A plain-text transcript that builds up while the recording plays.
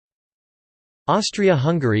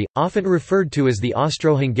Austria-Hungary, often referred to as the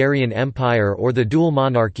Austro-Hungarian Empire or the dual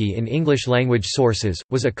monarchy in English-language sources,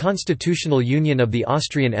 was a constitutional union of the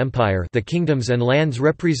Austrian Empire, the kingdoms and lands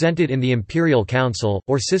represented in the Imperial Council,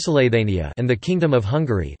 or Cisleithania, and the Kingdom of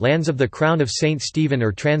Hungary, lands of the Crown of Saint Stephen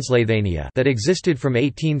or Transleithania, that existed from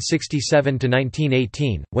 1867 to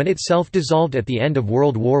 1918, when itself dissolved at the end of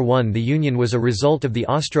World War I. The union was a result of the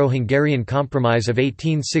Austro-Hungarian Compromise of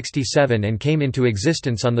 1867 and came into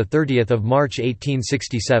existence on 30 March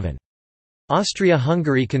 1867.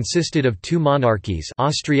 Austria-Hungary consisted of two monarchies,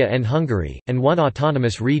 Austria and Hungary, and one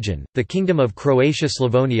autonomous region, the Kingdom of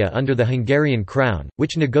Croatia-Slavonia under the Hungarian crown,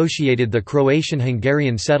 which negotiated the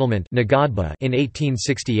Croatian-Hungarian settlement in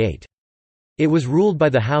 1868. It was ruled by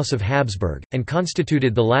the House of Habsburg, and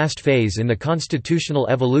constituted the last phase in the constitutional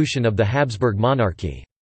evolution of the Habsburg monarchy.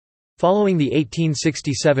 Following the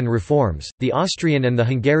 1867 reforms, the Austrian and the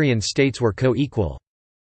Hungarian states were co-equal.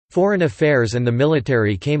 Foreign affairs and the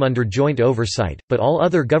military came under joint oversight, but all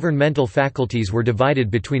other governmental faculties were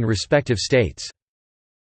divided between respective states.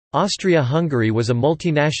 Austria-Hungary was a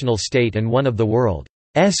multinational state and one of the world's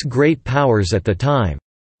great powers at the time.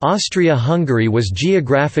 Austria-Hungary was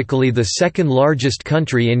geographically the second largest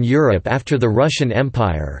country in Europe after the Russian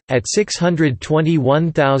Empire, at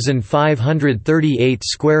 621,538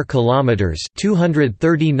 square kilometers,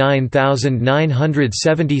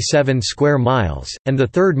 239,977 square miles, and the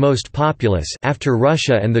third most populous after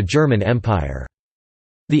Russia and the German Empire.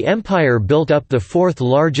 The empire built up the fourth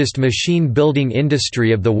largest machine-building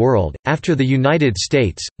industry of the world, after the United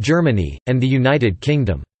States, Germany, and the United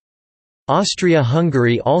Kingdom.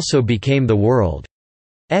 Austria-Hungary also became the world's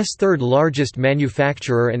third largest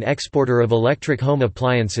manufacturer and exporter of electric home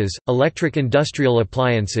appliances, electric industrial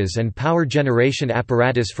appliances and power generation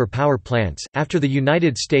apparatus for power plants. After the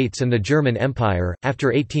United States and the German Empire,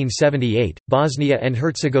 after 1878, Bosnia and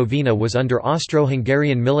Herzegovina was under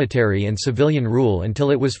Austro-Hungarian military and civilian rule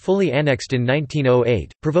until it was fully annexed in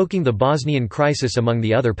 1908, provoking the Bosnian crisis among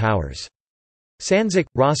the other powers. Sandžak,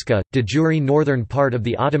 Raška, de jure northern part of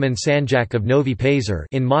the Ottoman Sanjak of Novi Pazar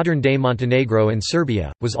in modern-day Montenegro and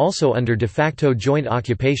Serbia, was also under de facto joint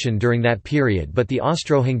occupation during that period, but the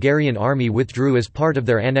Austro-Hungarian army withdrew as part of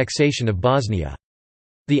their annexation of Bosnia.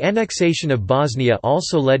 The annexation of Bosnia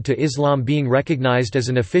also led to Islam being recognized as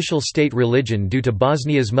an official state religion due to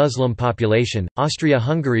Bosnia's Muslim population.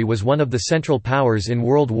 Austria-Hungary was one of the Central Powers in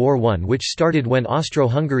World War I, which started when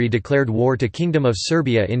Austro-Hungary declared war to Kingdom of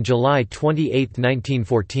Serbia in July 28,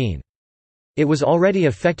 1914. It was already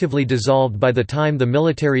effectively dissolved by the time the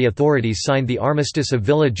military authorities signed the Armistice of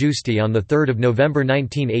Villa Giusti on 3 November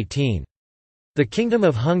 1918. The Kingdom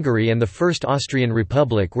of Hungary and the First Austrian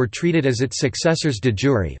Republic were treated as its successors de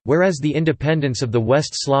jure, whereas the independence of the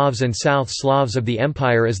West Slavs and South Slavs of the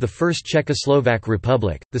Empire as the First Czechoslovak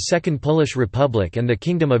Republic, the Second Polish Republic and the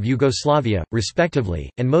Kingdom of Yugoslavia, respectively,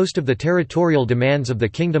 and most of the territorial demands of the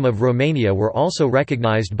Kingdom of Romania were also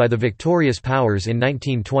recognized by the victorious powers in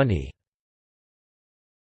 1920.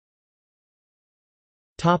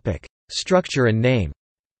 Structure and name.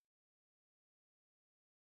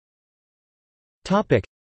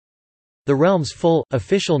 The realm's full,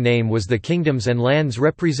 official name was the kingdoms and lands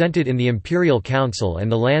represented in the Imperial Council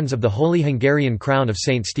and the lands of the Holy Hungarian Crown of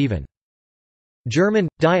Saint Stephen. German,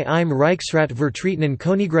 Die im Reichsrat vertretenen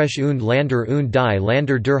Königreich und Länder und die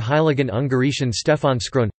Länder der Heiligen Ungarischen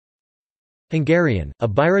Stephanskron. Hungarian, a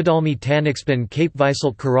Birodalmi Tanácsban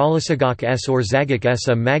Képviselt Karalaszagok s Országok s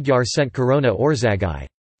a Magyar Szent Korona Országai.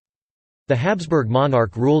 The Habsburg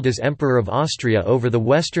monarch ruled as Emperor of Austria over the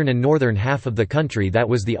western and northern half of the country that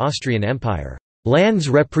was the Austrian Empire, lands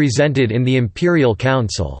represented in the Imperial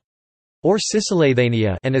Council, or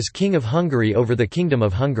Cisleithania, and as King of Hungary over the Kingdom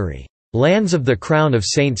of Hungary, lands of the Crown of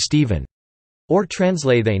Saint Stephen, or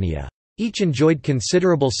Transleithania. Each enjoyed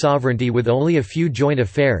considerable sovereignty with only a few joint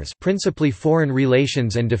affairs, principally foreign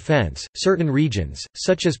relations and defense. Certain regions,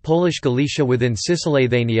 such as Polish Galicia within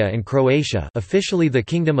Cisleithania and Croatia, officially the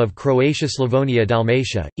Kingdom of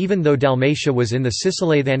Croatia-Slavonia-Dalmatia, even though Dalmatia was in the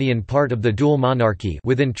Cisleithanian part of the dual monarchy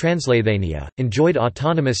within Transleithania, enjoyed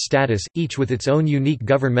autonomous status, each with its own unique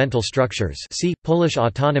governmental structures. See Polish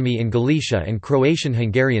autonomy in Galicia and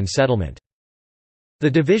Croatian-Hungarian settlement. The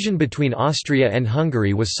division between Austria and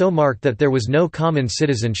Hungary was so marked that there was no common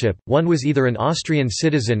citizenship, one was either an Austrian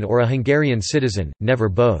citizen or a Hungarian citizen, never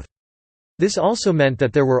both. This also meant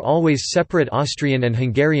that there were always separate Austrian and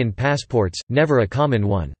Hungarian passports, never a common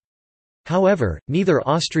one. However, neither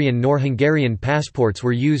Austrian nor Hungarian passports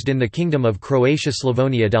were used in the Kingdom of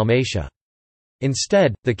Croatia-Slavonia-Dalmatia.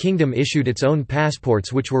 Instead, the kingdom issued its own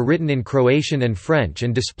passports which were written in Croatian and French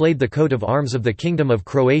and displayed the coat of arms of the Kingdom of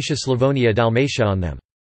Croatia-Slavonia-Dalmatia on them.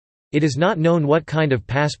 It is not known what kind of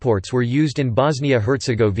passports were used in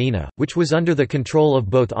Bosnia-Herzegovina, which was under the control of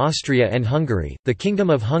both Austria and Hungary. The Kingdom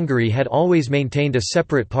of Hungary had always maintained a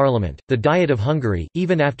separate parliament, the Diet of Hungary,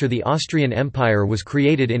 even after the Austrian Empire was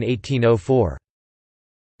created in 1804.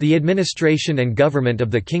 The administration and government of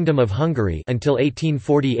the Kingdom of Hungary until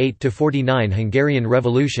 1848–49 Hungarian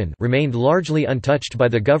Revolution remained largely untouched by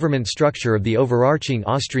the government structure of the overarching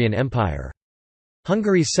Austrian Empire.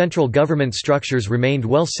 Hungary's central government structures remained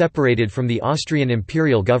well separated from the Austrian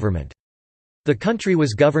imperial government. The country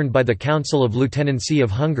was governed by the Council of Lieutenancy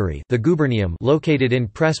of Hungary, the Gubernium, located in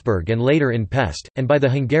Pressburg and later in Pest, and by the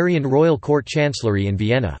Hungarian Royal Court Chancellery in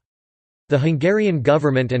Vienna. The Hungarian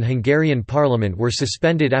government and Hungarian parliament were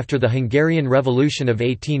suspended after the Hungarian Revolution of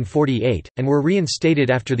 1848, and were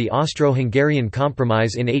reinstated after the Austro-Hungarian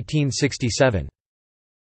Compromise in 1867.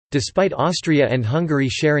 Despite Austria and Hungary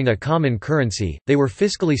sharing a common currency, they were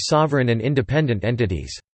fiscally sovereign and independent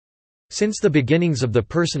entities. Since the beginnings of the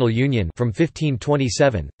personal union from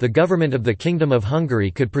 1527, the government of the Kingdom of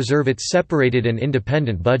Hungary could preserve its separated and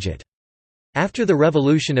independent budget. After the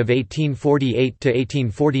Revolution of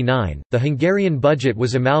 1848–1849, the Hungarian budget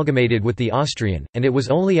was amalgamated with the Austrian, and it was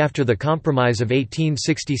only after the Compromise of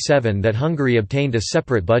 1867 that Hungary obtained a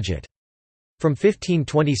separate budget. From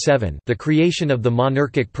 1527, the creation of the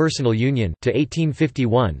monarchic personal union, to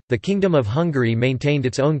 1851, the Kingdom of Hungary maintained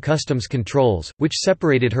its own customs controls, which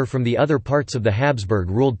separated her from the other parts of the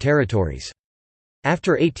Habsburg-ruled territories.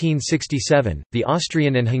 After 1867, the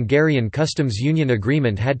Austrian and Hungarian customs union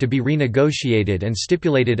agreement had to be renegotiated and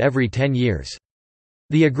stipulated every 10 years.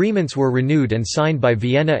 The agreements were renewed and signed by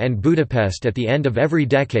Vienna and Budapest at the end of every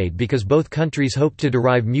decade because both countries hoped to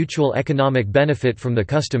derive mutual economic benefit from the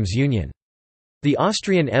customs union. The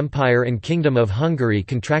Austrian Empire and Kingdom of Hungary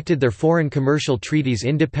contracted their foreign commercial treaties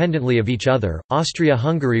independently of each other.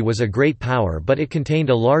 Austria-Hungary was a great power, but it contained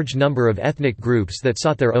a large number of ethnic groups that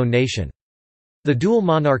sought their own nation. The dual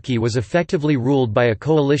monarchy was effectively ruled by a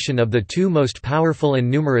coalition of the two most powerful and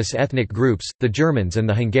numerous ethnic groups, the Germans and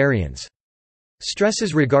the Hungarians.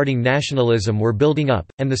 Stresses regarding nationalism were building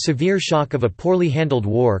up, and the severe shock of a poorly handled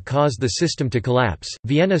war caused the system to collapse.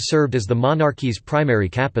 Vienna served as the monarchy's primary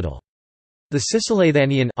capital. The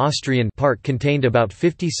Cisleithanian Austrian part contained about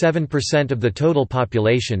 57% of the total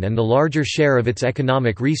population and the larger share of its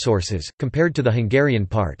economic resources, compared to the Hungarian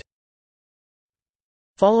part.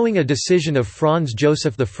 Following a decision of Franz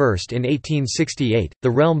Joseph I in 1868,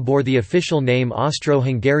 the realm bore the official name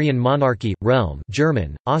Austro-Hungarian Monarchy, Realm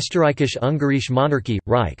German, Österreichisch-Ungarische Monarchie,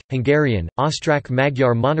 Reich, Hungarian,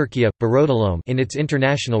 Osztrák-Magyar Monarchia, Birodalom in its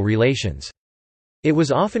international relations. It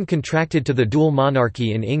was often contracted to the dual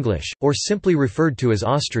monarchy in English, or simply referred to as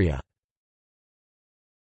Austria.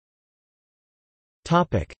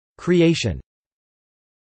 Creation.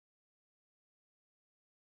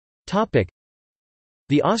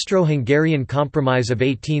 The Austro-Hungarian Compromise of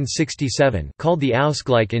 1867, called the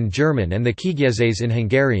Ausgleich in German and the Kiegyezés in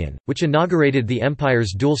Hungarian, which inaugurated the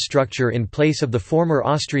empire's dual structure in place of the former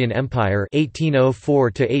Austrian Empire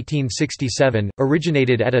 1804–1867,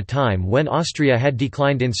 originated at a time when Austria had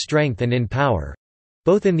declined in strength and in power,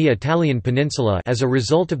 both in the Italian peninsula as a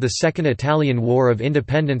result of the Second Italian War of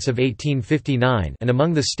Independence of 1859 and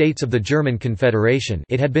among the states of the German Confederation.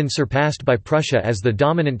 It had been surpassed by Prussia as the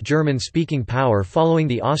dominant German-speaking power following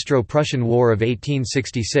the Austro-Prussian War of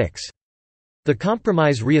 1866. The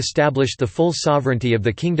compromise re-established the full sovereignty of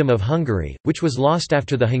the Kingdom of Hungary, which was lost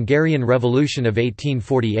after the Hungarian Revolution of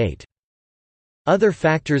 1848. Other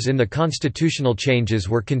factors in the constitutional changes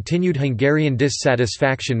were continued Hungarian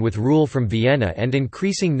dissatisfaction with rule from Vienna and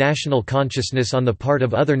increasing national consciousness on the part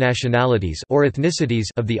of other nationalities or ethnicities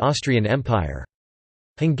of the Austrian Empire.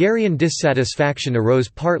 Hungarian dissatisfaction arose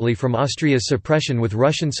partly from Austria's suppression with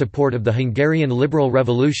Russian support of the Hungarian Liberal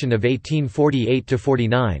Revolution of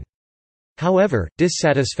 1848–49. However,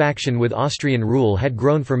 dissatisfaction with Austrian rule had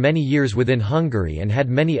grown for many years within Hungary and had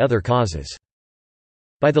many other causes.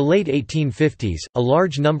 By the late 1850s, a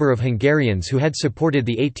large number of Hungarians who had supported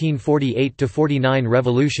the 1848–49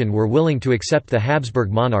 revolution were willing to accept the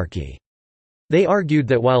Habsburg monarchy. They argued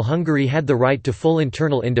that while Hungary had the right to full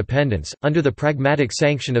internal independence, under the Pragmatic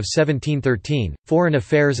Sanction of 1713, foreign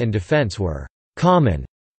affairs and defence were «common»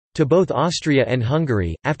 to both Austria and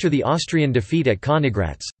Hungary. After the Austrian defeat at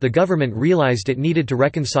Königgrätz, the government realised it needed to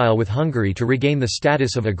reconcile with Hungary to regain the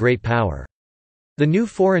status of a great power. The new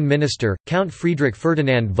foreign minister, Count Friedrich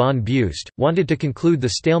Ferdinand von Beust, wanted to conclude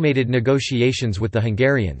the stalemated negotiations with the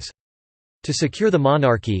Hungarians. To secure the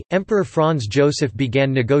monarchy, Emperor Franz Joseph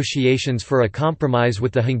began negotiations for a compromise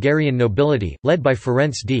with the Hungarian nobility, led by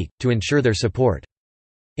Ferenc Deák, to ensure their support.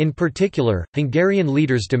 In particular, Hungarian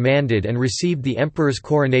leaders demanded and received the emperor's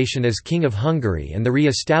coronation as King of Hungary and the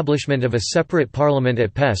re-establishment of a separate parliament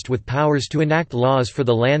at Pest with powers to enact laws for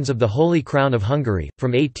the lands of the Holy Crown of Hungary.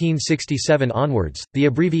 From 1867 onwards, the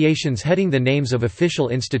abbreviations heading the names of official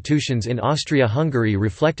institutions in Austria-Hungary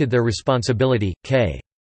reflected their responsibility. K.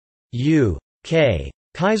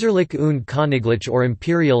 Kaiserlich und Königlich or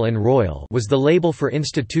Imperial and Royal was the label for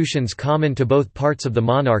institutions common to both parts of the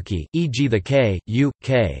monarchy, e.g. the K.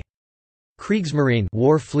 Kriegsmarine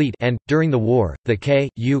war fleet and, during the war, the K.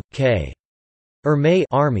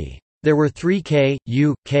 Army. There were 3 K.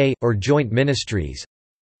 or joint ministries: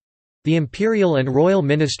 the Imperial and Royal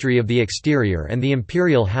Ministry of the Exterior and the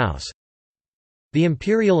Imperial House, the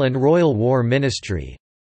Imperial and Royal War Ministry.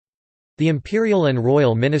 The Imperial and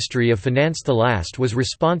Royal Ministry of Finance. The last was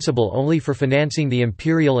responsible only for financing the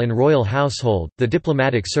imperial and royal household, the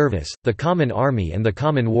diplomatic service, the common army and the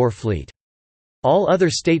common war fleet. All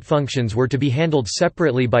other state functions were to be handled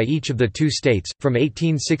separately by each of the 2 states. From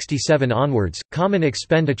 1867 onwards, common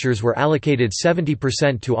expenditures were allocated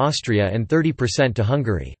 70% to Austria and 30% to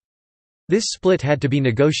Hungary. This split had to be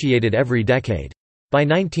negotiated every decade. By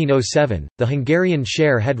 1907, the Hungarian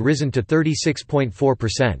share had risen to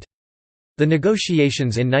 36.4%. The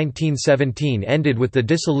negotiations in 1917 ended with the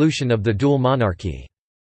dissolution of the dual monarchy.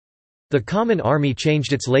 The Common Army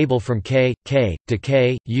changed its label from K to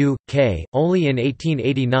K only in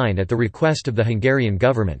 1889 at the request of the Hungarian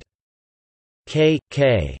government.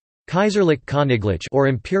 Kaiserlich Königlich or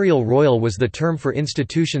Imperial Royal was the term for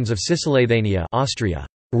institutions of Cisleithania, Austria.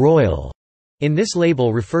 Royal in this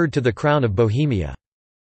label referred to the Crown of Bohemia.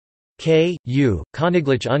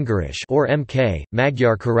 Königlich Ungarisch or MK,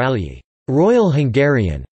 Magyar Királyi, Royal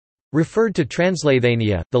Hungarian, referred to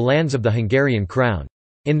Transleithania, the lands of the Hungarian crown.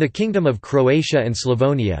 In the Kingdom of Croatia and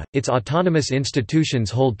Slavonia, its autonomous institutions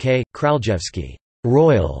hold K. Kraljevski,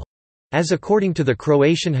 Royal, as according to the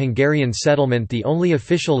Croatian-Hungarian settlement the only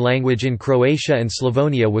official language in Croatia and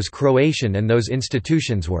Slavonia was Croatian and those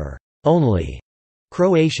institutions were only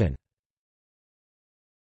Croatian.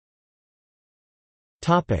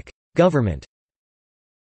 Government.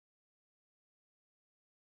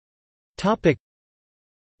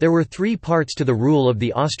 There were 3 parts to the rule of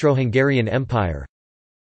the Austro-Hungarian Empire: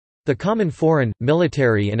 the common foreign,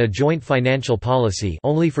 military and a joint financial policy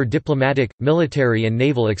only for diplomatic, military and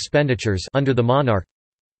naval expenditures under the monarch,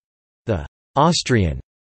 the Austrian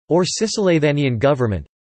or Cisleithanian government,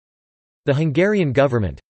 the Hungarian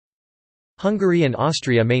government. Hungary and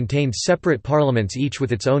Austria maintained separate parliaments each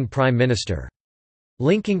with its own prime minister.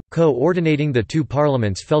 Linking, coordinating the 2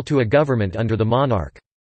 parliaments fell to a government under the monarch.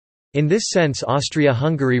 In this sense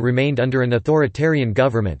Austria-Hungary remained under an authoritarian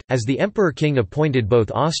government, as the Emperor-King appointed both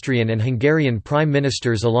Austrian and Hungarian prime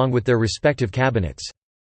ministers along with their respective cabinets.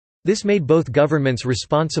 This made both governments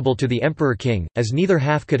responsible to the Emperor-King, as neither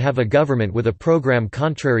half could have a government with a program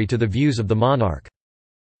contrary to the views of the monarch.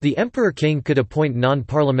 The Emperor-King could appoint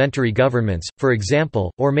non-parliamentary governments, for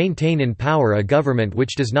example, or maintain in power a government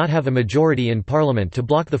which does not have a majority in parliament to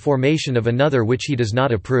block the formation of another which he does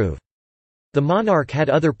not approve. The monarch had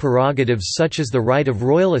other prerogatives such as the right of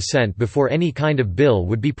royal assent before any kind of bill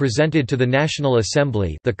would be presented to the National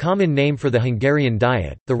Assembly, the common name for the Hungarian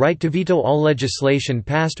Diet, the right to veto all legislation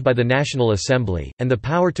passed by the National Assembly, and the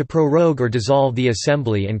power to prorogue or dissolve the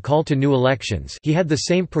Assembly and call to new elections. He had the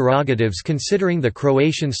same prerogatives considering the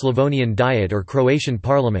Croatian-Slavonian Diet or Croatian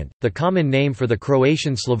Parliament, the common name for the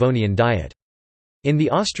Croatian-Slavonian Diet. In the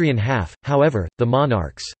Austrian half, however, the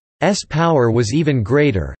monarch's power was even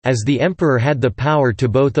greater, as the emperor had the power to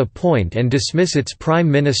both appoint and dismiss its prime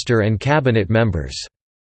minister and cabinet members.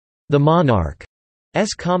 The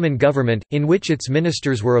monarch's common government, in which its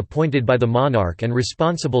ministers were appointed by the monarch and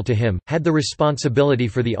responsible to him, had the responsibility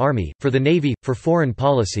for the army, for the navy, for foreign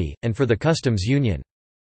policy, and for the customs union.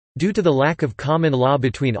 Due to the lack of common law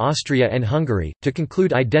between Austria and Hungary, to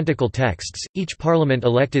conclude identical texts, each parliament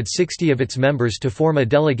elected 60 of its members to form a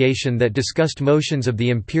delegation that discussed motions of the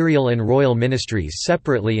imperial and royal ministries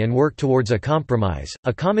separately and worked towards a compromise.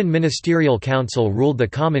 A common ministerial council ruled the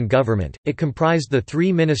common government. It comprised the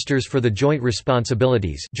 3 ministers for the joint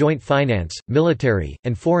responsibilities, joint finance, military,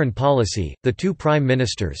 and foreign policy, the 2 prime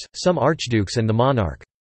ministers, some archdukes and the monarch.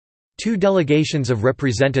 2 delegations of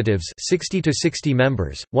representatives 60 to 60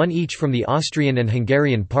 members, one each from the Austrian and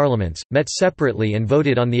Hungarian parliaments, met separately and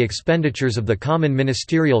voted on the expenditures of the Common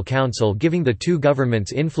Ministerial Council, giving the 2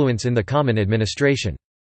 governments influence in the common administration.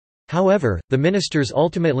 However, the ministers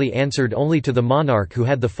ultimately answered only to the monarch who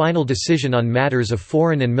had the final decision on matters of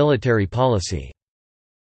foreign and military policy.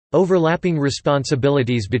 Overlapping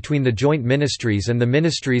responsibilities between the joint ministries and the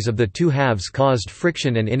ministries of the 2 halves caused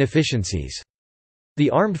friction and inefficiencies. The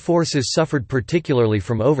armed forces suffered particularly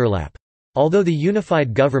from overlap. Although the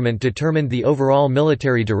unified government determined the overall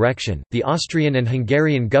military direction, the Austrian and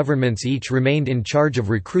Hungarian governments each remained in charge of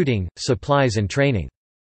recruiting, supplies and training.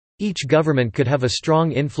 Each government could have a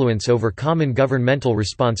strong influence over common governmental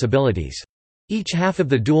responsibilities. Each half of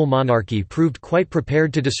the dual monarchy proved quite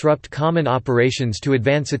prepared to disrupt common operations to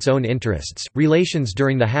advance its own interests. Relations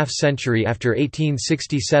during the half-century after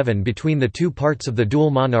 1867 between the two parts of the dual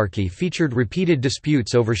monarchy featured repeated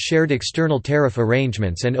disputes over shared external tariff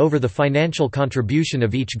arrangements and over the financial contribution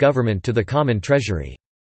of each government to the common treasury.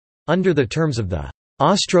 Under the terms of the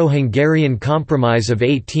Austro-Hungarian Compromise of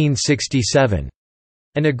 1867,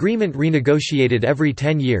 an agreement renegotiated every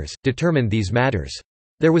 10 years, determined these matters.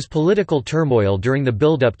 There was political turmoil during the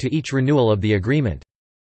build-up to each renewal of the agreement.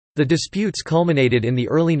 The disputes culminated in the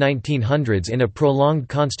early 1900s in a prolonged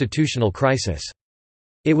constitutional crisis.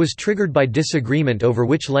 It was triggered by disagreement over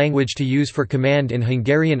which language to use for command in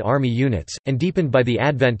Hungarian army units, and deepened by the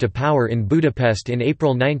advent to power in Budapest in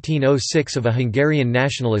April 1906 of a Hungarian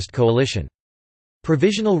nationalist coalition.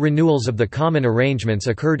 Provisional renewals of the common arrangements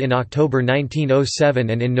occurred in October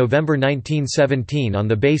 1907 and in November 1917 on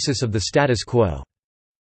the basis of the status quo.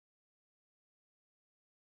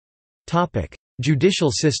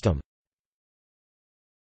 Judicial system.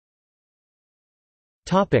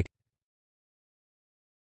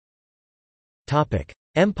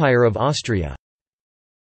 Empire of Austria.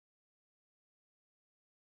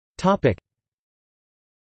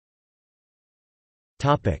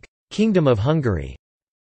 Kingdom of Hungary.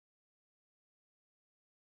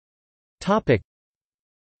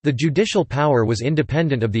 The judicial power was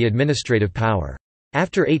independent of the administrative power.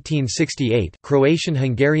 After 1868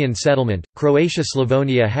 Croatian-Hungarian settlement,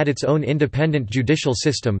 Croatia-Slavonia had its own independent judicial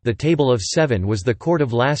system. The Table of Seven was the court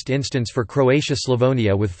of last instance for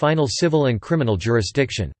Croatia-Slavonia with final civil and criminal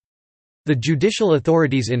jurisdiction. The judicial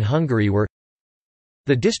authorities in Hungary were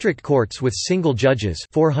the district courts with single judges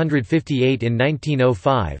 458 in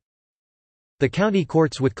 1905, the county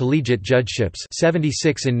courts with collegiate judgeships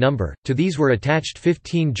 76 in number, to these were attached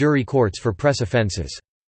 15 jury courts for press offences.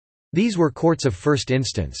 These were courts of first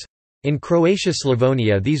instance. In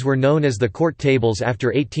Croatia-Slavonia these were known as the court tables after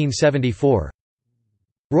 1874.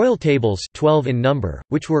 Royal tables 12 in number,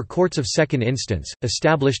 which were courts of second instance,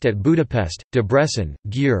 established at Budapest, Debrecen,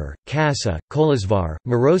 Győr, Kassa, Kolozsvár,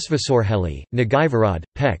 Marosvásárhely, Nagyvárad,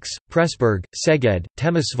 Pécs, Pressburg, Szeged,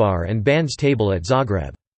 Temesvár and Ban's table at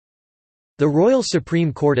Zagreb. The Royal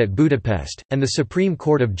Supreme Court at Budapest, and the Supreme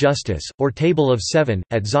Court of Justice, or Table of Seven,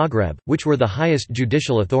 at Zagreb, which were the highest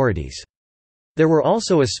judicial authorities. There were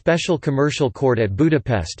also a special commercial court at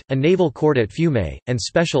Budapest, a naval court at Fiume, and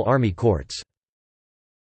special army courts.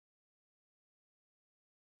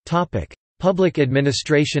 Public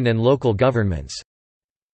administration and local governments.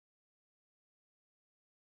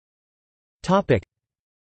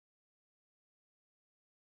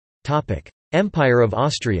 Empire of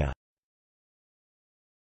Austria.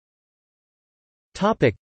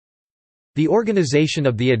 The organization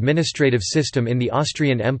of the administrative system in the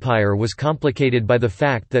Austrian Empire was complicated by the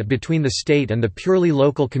fact that between the state and the purely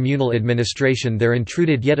local communal administration there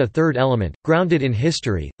intruded yet a third element, grounded in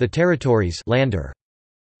history, the territories Länder.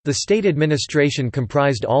 The state administration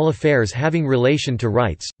comprised all affairs having relation to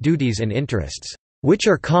rights, duties and interests, which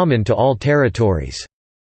are common to all territories.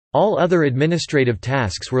 All other administrative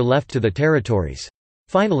tasks were left to the territories.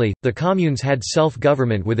 Finally, the communes had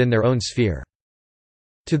self-government within their own sphere.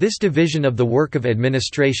 To this division of the work of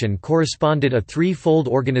administration corresponded a threefold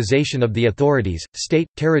organization of the authorities: state,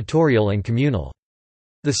 territorial and communal.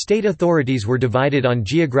 The state authorities were divided on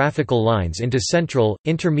geographical lines into central,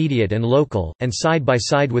 intermediate and local, and side by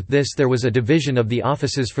side with this there was a division of the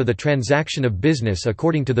offices for the transaction of business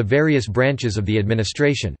according to the various branches of the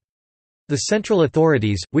administration. The central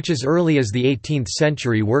authorities, which as early as the 18th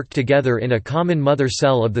century worked together in a common mother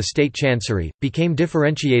cell of the state chancery, became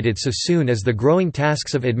differentiated so soon as the growing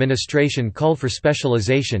tasks of administration called for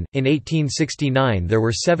specialization. In 1869 there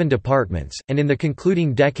were 7 departments, and in the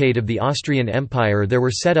concluding decade of the Austrian Empire there were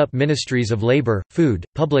set up ministries of labor, food,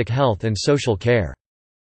 public health and social care.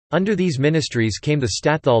 Under these ministries came the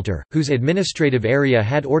Statthalter, whose administrative area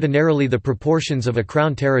had ordinarily the proportions of a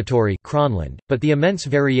crown territory Kronland, but the immense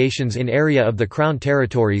variations in area of the crown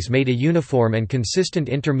territories made a uniform and consistent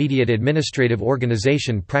intermediate administrative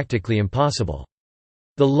organization practically impossible.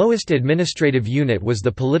 The lowest administrative unit was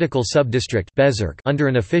the political subdistrict Bezirk under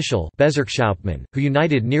an official Bezirkshauptmann, who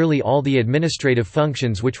united nearly all the administrative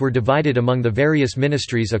functions which were divided among the various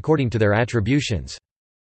ministries according to their attributions.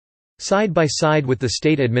 Side by side with the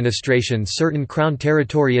state administration, certain Crown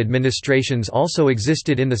territory administrations also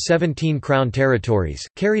existed in the 17 Crown territories,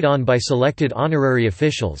 carried on by selected honorary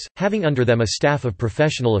officials, having under them a staff of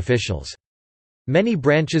professional officials. Many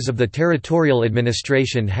branches of the territorial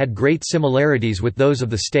administration had great similarities with those of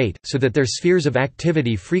the state, so that their spheres of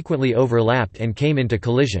activity frequently overlapped and came into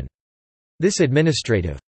collision. This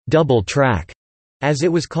administrative double track, as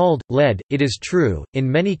it was called, led, it is true, in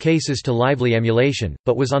many cases to lively emulation,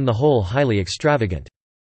 but was on the whole highly extravagant.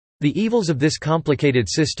 The evils of this complicated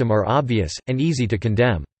system are obvious, and easy to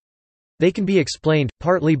condemn. They can be explained,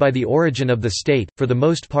 partly by the origin of the state, for the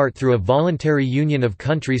most part through a voluntary union of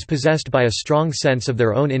countries possessed by a strong sense of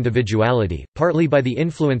their own individuality, partly by the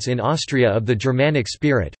influence in Austria of the Germanic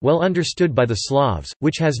spirit, well understood by the Slavs,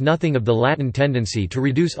 which has nothing of the Latin tendency to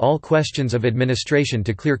reduce all questions of administration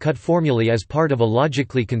to clear-cut formulae as part of a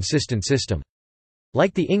logically consistent system.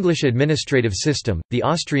 Like the English administrative system, the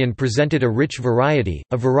Austrian presented a rich variety,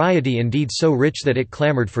 a variety indeed so rich that it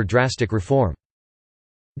clamoured for drastic reform.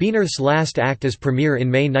 Biener's last act as premier in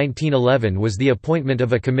May 1911 was the appointment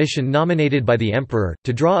of a commission nominated by the emperor,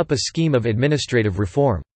 to draw up a scheme of administrative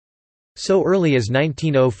reform. So early as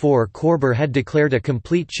 1904 Koerber had declared a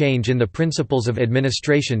complete change in the principles of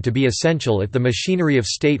administration to be essential if the machinery of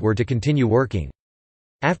state were to continue working.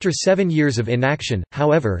 After 7 years of inaction,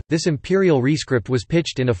 however, this imperial rescript was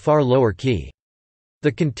pitched in a far lower key.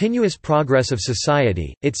 The continuous progress of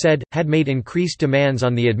society, it said, had made increased demands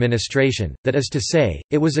on the administration, that is to say,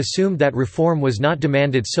 it was assumed that reform was not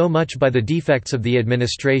demanded so much by the defects of the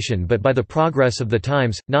administration but by the progress of the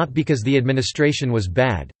times, not because the administration was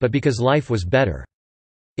bad, but because life was better.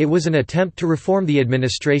 It was an attempt to reform the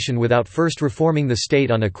administration without first reforming the state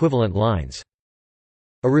on equivalent lines.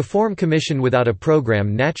 A reform commission without a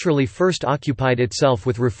program naturally first occupied itself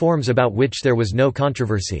with reforms about which there was no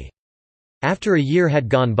controversy. After a year had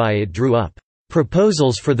gone by it drew up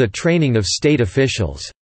proposals for the training of state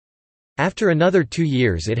officials. After another 2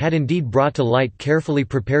 years it had indeed brought to light carefully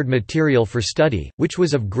prepared material for study, which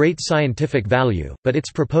was of great scientific value, but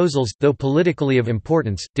its proposals, though politically of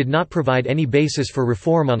importance, did not provide any basis for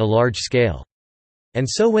reform on a large scale. And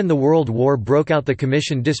so when the World War broke out the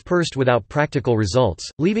Commission dispersed without practical results,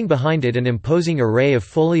 leaving behind it an imposing array of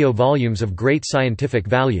folio volumes of great scientific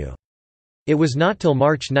value. It was not till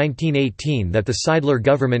March 1918 that the Seidler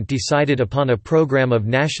government decided upon a program of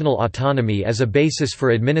national autonomy as a basis for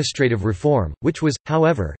administrative reform, which was,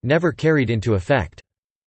 however, never carried into effect.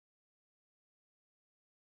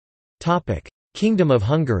 Kingdom of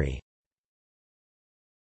Hungary.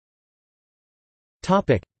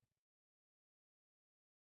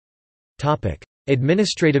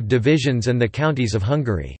 Administrative divisions and the counties of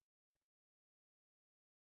Hungary.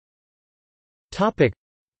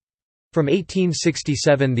 From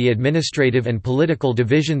 1867 the administrative and political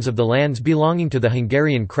divisions of the lands belonging to the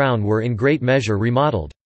Hungarian crown were in great measure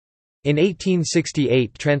remodeled. In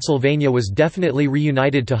 1868 Transylvania was definitely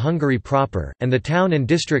reunited to Hungary proper, and the town and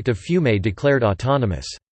district of Fiume declared autonomous.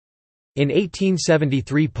 In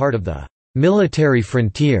 1873 part of the military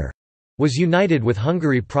frontier was united with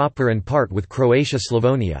Hungary proper and part with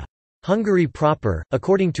Croatia-Slavonia. Hungary proper,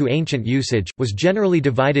 according to ancient usage, was generally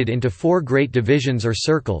divided into 4 great divisions or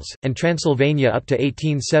circles, and Transylvania up to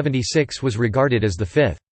 1876 was regarded as the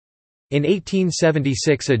fifth. In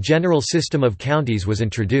 1876 a general system of counties was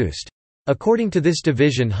introduced. According to this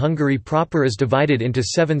division Hungary proper is divided into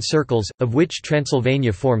 7 circles, of which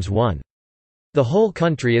Transylvania forms one. The whole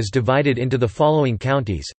country is divided into the following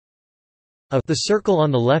counties. The circle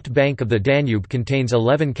on the left bank of the Danube contains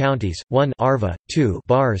 11 counties, 1 Arva, 2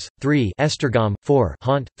 Bars, 3 Esztergom, 4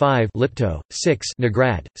 Hont, 5 Lipto, 6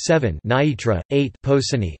 Negrad, 7 Nyitra, 8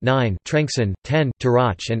 Poseni, 9 Trencsén, 10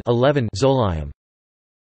 Tarach and 11 Zólyom.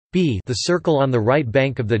 B. The circle on the right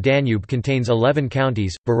bank of the Danube contains 11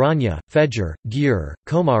 counties, Baranya, Fejér, Győr,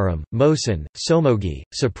 Komárom, Moson, Somogy,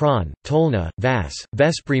 Sopron, Tolna, Vas,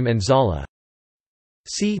 Veszprém and Zala.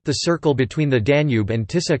 C. The circle between the Danube and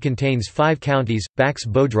Tisza contains 5 counties,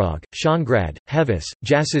 Bax-Bodrog, Schongrad, Heves,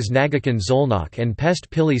 Jászás-Nagykán Zolnok and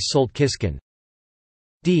Pest-Pilis-Solt-Kiskun.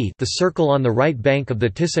 D. The circle on the right bank of the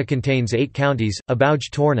Tisza contains 8 counties,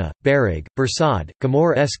 Abauj-Torna, Barig, Bersad,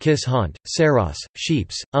 Gamor-s-Kis-Hont, Saros,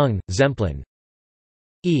 Sheeps, Ung, Zemplén.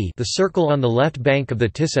 E. The circle on the left bank of the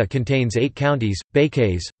Tisza contains 8 counties,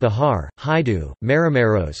 Békés, Bihar, Hajdú,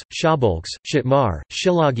 Maramáros, Szabolcs, Szatmár,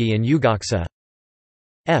 Szilágy and Ugocsa.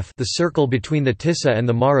 F. The circle between the Tisza and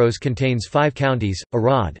the Maros contains 5 counties,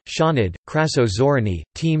 Arad, Sánid, Kraso-Zorani,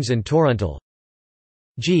 Temes and Torontal.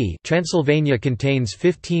 Transylvania contains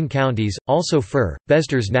 15 counties, also Fur,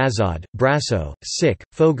 Bezdars Nazad, Brasso, Sik,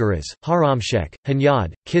 Fogaras, Haramshek,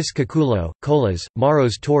 Hanyad, Kis Kakulo, Kolas,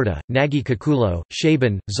 Maros Torda, Nagi Kakulo,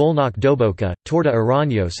 Shaban, Zolnok Doboka, Torda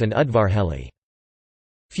Aranyos and Udvarheli.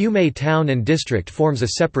 Fiume town and district forms a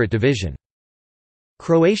separate division.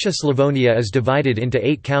 Croatia-Slavonia is divided into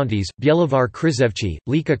 8 counties: Bjelovar Krizevci,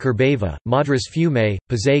 Lika Krbeva, Madras Fiume,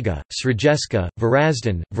 Požega, Srediska,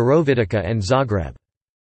 Varazdin, Virovitica and Zagreb.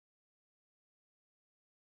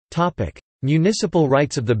 Municipal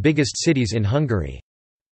rights of the biggest cities in Hungary.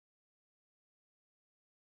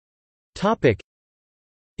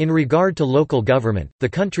 In regard to local government, the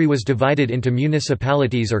country was divided into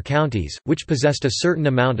municipalities or counties, which possessed a certain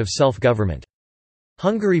amount of self-government.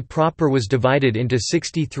 Hungary proper was divided into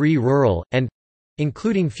 63 rural,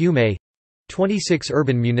 and—including Fiume, 26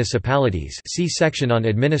 urban municipalities. See section on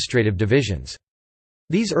administrative divisions.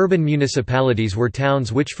 These urban municipalities were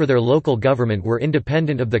towns which for their local government were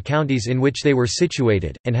independent of the counties in which they were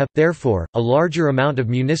situated, and have, therefore, a larger amount of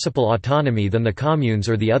municipal autonomy than the communes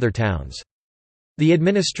or the other towns. The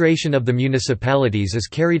administration of the municipalities is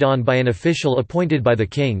carried on by an official appointed by the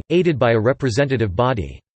king, aided by a representative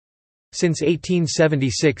body. Since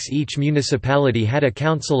 1876 each municipality had a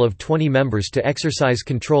council of 20 members to exercise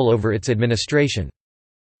control over its administration.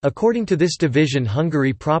 According to this division,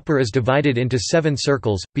 Hungary proper is divided into 7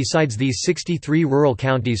 circles. Besides these 63 rural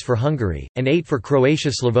counties for Hungary, and 8 for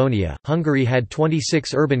Croatia-Slavonia, Hungary had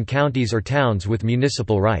 26 urban counties or towns with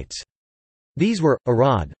municipal rights. These were,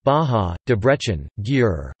 Arad, Baja, Debrecen,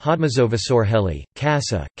 Győr, Hódmezővásárhely,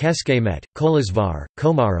 Kassa, Kecskemét, Kolozsvár,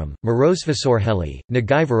 Komárom, Marosvásárhely,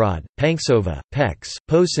 Nagyvárad, Pancsova, Pécs,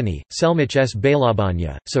 Poszani, Selmec s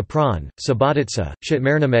Bélabánya, Sopron, Subotica,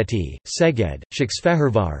 Szatmárnémeti, Szeged,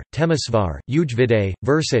 Székesfehérvár, Temesvár, Újvidé,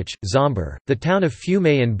 Versich, Zomber, the town of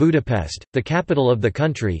Fiume and Budapest, the capital of the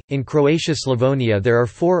country. In Croatia-Slavonia there are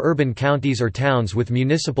 4 urban counties or towns with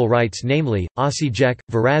municipal rights, namely, Osijek,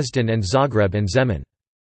 Varazdin and Zagreb and Zemun.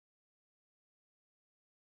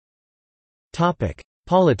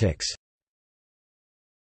 Politics.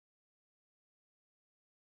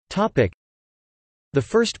 The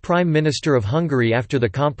first Prime Minister of Hungary after the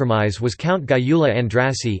compromise was Count Gyula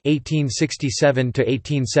Andrássy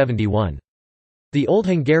 (1867–1871). The old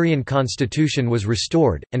Hungarian constitution was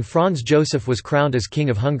restored, and Franz Joseph was crowned as King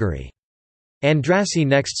of Hungary. Andrássy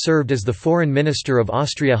next served as the Foreign Minister of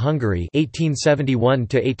Austria-Hungary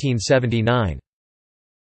 (1871–1879).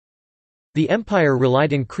 The empire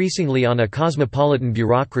relied increasingly on a cosmopolitan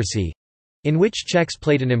bureaucracy—in which Czechs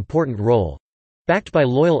played an important role—backed by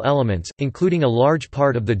loyal elements, including a large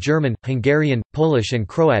part of the German, Hungarian, Polish and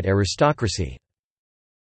Croat aristocracy.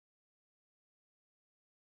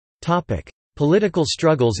 Political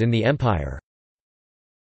struggles in the empire.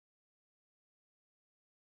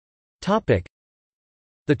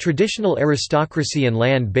 The traditional aristocracy and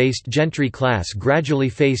land-based gentry class gradually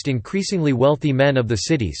faced increasingly wealthy men of the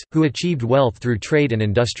cities, who achieved wealth through trade and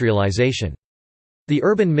industrialization. The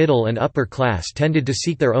urban middle and upper class tended to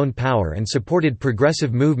seek their own power and supported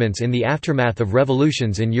progressive movements in the aftermath of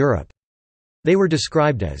revolutions in Europe. They were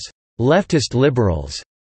described as leftist liberals,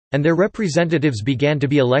 and their representatives began to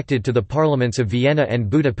be elected to the parliaments of Vienna and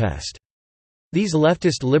Budapest. These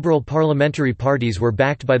leftist liberal parliamentary parties were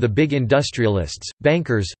backed by the big industrialists,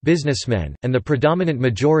 bankers, businessmen, and the predominant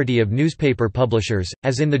majority of newspaper publishers.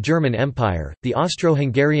 As in the German Empire, the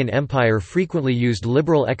Austro-Hungarian Empire frequently used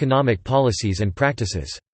liberal economic policies and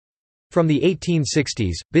practices. From the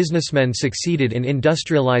 1860s, businessmen succeeded in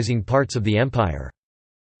industrializing parts of the empire.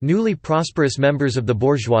 Newly prosperous members of the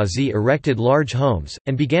bourgeoisie erected large homes,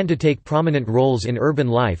 and began to take prominent roles in urban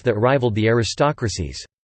life that rivaled the aristocracies.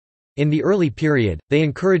 In the early period, they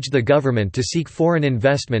encouraged the government to seek foreign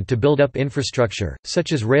investment to build up infrastructure,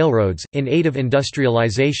 such as railroads, in aid of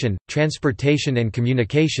industrialization, transportation and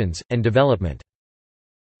communications, and development.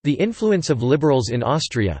 The influence of liberals in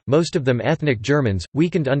Austria, most of them ethnic Germans,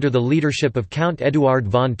 weakened under the leadership of Count Eduard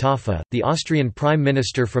von Taffa, the Austrian prime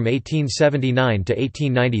minister from 1879 to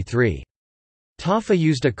 1893. Taffa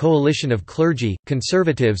used a coalition of clergy,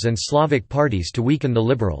 conservatives and Slavic parties to weaken the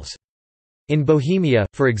liberals. In Bohemia,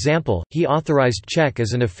 for example, he authorized Czech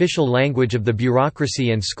as an official language of the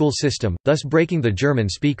bureaucracy and school system, thus breaking the German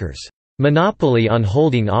speakers' monopoly on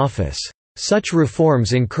holding office. Such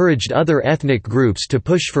reforms encouraged other ethnic groups to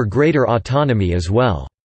push for greater autonomy as well.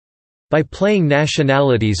 By playing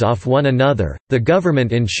nationalities off one another, the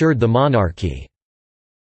government ensured the monarchy's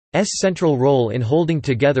central role in holding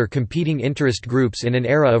together competing interest groups in an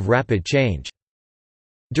era of rapid change.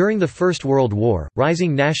 During the First World War,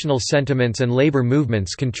 rising national sentiments and labor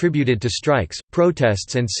movements contributed to strikes,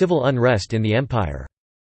 protests and civil unrest in the empire.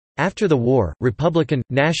 After the war, Republican,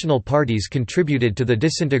 national parties contributed to the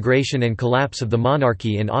disintegration and collapse of the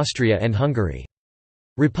monarchy in Austria and Hungary.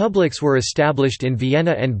 Republics were established in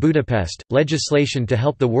Vienna and Budapest. Legislation to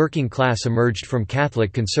help the working class emerged from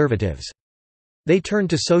Catholic conservatives. They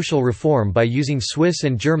turned to social reform by using Swiss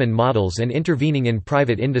and German models and intervening in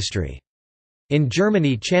private industry. In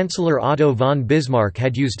Germany, Chancellor Otto von Bismarck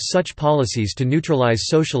had used such policies to neutralize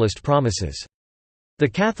socialist promises. The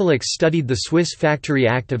Catholics studied the Swiss Factory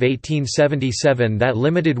Act of 1877 that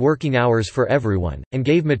limited working hours for everyone, and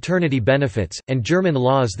gave maternity benefits, and German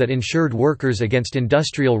laws that ensured workers against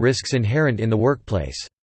industrial risks inherent in the workplace.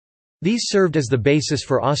 These served as the basis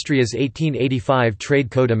for Austria's 1885 Trade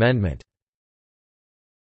Code Amendment.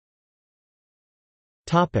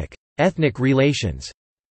 Ethnic relations.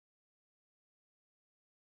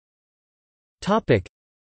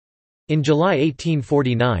 In July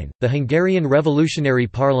 1849, the Hungarian Revolutionary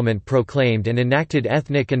Parliament proclaimed and enacted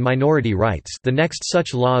ethnic and minority rights. The next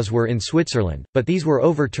such laws were in Switzerland, but these were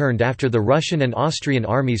overturned after the Russian and Austrian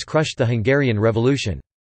armies crushed the Hungarian Revolution.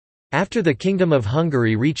 After the Kingdom of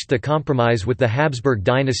Hungary reached the compromise with the Habsburg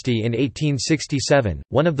dynasty in 1867,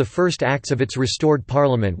 one of the first acts of its restored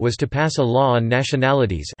parliament was to pass a law on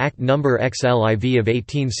nationalities, Act No. XLIV of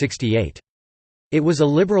 1868. It was a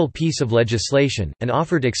liberal piece of legislation, and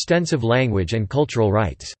offered extensive language and cultural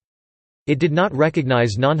rights. It did not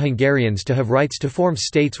recognize non-Hungarians to have rights to form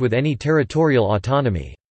states with any territorial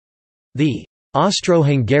autonomy. The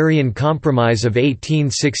Austro-Hungarian Compromise of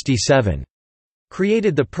 1867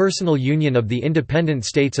 created the personal union of the independent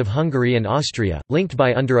states of Hungary and Austria, linked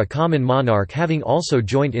by under a common monarch having also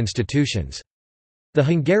joint institutions. The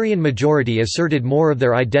Hungarian majority asserted more of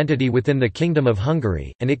their identity within the Kingdom of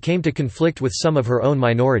Hungary, and it came to conflict with some of her own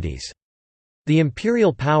minorities. The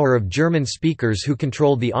imperial power of German speakers who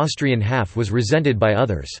controlled the Austrian half was resented by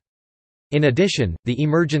others. In addition, the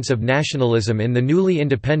emergence of nationalism in the newly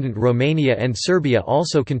independent Romania and Serbia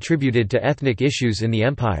also contributed to ethnic issues in the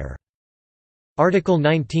empire. Article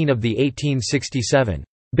 19 of the 1867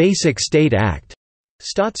 Basic State Act,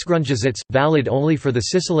 Staatsgrundgesetz, valid only for the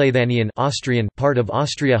Cisleithanian Austrian part of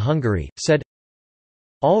Austria-Hungary, said,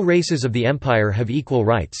 "All races of the empire have equal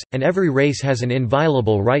rights, and every race has an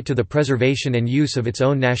inviolable right to the preservation and use of its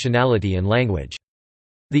own nationality and language.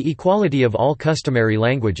 The equality of all customary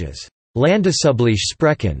languages, landesübliche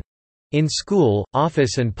Sprachen, in school,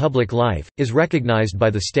 office and public life, is recognized by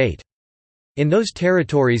the state. In those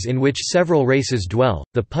territories in which several races dwell,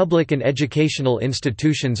 the public and educational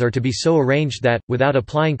institutions are to be so arranged that, without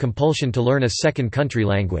applying compulsion to learn a second country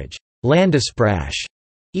language, Landessprache,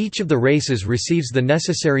 each of the races receives the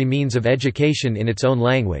necessary means of education in its own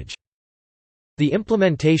language." The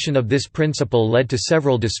implementation of this principle led to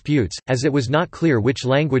several disputes, as it was not clear which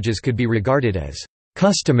languages could be regarded as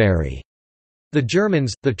customary. The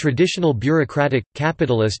Germans, the traditional bureaucratic,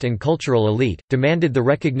 capitalist and cultural elite, demanded the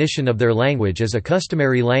recognition of their language as a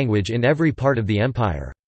customary language in every part of the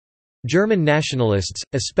empire. German nationalists,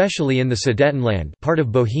 especially in the Sudetenland, part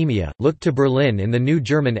of Bohemia, looked to Berlin in the new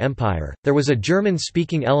German Empire. There was a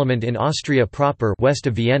German-speaking element in Austria proper, west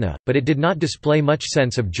of Vienna, but it did not display much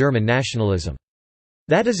sense of German nationalism.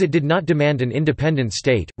 That is, it did not demand an independent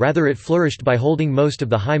state, rather it flourished by holding most of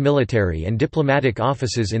the high military and diplomatic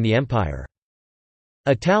offices in the empire.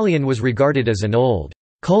 Italian was regarded as an old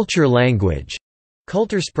culture language,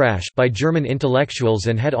 Kultursprache, by German intellectuals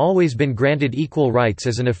and had always been granted equal rights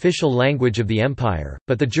as an official language of the empire,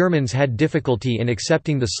 but the Germans had difficulty in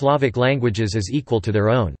accepting the Slavic languages as equal to their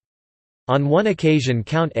own. On one occasion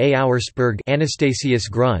Count A. Auersperg Anastasius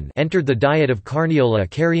Grun entered the Diet of Carniola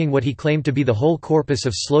carrying what he claimed to be the whole corpus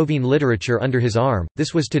of Slovene literature under his arm.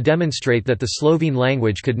 This was to demonstrate that the Slovene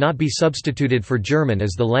language could not be substituted for German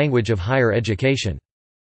as the language of higher education.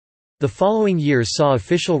 The following years saw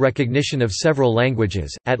official recognition of several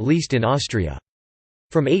languages, at least in Austria.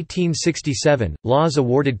 From 1867, laws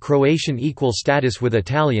awarded Croatian equal status with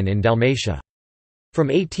Italian in Dalmatia. From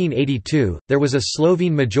 1882, there was a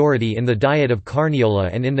Slovene majority in the Diet of Carniola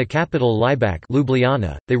and in the capital Laibach,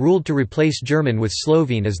 Ljubljana, they ruled to replace German with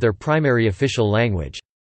Slovene as their primary official language.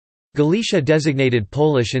 Galicia designated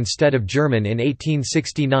Polish instead of German in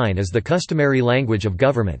 1869 as the customary language of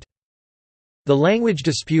government. The language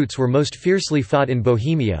disputes were most fiercely fought in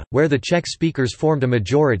Bohemia, where the Czech speakers formed a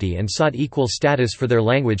majority and sought equal status for their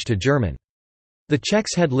language to German. The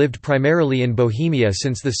Czechs had lived primarily in Bohemia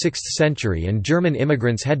since the 6th century and German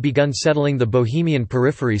immigrants had begun settling the Bohemian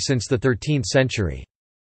periphery since the 13th century.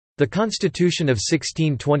 The Constitution of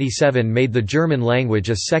 1627 made the German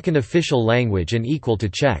language a second official language and equal to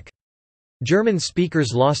Czech. German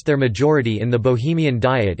speakers lost their majority in the Bohemian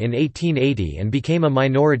Diet in 1880 and became a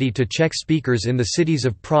minority to Czech speakers in the cities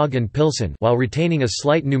of Prague and Pilsen, while retaining a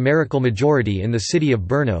slight numerical majority in the city of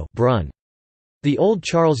Brno, Brunn. The Old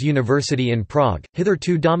Charles University in Prague,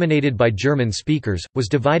 hitherto dominated by German speakers, was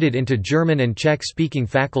divided into German and Czech-speaking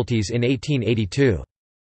faculties in 1882.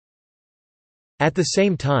 At the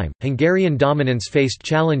same time, Hungarian dominance faced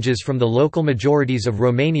challenges from the local majorities of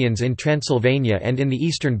Romanians in Transylvania and in the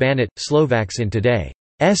eastern Banat, Slovaks in today's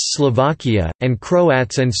Slovakia, and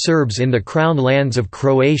Croats and Serbs in the Crown lands of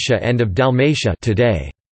Croatia and of Dalmatia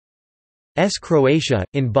today's Croatia,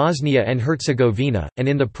 in Bosnia and Herzegovina, and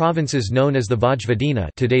in the provinces known as the Vojvodina,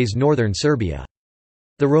 today's northern Serbia.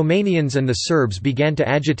 The Romanians and the Serbs began to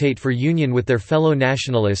agitate for union with their fellow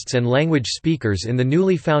nationalists and language speakers in the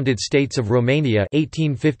newly founded states of Romania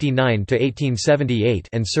 (1859–1878)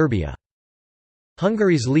 and Serbia.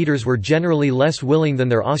 Hungary's leaders were generally less willing than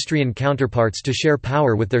their Austrian counterparts to share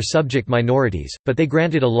power with their subject minorities, but they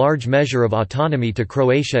granted a large measure of autonomy to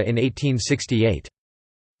Croatia in 1868.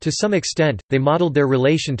 To some extent, they modeled their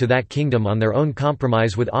relation to that kingdom on their own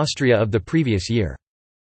compromise with Austria of the previous year.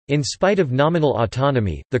 In spite of nominal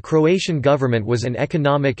autonomy, the Croatian government was an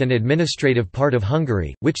economic and administrative part of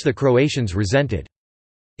Hungary, which the Croatians resented.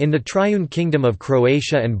 In the Triune Kingdom of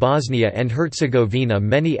Croatia and Bosnia and Herzegovina,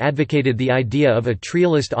 many advocated the idea of a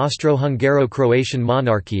trialist Austro-Hungaro-Croatian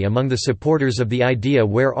monarchy. Among the supporters of the idea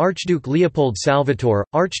were Archduke Leopold Salvator,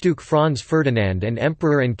 Archduke Franz Ferdinand and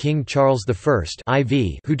Emperor and King Charles I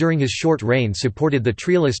IV, who during his short reign supported the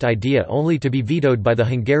trialist idea only to be vetoed by the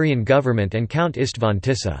Hungarian government and Count István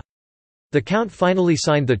Tisza. The Count finally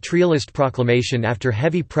signed the Trialist proclamation after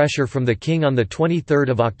heavy pressure from the king on 23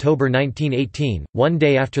 October 1918, one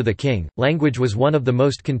day after the king. Language was one of the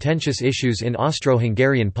most contentious issues in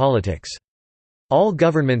Austro-Hungarian politics. All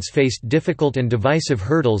governments faced difficult and divisive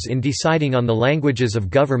hurdles in deciding on the languages of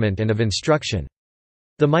government and of instruction.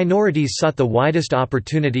 The minorities sought the widest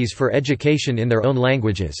opportunities for education in their own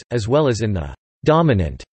languages, as well as in the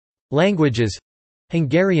 «dominant»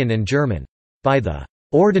 languages—Hungarian and German. By the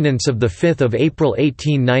Ordinance of 5 April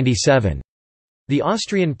 1897. The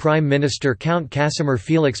Austrian Prime Minister Count Casimir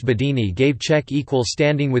Felix Badeni gave Czech equal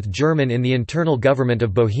standing with German in the internal government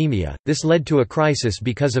of Bohemia. This led to a crisis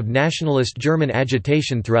because of nationalist German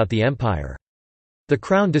agitation throughout the empire. The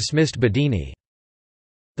Crown dismissed Badeni.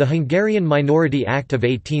 The Hungarian Minority Act of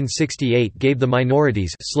 1868 gave the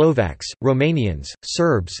minorities Slovaks, Romanians,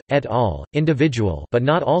 Serbs, et al. Individual but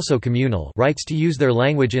not also communal rights to use their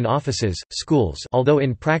language in offices, schools, although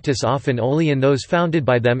in practice often only in those founded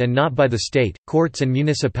by them and not by the state, courts and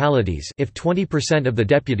municipalities if 20% of the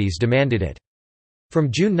deputies demanded it.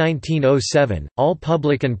 From June 1907, all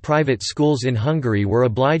public and private schools in Hungary were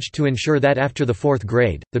obliged to ensure that after the 4th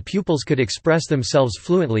grade, the pupils could express themselves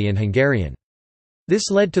fluently in Hungarian. This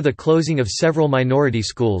led to the closing of several minority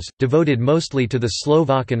schools, devoted mostly to the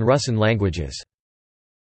Slovak and Russian languages.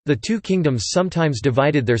 The two kingdoms sometimes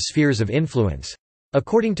divided their spheres of influence.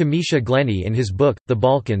 According to Misha Glenny in his book, The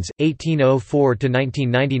Balkans,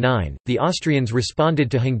 1804–1999, the Austrians responded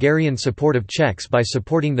to Hungarian support of Czechs by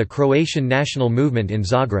supporting the Croatian national movement in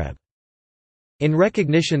Zagreb. In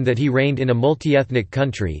recognition that he reigned in a multi-ethnic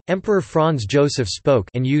country, Emperor Franz Joseph spoke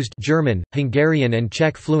and used German, Hungarian and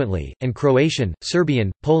Czech fluently, and Croatian,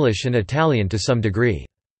 Serbian, Polish and Italian to some degree.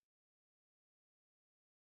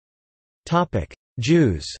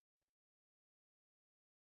 Jews.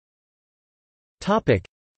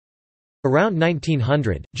 Around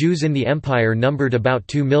 1900, Jews in the empire numbered about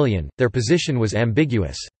 2 million, their position was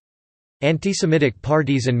ambiguous. Anti-Semitic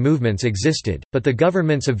parties and movements existed, but the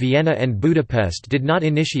governments of Vienna and Budapest did not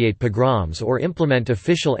initiate pogroms or implement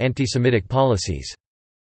official anti-Semitic policies.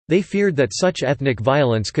 They feared that such ethnic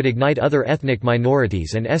violence could ignite other ethnic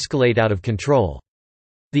minorities and escalate out of control.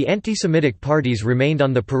 The anti-Semitic parties remained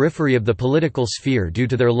on the periphery of the political sphere due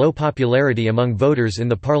to their low popularity among voters in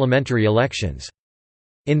the parliamentary elections.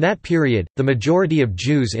 In that period, the majority of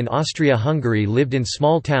Jews in Austria-Hungary lived in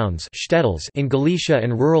small towns in Galicia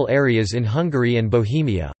and rural areas in Hungary and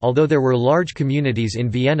Bohemia, although there were large communities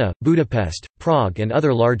in Vienna, Budapest, Prague and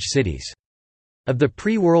other large cities. Of the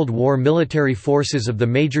pre-World War military forces of the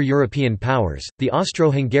major European powers, the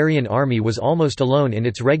Austro-Hungarian army was almost alone in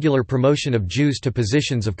its regular promotion of Jews to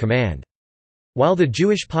positions of command. While the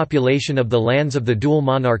Jewish population of the lands of the dual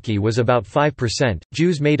monarchy was about 5%,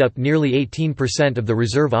 Jews made up nearly 18% of the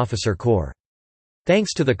reserve officer corps.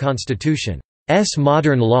 Thanks to the Constitution's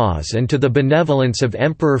modern laws and to the benevolence of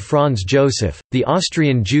Emperor Franz Joseph, the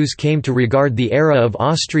Austrian Jews came to regard the era of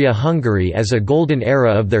Austria-Hungary as a golden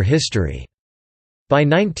era of their history. By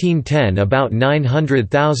 1910 about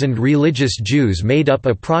 900,000 religious Jews made up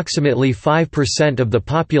approximately 5% of the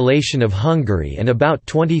population of Hungary and about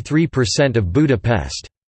 23% of Budapest's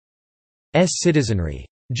citizenry.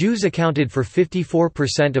 Jews accounted for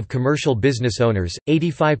 54% of commercial business owners,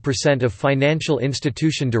 85% of financial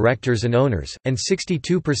institution directors and owners, and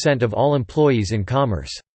 62% of all employees in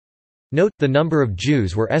commerce. Note, the number of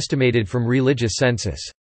Jews were estimated from religious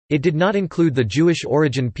census. It did not include the Jewish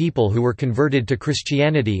origin people who were converted to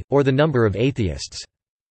Christianity, or the number of atheists.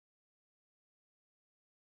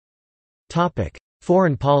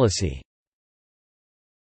 Foreign policy.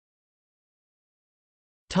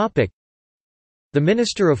 The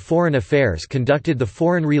Minister of Foreign Affairs conducted the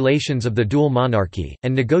foreign relations of the dual monarchy,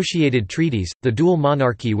 and negotiated treaties. The dual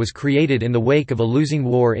monarchy was created in the wake of a losing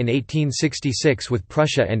war in 1866 with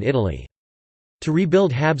Prussia and Italy. To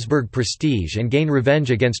rebuild Habsburg prestige and gain revenge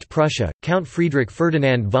against Prussia, Count Friedrich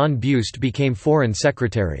Ferdinand von Beust became Foreign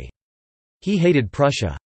Secretary. He hated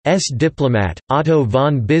Prussia's diplomat, Otto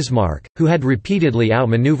von Bismarck, who had repeatedly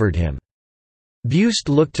outmaneuvered him. Beust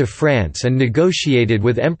looked to France and negotiated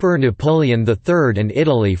with Emperor Napoleon III and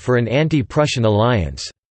Italy for an anti-Prussian alliance.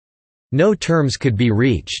 No terms could be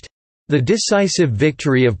reached. The decisive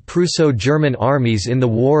victory of Prusso-German armies in the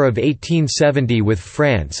War of 1870 with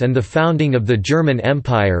France and the founding of the German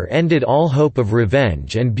Empire ended all hope of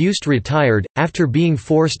revenge, and Beust retired. After being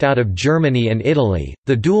forced out of Germany and Italy,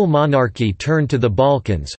 the dual monarchy turned to the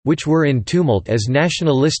Balkans, which were in tumult as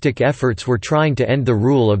nationalistic efforts were trying to end the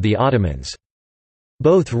rule of the Ottomans.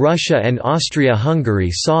 Both Russia and Austria-Hungary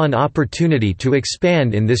saw an opportunity to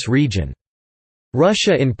expand in this region.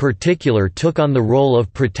 Russia in particular took on the role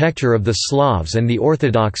of protector of the Slavs and the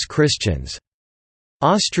Orthodox Christians.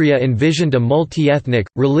 Austria envisioned a multi-ethnic,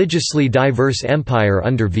 religiously diverse empire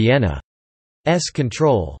under Vienna's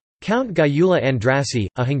control. Count Gyula Andrassy,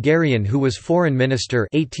 a Hungarian who was foreign minister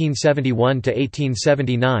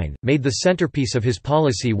 1871–1879, made the centerpiece of his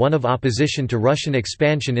policy one of opposition to Russian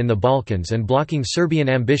expansion in the Balkans and blocking Serbian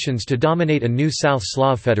ambitions to dominate a new South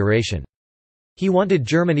Slav federation. He wanted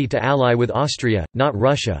Germany to ally with Austria, not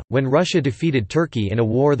Russia. When Russia defeated Turkey in a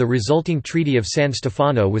war, the resulting Treaty of San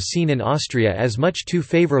Stefano was seen in Austria as much too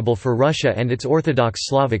favorable for Russia and its Orthodox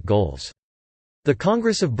Slavic goals. The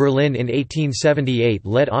Congress of Berlin in 1878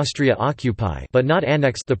 let Austria occupy but not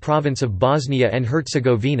annex the province of Bosnia and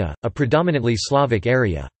Herzegovina, a predominantly Slavic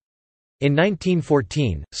area. In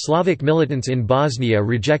 1914, Slavic militants in Bosnia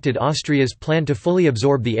rejected Austria's plan to fully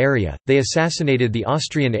absorb the area, they assassinated the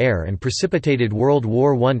Austrian heir and precipitated World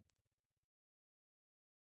War I.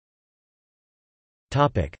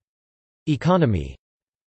 Economy.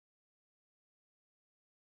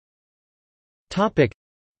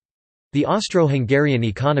 The Austro-Hungarian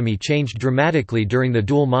economy changed dramatically during the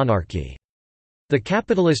dual monarchy. The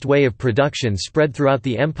capitalist way of production spread throughout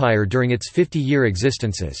the empire during its 50-year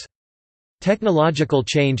existences. Technological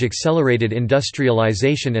change accelerated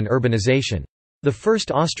industrialization and urbanization. The first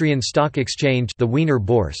Austrian stock exchange, the Wiener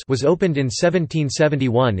Börse, was opened in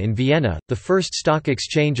 1771 in Vienna. The first stock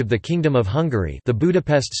exchange of the Kingdom of Hungary, the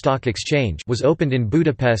Budapest Stock Exchange, was opened in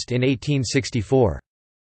Budapest in 1864.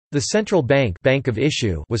 The central bank, Bank of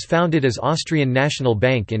Issue, was founded as Austrian National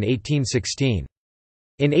Bank in 1816.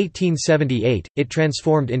 In 1878, it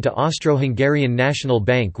transformed into Austro-Hungarian National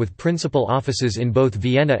Bank with principal offices in both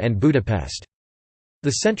Vienna and Budapest.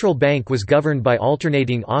 The central bank was governed by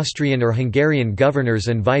alternating Austrian or Hungarian governors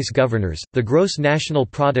and vice-governors. The gross national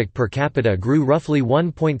product per capita grew roughly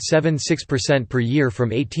 1.76% per year from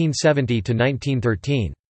 1870 to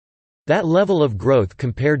 1913. That level of growth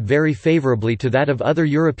compared very favorably to that of other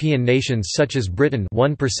European nations such as Britain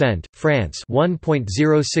 1%, France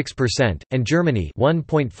 1.06%, and Germany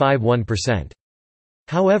 1.51%.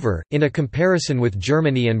 However, in a comparison with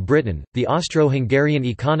Germany and Britain, the Austro-Hungarian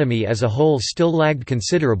economy as a whole still lagged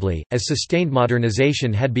considerably, as sustained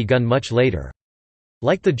modernization had begun much later.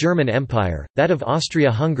 Like the German Empire, that of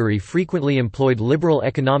Austria-Hungary frequently employed liberal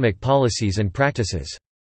economic policies and practices.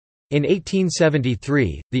 In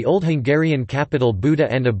 1873, the old Hungarian capital Buda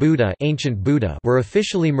and Óbuda, ancient Buda were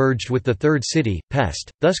officially merged with the third city, Pest,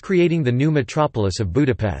 thus creating the new metropolis of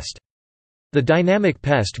Budapest. The dynamic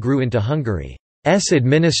Pest grew into Hungary's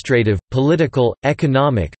administrative, political,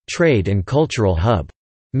 economic, trade and cultural hub.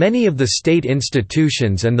 Many of the state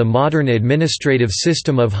institutions and the modern administrative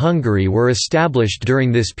system of Hungary were established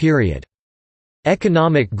during this period.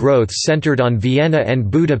 Economic growth centered on Vienna and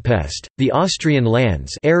Budapest, the Austrian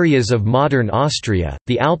lands, areas of modern Austria,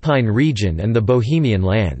 the Alpine region and the Bohemian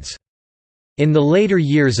lands. In the later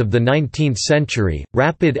years of the 19th century,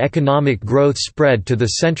 rapid economic growth spread to the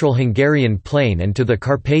central Hungarian plain and to the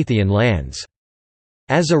Carpathian lands.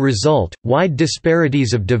 As a result, wide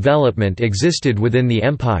disparities of development existed within the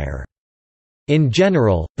empire. In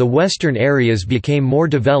general, the western areas became more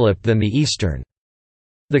developed than the eastern.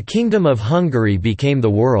 The Kingdom of Hungary became the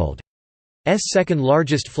world's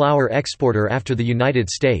second-largest flour exporter after the United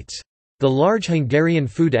States. The large Hungarian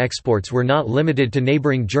food exports were not limited to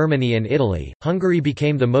neighboring Germany and Italy. Hungary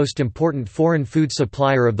became the most important foreign food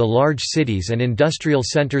supplier of the large cities and industrial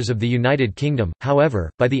centers of the United Kingdom.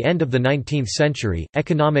 However, by the end of the 19th century,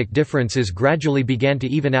 economic differences gradually began to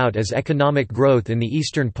even out as economic growth in the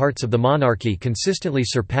eastern parts of the monarchy consistently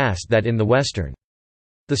surpassed that in the western.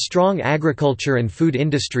 The strong agriculture and food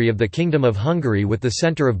industry of the Kingdom of Hungary with the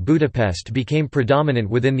centre of Budapest became predominant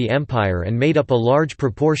within the empire and made up a large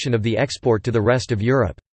proportion of the export to the rest of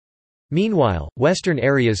Europe. Meanwhile, western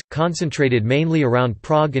areas, concentrated mainly around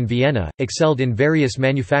Prague and Vienna, excelled in various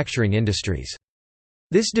manufacturing industries.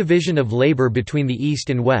 This division of labor between the East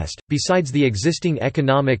and West, besides the existing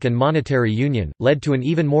economic and monetary union, led to an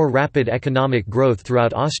even more rapid economic growth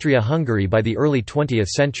throughout Austria-Hungary by the early 20th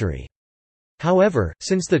century. However,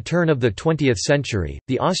 since the turn of the 20th century,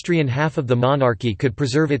 the Austrian half of the monarchy could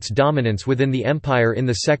preserve its dominance within the empire in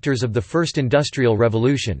the sectors of the First Industrial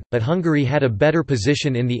Revolution, but Hungary had a better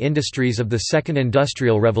position in the industries of the Second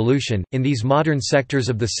Industrial Revolution. In these modern sectors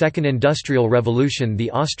of the Second Industrial Revolution,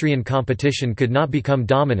 the Austrian competition could not become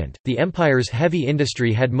dominant. The empire's heavy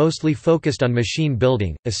industry had mostly focused on machine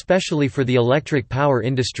building, especially for the electric power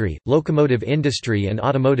industry, locomotive industry, and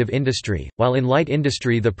automotive industry, while in light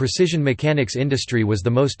industry the precision mechanics industry was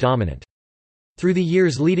the most dominant. Through the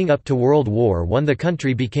years leading up to World War I, the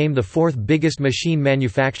country became the fourth biggest machine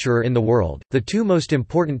manufacturer in the world. The two most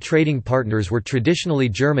important trading partners were traditionally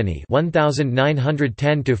Germany,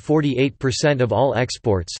 1910 to 48% of all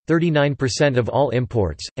exports, 39% of all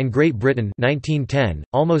imports, and Great Britain, 1910,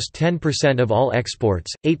 almost 10% of all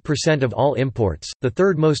exports, 8% of all imports. The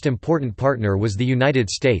third most important partner was the United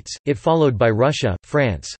States, it followed by Russia,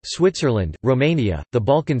 France, Switzerland, Romania, the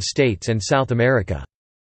Balkan states and South America.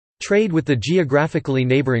 Trade with the geographically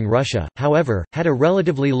neighboring Russia, however, had a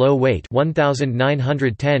relatively low weight,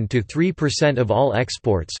 1910 to 3% of all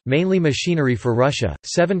exports, mainly machinery for Russia,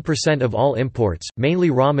 7% of all imports,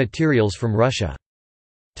 mainly raw materials from Russia.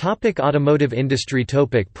 Automotive industry.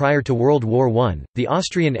 Prior to World War I, the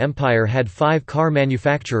Austrian Empire had 5 car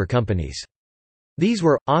manufacturer companies. These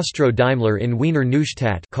were Austro-Daimler in Wiener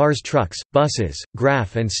Neustadt, cars, trucks, buses;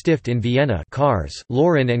 Graf and Stift in Vienna, cars;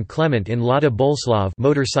 Laurin and Clement in Lada Boleslav,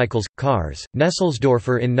 motorcycles, cars;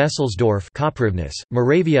 Nesselsdorfer in Nesselsdorf, Koprivnice,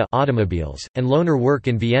 Moravia, automobiles; and Lohner Werk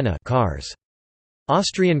in Vienna, cars.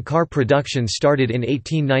 Austrian car production started in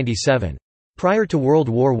 1897. Prior to World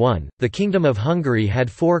War I, the Kingdom of Hungary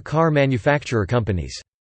had 4 car manufacturer companies.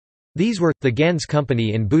 These were, the Ganz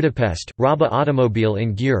Company in Budapest, Raba Automobile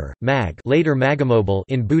in Győr, MAG later Magamobil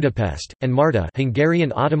in Budapest, and Marta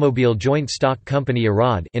Hungarian Automobile Joint Stock Company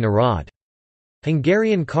Arad in Arad.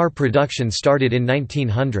 Hungarian car production started in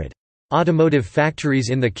 1900. Automotive factories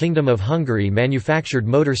in the Kingdom of Hungary manufactured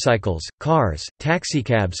motorcycles, cars,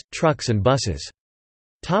 taxicabs, trucks and buses.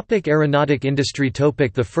 Aeronautic industry.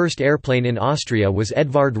 The first airplane in Austria was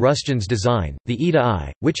Edvard Rusjan's design, the Ida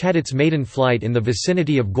I, which had its maiden flight in the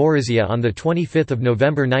vicinity of Gorizia on 25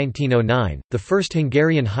 November 1909. The first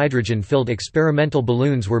Hungarian hydrogen-filled experimental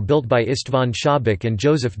balloons were built by István Szabik and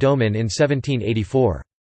Joseph Domin in 1784.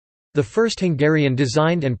 The first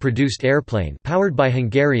Hungarian-designed and produced airplane, powered by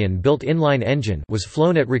Hungarian-built inline engine, was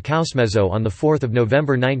flown at Rákosmező on 4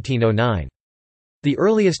 November 1909. The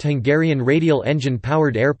earliest Hungarian radial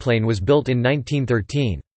engine-powered airplane was built in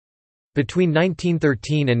 1913. Between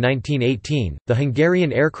 1913 and 1918, the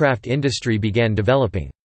Hungarian aircraft industry began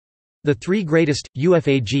developing. The 3 greatest: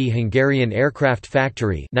 UFAG Hungarian Aircraft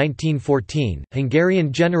Factory 1914,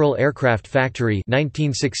 Hungarian General Aircraft Factory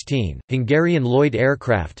 1916, Hungarian Lloyd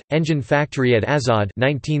Aircraft Engine Factory at Aszód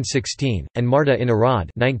 1916, and Marta in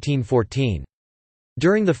Arad 1914.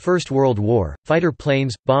 During the First World War, fighter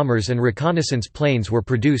planes, bombers and reconnaissance planes were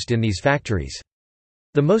produced in these factories.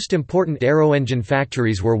 The most important aero-engine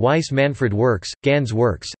factories were Weiss Manfred Works, Ganz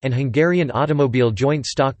Works, and Hungarian Automobile Joint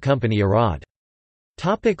Stock Company Arad.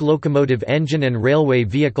 Locomotive engine and railway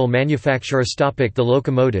vehicle manufacturer. The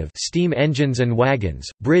locomotive, steam engines and wagons,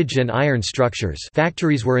 bridge and iron structures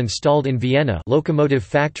factories were installed in Vienna, locomotive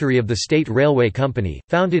factory of the State Railway Company,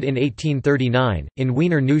 founded in 1839, in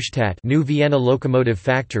Wiener Neustadt, New Vienna Locomotive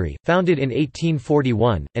Factory, founded in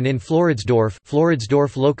 1841, and in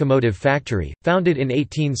Floridsdorf Locomotive Factory, founded in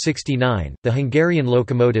 1869. The Hungarian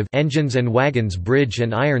locomotive engines and wagons, bridge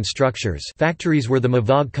and iron structures factories were the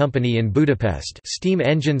Mavag Company in Budapest, steam steam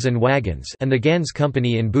engines and wagons, and the Ganz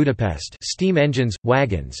Company in Budapest, steam engines,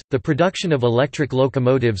 wagons. The production of electric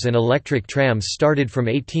locomotives and electric trams started from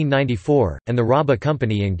 1894, and the Raba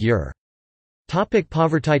Company in Győr.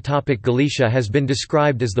 Poverty. Galicia has been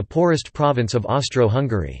described as the poorest province of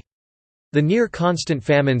Austro-Hungary. The near-constant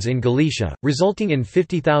famines in Galicia, resulting in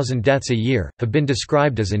 50,000 deaths a year, have been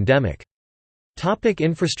described as endemic.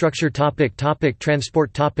 Infrastructure. Transport.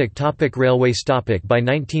 Railways. By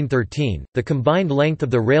 1913, the combined length of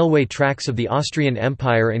the railway tracks of the Austrian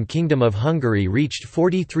Empire and Kingdom of Hungary reached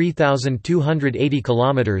 43,280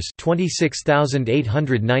 kilometers,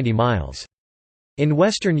 26,890 miles. In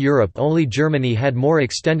Western Europe only Germany had more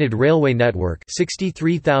extended railway network,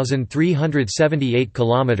 63,378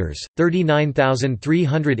 kilometers,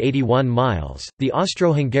 39,381 miles. The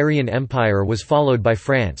Austro-Hungarian Empire was followed by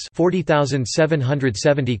France,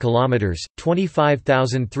 40,770 kilometers,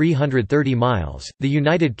 25,330 miles. The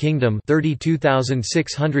United Kingdom,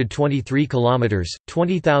 32,623 kilometers,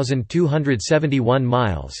 20,271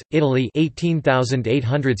 miles. Italy,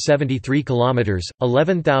 18,873 kilometers,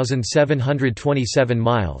 11,727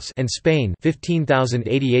 miles, and Spain,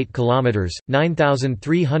 15,088 kilometers,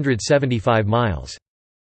 9,375 miles.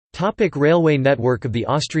 Railway network of the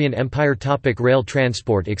Austrian Empire. Rail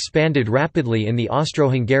transport expanded rapidly in the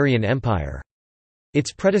Austro-Hungarian Empire.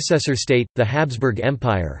 Its predecessor state, the Habsburg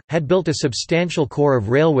Empire, had built a substantial core of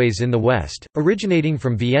railways in the west, originating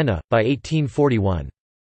from Vienna, by 1841.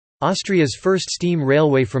 Austria's first steam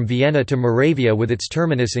railway from Vienna to Moravia with its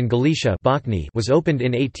terminus in Galicia was opened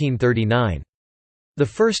in 1839. The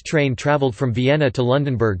first train travelled from Vienna to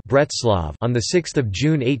Lundenburg on 6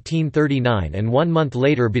 June 1839 and 1 month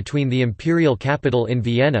later between the imperial capital in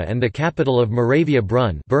Vienna and the capital of Moravia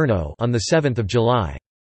Brno on 7 July.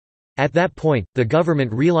 At that point, the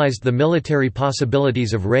government realized the military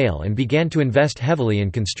possibilities of rail and began to invest heavily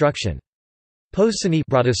in construction. Poznań,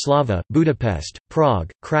 Bratislava, Budapest, Prague,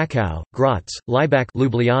 Kraków, Graz, Laibach,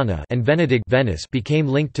 Ljubljana, and Venedig, Venice became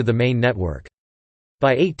linked to the main network.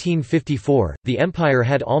 By 1854, the empire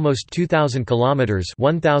had almost 2,000 kilometers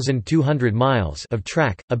 (1,200 miles) of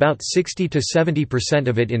track, about 60 to 70%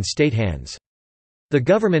 of it in state hands. The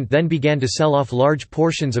government then began to sell off large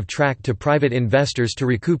portions of track to private investors to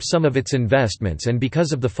recoup some of its investments and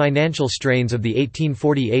because of the financial strains of the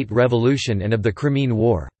 1848 revolution and of the Crimean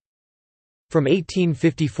War. From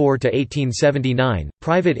 1854 to 1879,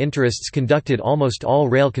 private interests conducted almost all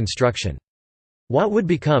rail construction. What would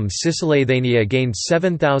become Cisleithania gained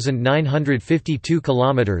 7,952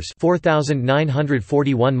 kilometers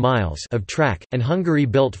 (4,941 miles) of track, and Hungary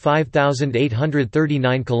built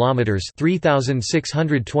 5,839 kilometers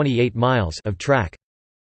 (3,628 miles) of track.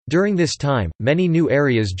 During this time, many new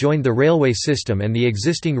areas joined the railway system and the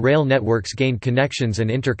existing rail networks gained connections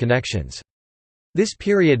and interconnections. This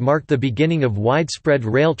period marked the beginning of widespread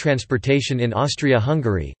rail transportation in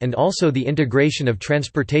Austria-Hungary, and also the integration of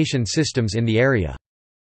transportation systems in the area.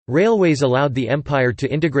 Railways allowed the empire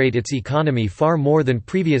to integrate its economy far more than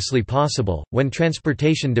previously possible, when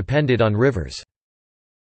transportation depended on rivers.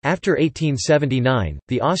 After 1879,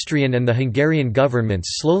 the Austrian and the Hungarian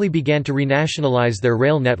governments slowly began to renationalize their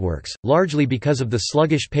rail networks, largely because of the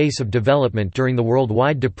sluggish pace of development during the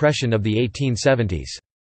worldwide depression of the 1870s.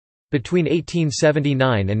 Between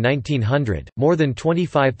 1879 and 1900, more than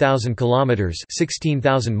 25,000 kilometers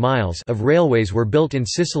 (16,000 miles) of railways were built in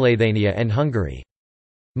Cisleithania and Hungary.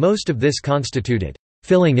 Most of this constituted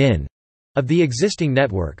filling in of the existing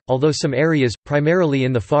network, although some areas, primarily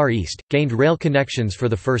in the Far East, gained rail connections for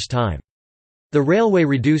the first time. The railway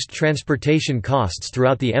reduced transportation costs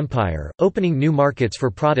throughout the empire, opening new markets for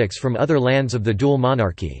products from other lands of the dual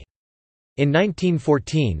monarchy. In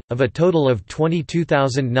 1914, of a total of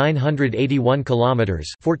 22,981 kilometers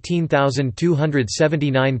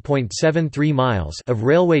 (14,279.73 miles) of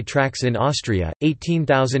railway tracks in Austria,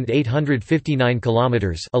 18,859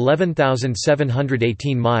 kilometers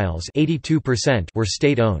 (11,718 miles) (82%) were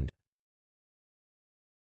state-owned.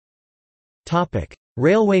 Topic: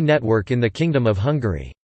 Railway network in the Kingdom of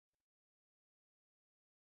Hungary.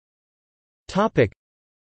 Topic: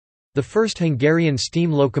 The first Hungarian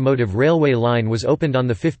steam locomotive railway line was opened on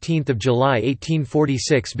 15 July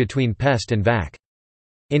 1846 between Pest and Vac.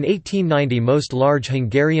 In 1890 most large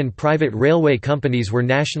Hungarian private railway companies were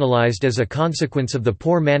nationalized as a consequence of the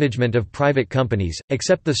poor management of private companies,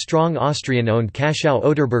 except the strong Austrian-owned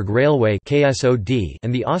Kaschau-Oderberg Railway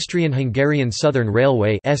and the Austrian-Hungarian Southern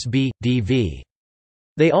Railway (SB/DV).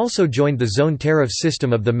 They also joined the zone tariff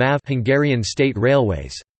system of the MÁV Hungarian State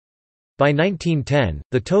Railways. By 1910,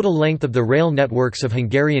 the total length of the rail networks of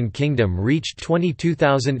Hungarian Kingdom reached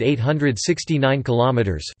 22,869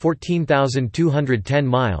 kilometers, 14,210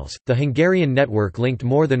 miles. The Hungarian network linked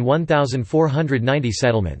more than 1,490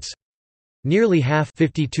 settlements. Nearly half,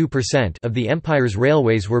 52%, of the empire's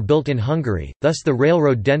railways were built in Hungary, thus the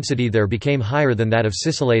railroad density there became higher than that of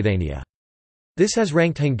Cisleithania. This has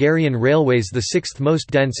ranked Hungarian railways the sixth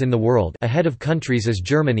most dense in the world, ahead of countries as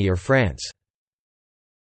Germany or France.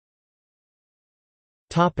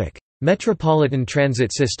 Metropolitan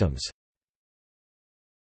transit systems.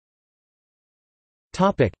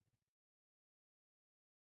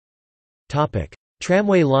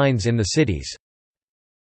 Tramway lines in the cities.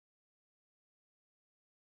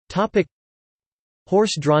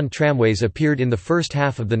 Horse-drawn tramways appeared in the first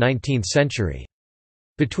half of the 19th century.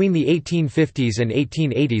 Between the 1850s and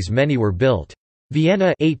 1880s many were built.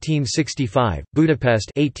 Vienna 1865,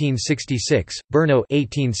 Budapest 1866, Brno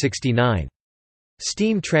 1869.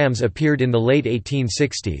 Steam trams appeared in the late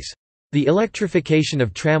 1860s. The electrification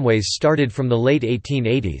of tramways started from the late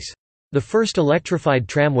 1880s. The first electrified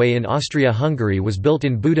tramway in Austria-Hungary was built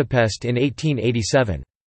in Budapest in 1887.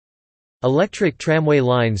 Electric tramway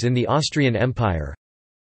lines in the Austrian Empire.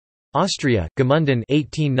 Austria, Gmunden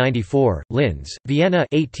 1894, Linz, Vienna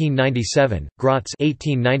 1897, Graz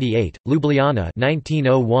 1898, Ljubljana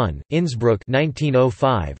 1901, Innsbruck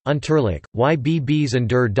 1905, Unterlich, Ybbs and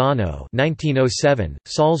der Donau 1907,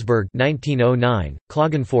 Salzburg 1909,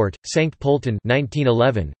 Klagenfurt, St. Pölten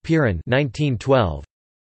 1911, Piran 1912.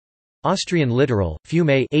 Austrian littoral,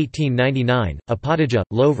 Fiume 1899, Opatija,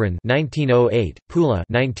 Lovren 1908, Pula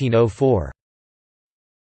 1904.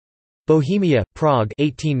 Bohemia, Prague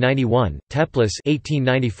 1891, Teplice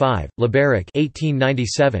 1895, Liberec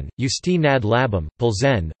 1897, Ústí nad Labem,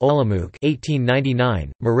 Plzeň, Olomouc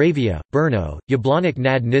 1899, Moravia, Brno, Jablonec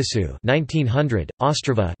nad Nisou 1900,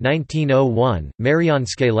 Ostrava 1901,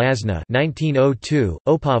 Mariánske Lázně 1902,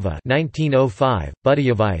 Opava 1905,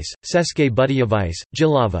 Budějovice, České Budějovice,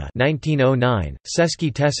 Jihlava 1909,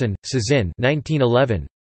 Český Těšín, Cieszyn 1911,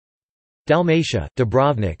 Dalmatia,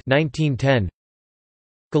 Dubrovnik 1910.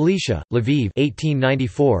 Galicia, Lviv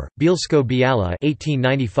 1894, Bielsko-Biala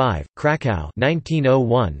 1895, Krakow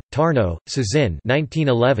 1901, Tarnow, Cieszyn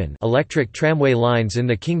 1911. Electric tramway lines in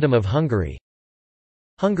the Kingdom of Hungary.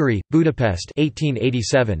 Hungary, Budapest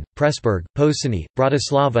 1887, Pressburg, Poznań,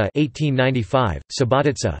 Bratislava 1895,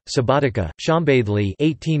 Subotica, Subotica, Szombathely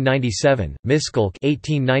 1897, Miskolc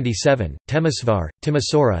 1897, Temesvar,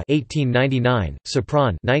 Timisoara 1899,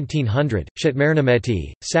 Sopron 1900,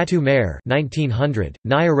 Szatmárnémeti, Satu Mare 1900,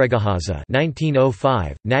 Nyíregyháza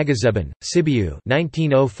 1905, Nagyszeben, Sibiu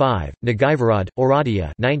 1905, Nagyvarad,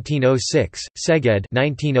 Oradea 1906, Szeged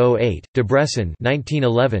 1908, Debrecen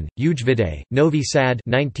 1911, Ujvide, Novi Sad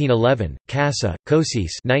 1911, Kassa,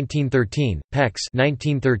 Kosice 1913, Pécs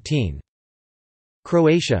 1913.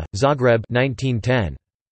 Croatia, Zagreb 1910.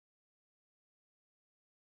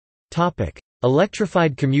 Topic: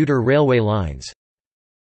 Electrified commuter railway lines.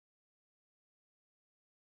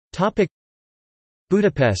 Topic: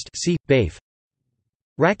 Budapest, C. Baif.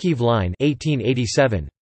 Rakiv Line 1887.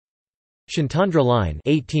 Szentendre Line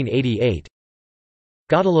 1888.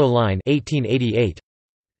 Godaló Line 1888.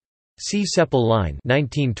 C. Sepal Line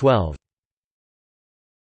 1912.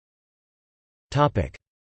 Topic: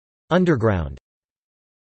 Underground.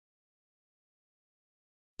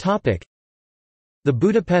 Topic: The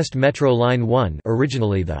Budapest Metro Line 1,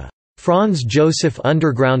 originally the Franz Joseph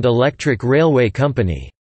Underground Electric Railway Company,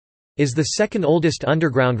 is the second oldest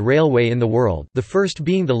underground railway in the world, the first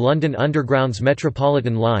being the London Underground's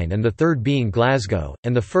Metropolitan Line and the third being Glasgow,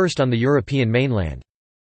 and the first on the European mainland.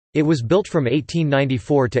 It was built from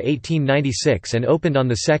 1894 to 1896 and opened on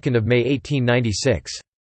 2 May 1896.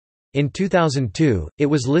 In 2002, it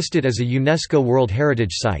was listed as a UNESCO World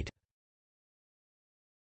Heritage Site.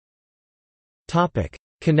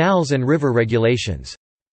 Canals and river regulations.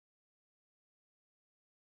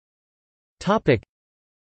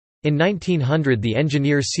 In 1900 the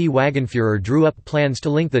engineer C. Wagenführer drew up plans to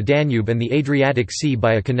link the Danube and the Adriatic Sea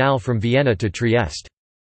by a canal from Vienna to Trieste.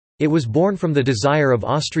 It was born from the desire of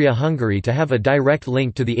Austria-Hungary to have a direct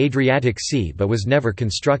link to the Adriatic Sea but was never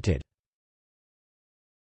constructed.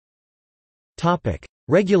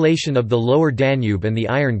 Regulation of the Lower Danube and the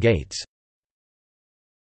Iron Gates.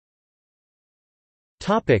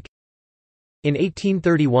 In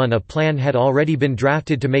 1831 a plan had already been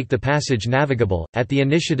drafted to make the passage navigable, at the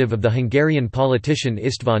initiative of the Hungarian politician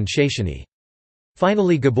István Széchenyi.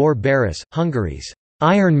 Finally Gabor Baras, Hungary's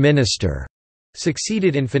 «iron minister»,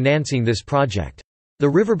 succeeded in financing this project. The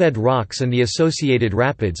riverbed rocks and the associated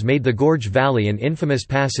rapids made the gorge valley an infamous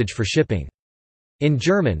passage for shipping. In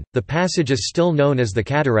German, the passage is still known as the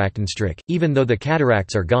Kataraktenstreck, even though the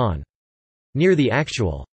cataracts are gone. Near the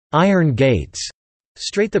actual Iron Gates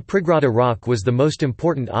Strait, the Prigrada rock was the most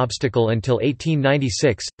important obstacle until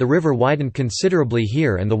 1896. The river widened considerably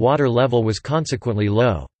here and the water level was consequently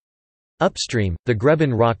low. Upstream, the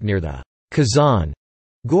Greben rock near the Kazan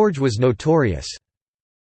gorge was notorious.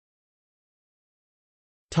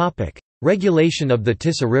 Regulation of the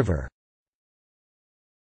Tisa River.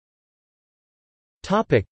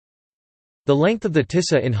 The length of the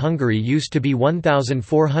Tisa in Hungary used to be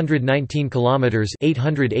 1,419 kilometers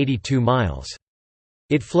 (882 miles).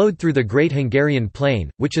 It flowed through the Great Hungarian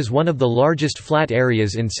Plain, which is one of the largest flat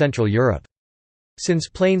areas in Central Europe. Since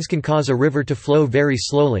plains can cause a river to flow very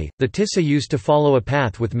slowly, the Tisa used to follow a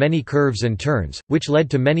path with many curves and turns, which led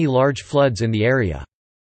to many large floods in the area.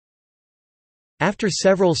 After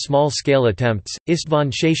several small-scale attempts,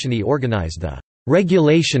 István Széchenyi organized the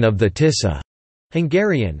regulation of the Tisa,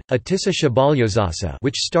 Hungarian, a Tisa szabályozása,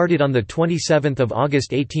 which started on 27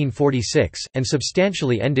 August 1846, and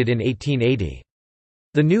substantially ended in 1880.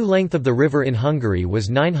 The new length of the river in Hungary was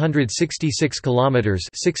 966 kilometers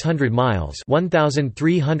 (600 miles),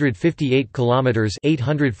 1358 kilometers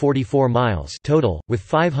 (844 miles) total, with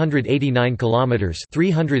 589 kilometers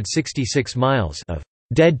 (366 miles) of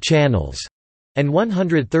dead channels and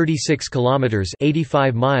 136 kilometers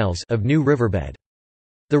 (85 miles) of new riverbed.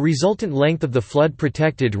 The resultant length of the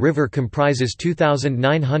flood-protected river comprises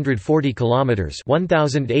 2,940 kilometers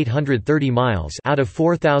 (1,830 miles) out of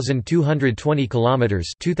 4,220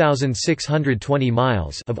 kilometers (2,620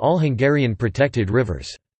 miles) of all Hungarian protected rivers.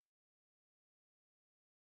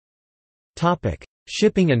 Topic: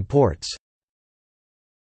 Shipping and ports.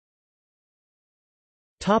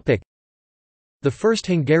 Topic: The first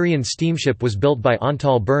Hungarian steamship was built by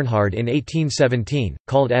Antal Bernhard in 1817,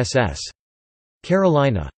 called SS.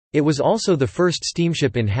 Carolina. It was also the first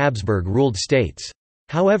steamship in Habsburg-ruled states.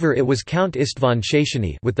 However, it was Count István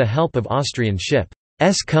Széchenyi, with the help of Austrian ship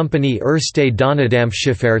Company Erste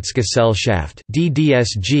Donaudampfschifffahrtsgesellschaft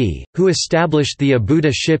 (DDSG), who established the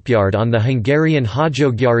Abuda shipyard on the Hungarian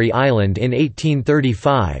Hajógyári island in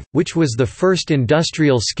 1835, which was the first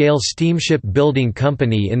industrial-scale steamship building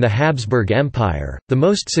company in the Habsburg Empire. The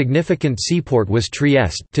most significant seaport was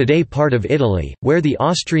Trieste, today part of Italy, where the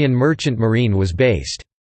Austrian merchant marine was based.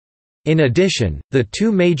 In addition, the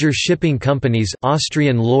two major shipping companies,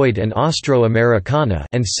 Austrian Lloyd and Austro-Americana,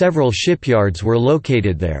 and several shipyards were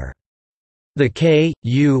located there. The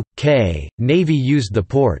K.U.K. Navy used the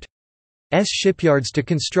port's shipyards to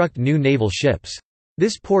construct new naval ships.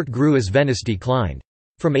 This port grew as Venice declined.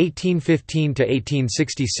 From 1815 to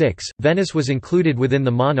 1866, Venice was included within the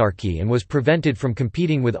monarchy and was prevented from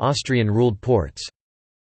competing with Austrian-ruled ports.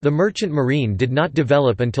 The merchant marine did not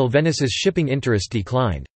develop until Venice's shipping interest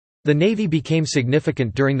declined. The navy became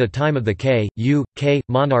significant during the time of the K.U.K.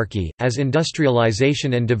 monarchy, as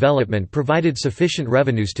industrialization and development provided sufficient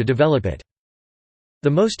revenues to develop it.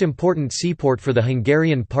 The most important seaport for the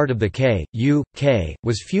Hungarian part of the K.U.K.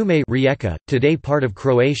 was Fiume Rijeka, today part of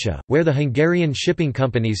Croatia, where the Hungarian shipping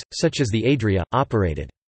companies, such as the Adria,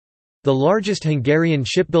 operated. The largest Hungarian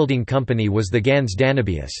shipbuilding company was the Ganz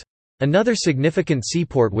Danubius. Another significant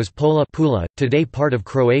seaport was Pula, today part of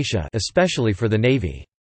Croatia, especially for the navy.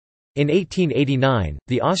 In 1889,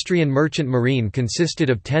 the Austrian merchant marine consisted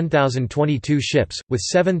of 10,022 ships, with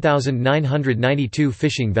 7,992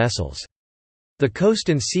 fishing vessels. The coast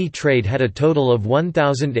and sea trade had a total of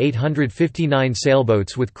 1,859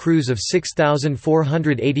 sailboats with crews of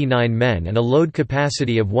 6,489 men and a load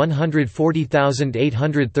capacity of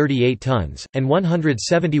 140,838 tons, and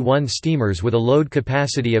 171 steamers with a load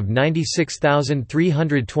capacity of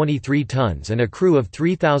 96,323 tons and a crew of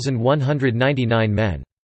 3,199 men.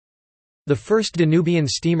 The first Danubian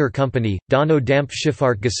steamer company,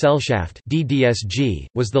 Donaudampfschifffahrtsgesellschaft (DDSG),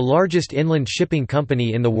 was the largest inland shipping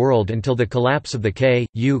company in the world until the collapse of the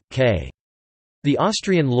K.U.K. The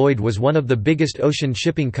Austrian Lloyd was one of the biggest ocean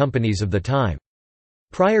shipping companies of the time.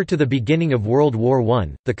 Prior to the beginning of World War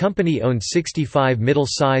I, the company owned 65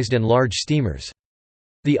 middle-sized and large steamers.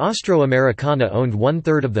 The Austro-Americana owned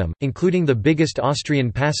one-third of them, including the biggest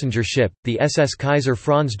Austrian passenger ship, the SS Kaiser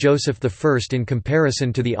Franz Joseph I. In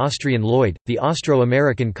comparison to the Austrian Lloyd, the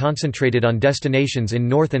Austro-American concentrated on destinations in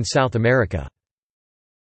North and South America.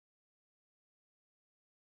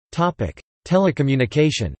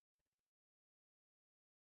 Telecommunication.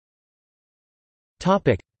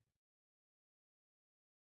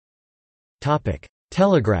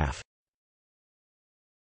 Telegraph.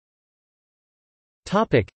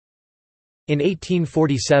 In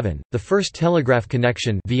 1847, the first telegraph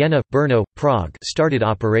connection Vienna, Brno, Prague started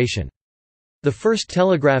operation. The first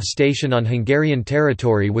telegraph station on Hungarian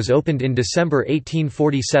territory was opened in December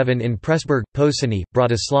 1847 in Pressburg, Poszani,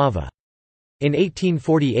 Bratislava. In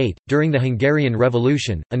 1848, during the Hungarian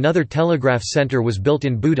Revolution, another telegraph centre was built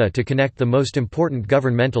in Buda to connect the most important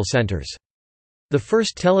governmental centres. The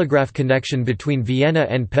first telegraph connection between Vienna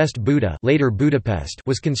and Pest Buda, later Budapest,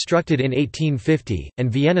 was constructed in 1850,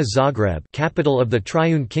 and Vienna Zagreb, capital of the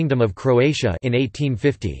Triune Kingdom of Croatia, in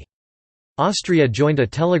 1850. Austria joined a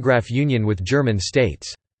telegraph union with German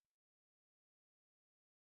states.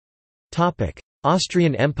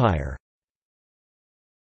 Austrian Empire.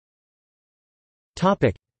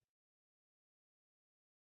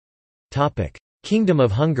 Kingdom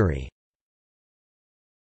of Hungary.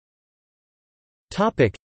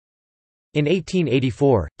 In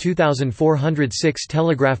 1884, 2,406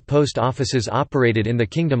 telegraph post offices operated in the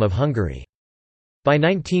Kingdom of Hungary. By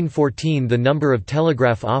 1914 the number of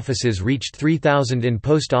telegraph offices reached 3,000 in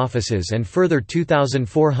post offices and further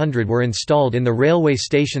 2,400 were installed in the railway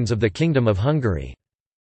stations of the Kingdom of Hungary.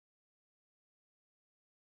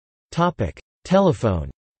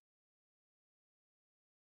 Telephone.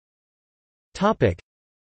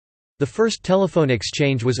 The first telephone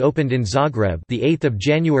exchange was opened in Zagreb, the 8th of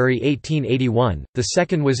January 1881. The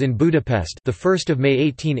second was in Budapest, the 1st of May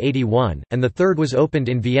 1881, and the third was opened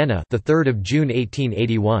in Vienna, the 3rd of June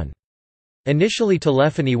 1881. Initially,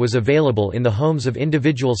 telephony was available in the homes of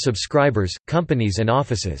individual subscribers, companies, and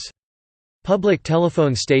offices. Public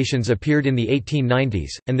telephone stations appeared in the 1890s,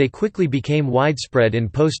 and they quickly became widespread in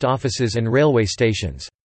post offices and railway stations.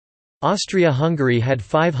 Austria-Hungary had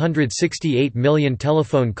 568 million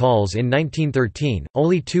telephone calls in 1913,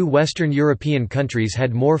 only 2 Western European countries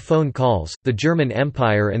had more phone calls, the German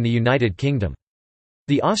Empire and the United Kingdom.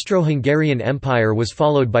 The Austro-Hungarian Empire was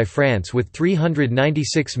followed by France with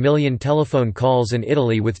 396 million telephone calls and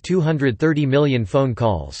Italy with 230 million phone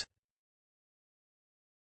calls.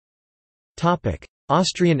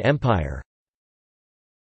 Austrian Empire.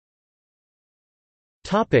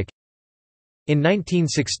 In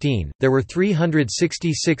 1916, there were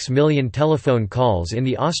 366 million telephone calls in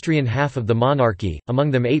the Austrian half of the monarchy,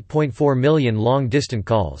 among them 8.4 million long-distance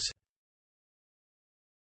calls.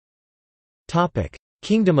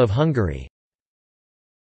 Kingdom of Hungary.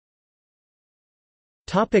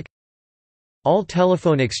 All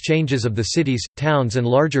telephone exchanges of the cities, towns and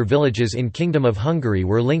larger villages in Kingdom of Hungary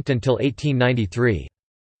were linked until 1893.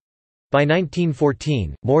 By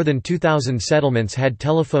 1914, more than 2,000 settlements had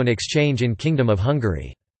telephone exchange in Kingdom of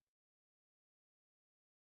Hungary.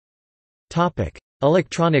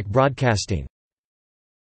 Electronic broadcasting.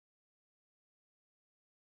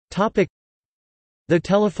 The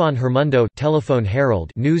Telefon Hírmondó Telephone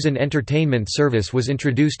Herald news and entertainment service was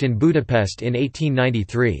introduced in Budapest in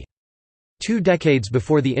 1893. 2 decades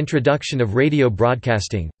before the introduction of radio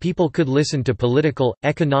broadcasting, people could listen to political,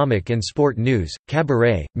 economic and sport news,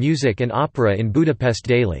 cabaret, music and opera in Budapest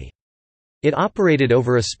daily. It operated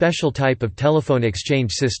over a special type of telephone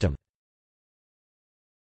exchange system.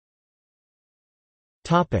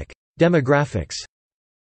 Demographics.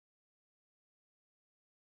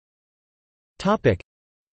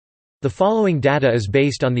 The following data is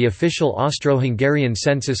based on the official Austro-Hungarian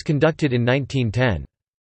census conducted in 1910.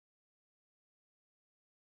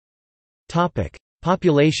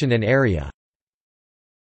 Population and area.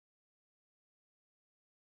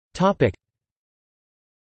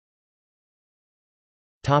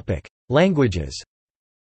 Languages.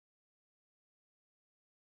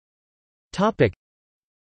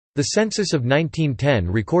 The census of 1910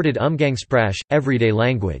 recorded Umgangssprache, everyday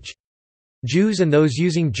language. Jews and those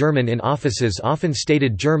using German in offices often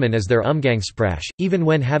stated German as their Umgangssprache, even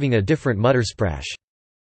when having a different Muttersprache.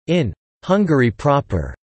 In Hungary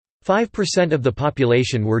proper, 5% of the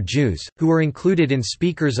population were Jews, who were included in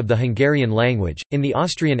speakers of the Hungarian language. In the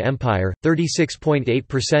Austrian Empire,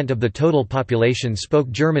 36.8% of the total population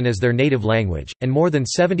spoke German as their native language, and more than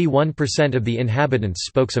 71% of the inhabitants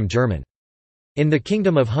spoke some German. In the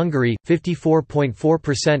Kingdom of Hungary,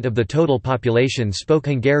 54.4% of the total population spoke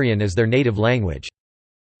Hungarian as their native language.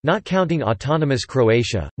 Not counting autonomous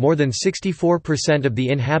Croatia, more than 64% of the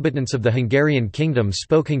inhabitants of the Hungarian kingdom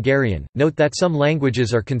spoke Hungarian. Note that some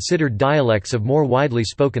languages are considered dialects of more widely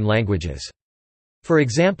spoken languages. For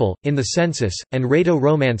example, in the census, and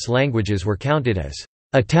Rhaeto-Romance languages were counted as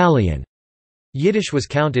Italian. Yiddish was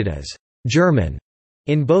counted as German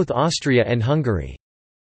in both Austria and Hungary.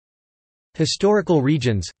 Historical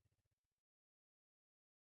regions.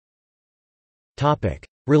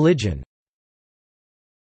 Religion.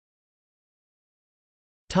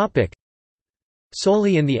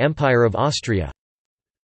 Solely in the Empire of Austria.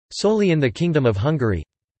 Solely in the Kingdom of Hungary.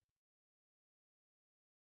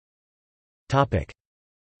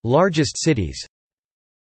 Largest cities.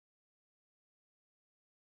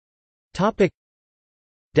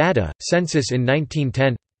 Data, census in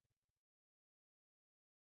 1910.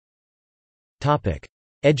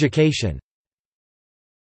 Education.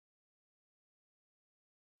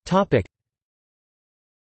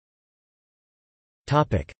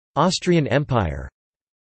 Austrian Empire.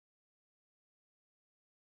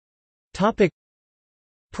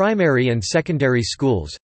 Primary and secondary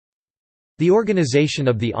schools. The organization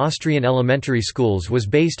of the Austrian elementary schools was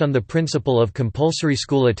based on the principle of compulsory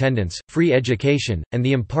school attendance, free education, and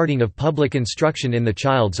the imparting of public instruction in the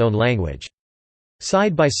child's own language.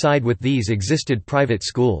 Side by side with these existed private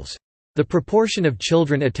schools. The proportion of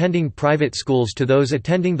children attending private schools to those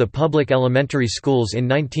attending the public elementary schools in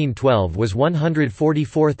 1912 was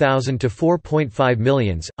 144,000 to 4.5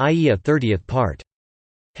 million, i.e. a 30th part.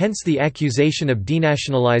 Hence the accusation of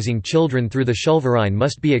denationalizing children through the Schulverein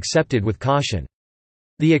must be accepted with caution.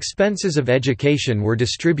 The expenses of education were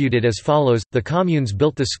distributed as follows: the communes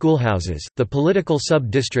built the schoolhouses, the political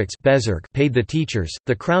sub-districts paid the teachers,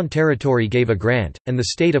 the Crown territory gave a grant, and the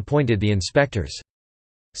state appointed the inspectors.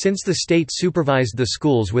 Since the state supervised the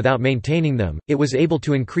schools without maintaining them, it was able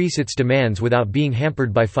to increase its demands without being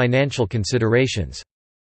hampered by financial considerations.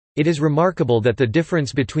 It is remarkable that the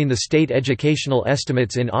difference between the state educational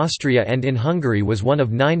estimates in Austria and in Hungary was one of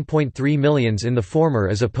 9.3 million in the former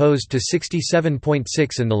as opposed to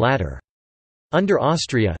 67.6 in the latter. Under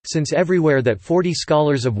Austria, since everywhere that 40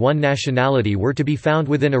 scholars of one nationality were to be found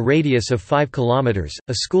within a radius of 5 kilometers,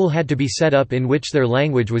 a school had to be set up in which their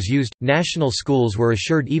language was used. National schools were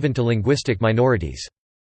assured even to linguistic minorities.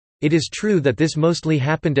 It is true that this mostly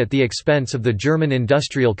happened at the expense of the German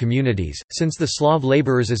industrial communities, since the Slav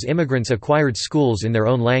laborers as immigrants acquired schools in their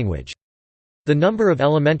own language. The number of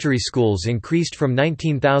elementary schools increased from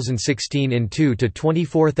 19,016 in 2 to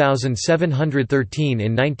 24,713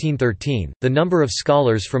 in 1913, the number of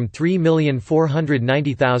scholars from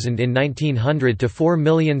 3,490,000 in 1900 to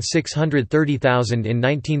 4,630,000 in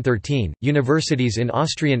 1913. Universities in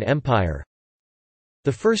Austrian Empire.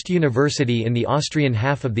 The first university in the Austrian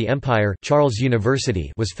half of the empire, Charles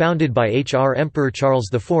University, was founded by Emperor Charles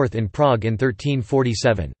IV in Prague in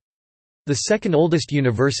 1347. The second oldest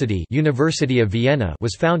university, University of Vienna,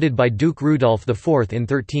 was founded by Duke Rudolf IV in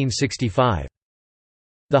 1365.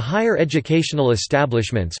 The higher educational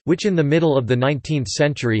establishments, which in the middle of the 19th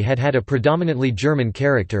century had had a predominantly German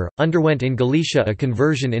character, underwent in Galicia a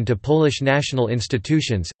conversion into Polish national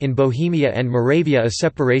institutions, in Bohemia and Moravia a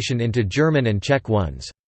separation into German and Czech ones.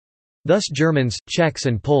 Thus Germans, Czechs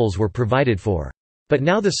and Poles were provided for. But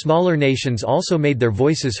now the smaller nations also made their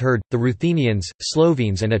voices heard, the Ruthenians,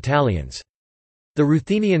 Slovenes and Italians. The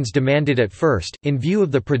Ruthenians demanded at first, in view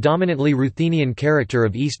of the predominantly Ruthenian character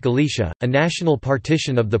of East Galicia, a national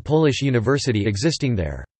partition of the Polish university existing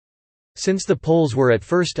there. Since the Poles were at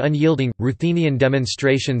first unyielding, Ruthenian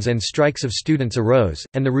demonstrations and strikes of students arose,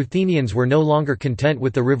 and the Ruthenians were no longer content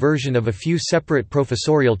with the reversion of a few separate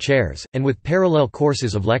professorial chairs, and with parallel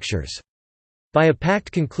courses of lectures. By a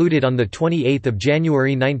pact concluded on 28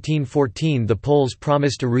 January 1914 the Poles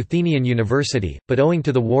promised a Ruthenian university, but owing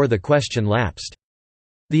to the war the question lapsed.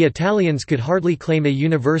 The Italians could hardly claim a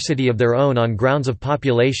university of their own on grounds of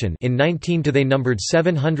population. In 19 they numbered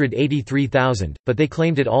 783,000, but they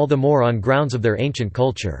claimed it all the more on grounds of their ancient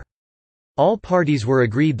culture. All parties were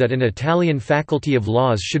agreed that an Italian faculty of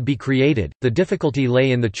laws should be created, the difficulty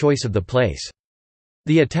lay in the choice of the place.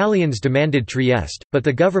 The Italians demanded Trieste, but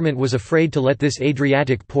the government was afraid to let this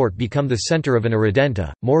Adriatic port become the center of an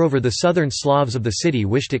irredenta. Moreover, the southern Slavs of the city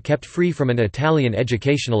wished it kept free from an Italian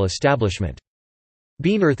educational establishment.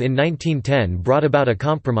 Bienerth in 1910 brought about a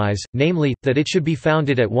compromise, namely, that it should be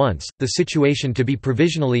founded at once, the situation to be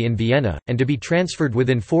provisionally in Vienna, and to be transferred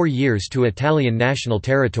within 4 years to Italian national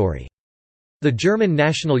territory. The German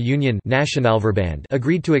National Union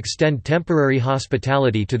agreed to extend temporary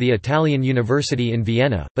hospitality to the Italian University in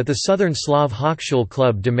Vienna, but the Southern Slav Hochschule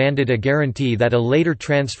Club demanded a guarantee that a later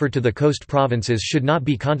transfer to the coast provinces should not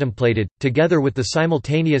be contemplated, together with the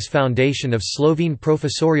simultaneous foundation of Slovene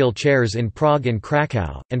professorial chairs in Prague and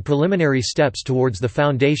Krakow, and preliminary steps towards the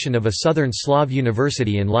foundation of a Southern Slav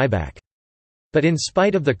university in Laibach. But in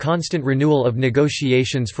spite of the constant renewal of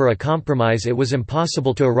negotiations for a compromise it was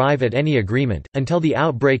impossible to arrive at any agreement, until the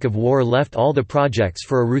outbreak of war left all the projects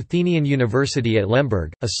for a Ruthenian university at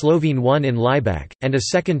Lemberg, a Slovene one in Laibach, and a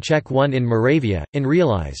second Czech one in Moravia,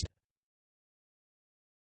 unrealized.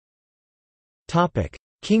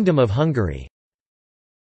 Kingdom of Hungary.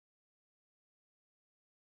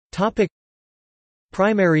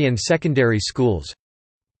 Primary and secondary schools.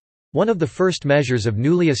 One of the first measures of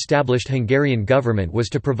newly established Hungarian government was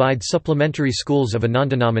to provide supplementary schools of a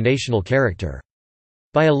non-denominational character.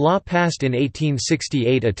 By a law passed in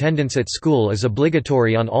 1868, attendance at school is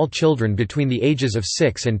obligatory on all children between the ages of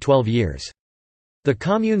 6 and 12 years. The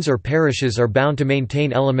communes or parishes are bound to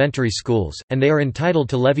maintain elementary schools, and they are entitled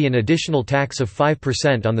to levy an additional tax of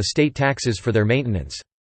 5% on the state taxes for their maintenance.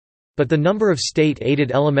 But the number of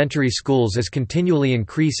state-aided elementary schools is continually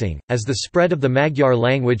increasing, as the spread of the Magyar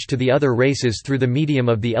language to the other races through the medium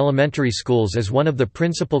of the elementary schools is one of the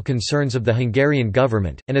principal concerns of the Hungarian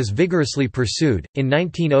government, and is vigorously pursued. In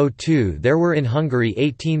 1902 there were in Hungary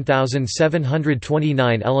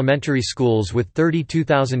 18,729 elementary schools with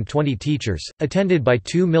 32,020 teachers, attended by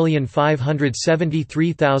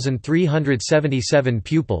 2,573,377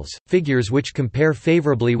 pupils, figures which compare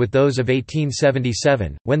favorably with those of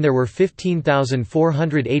 1877, when there were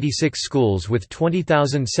 15,486 schools with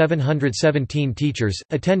 20,717 teachers,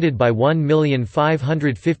 attended by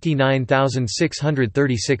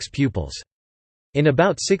 1,559,636 pupils. In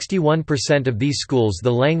about 61% of these schools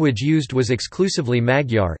the language used was exclusively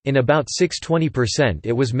Magyar, in about 6–20%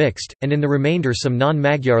 it was mixed, and in the remainder some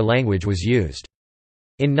non-Magyar language was used.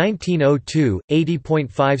 In 1902,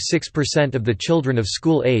 80.56% of the children of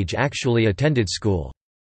school age actually attended school.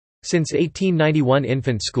 Since 1891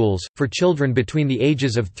 infant schools, for children between the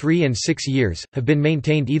ages of 3 and 6 years, have been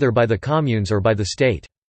maintained either by the communes or by the state.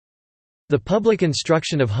 The public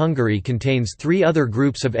instruction of Hungary contains 3 other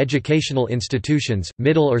groups of educational institutions: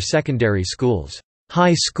 middle or secondary schools,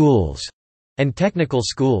 high schools, and technical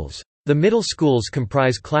schools. The middle schools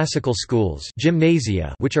comprise classical schools,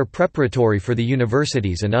 gymnasia, which are preparatory for the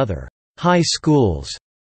universities, and other high schools,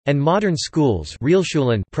 and modern schools,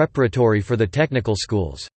 Realschulen, preparatory for the technical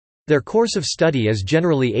schools. Their course of study is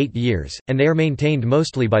generally 8 years, and they are maintained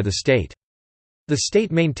mostly by the state. The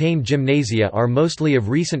state-maintained gymnasia are mostly of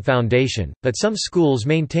recent foundation, but some schools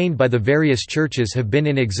maintained by the various churches have been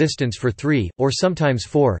in existence for 3, or sometimes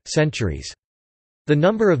 4, centuries. The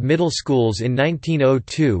number of middle schools in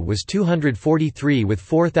 1902 was 243 with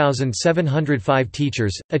 4,705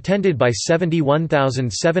 teachers, attended by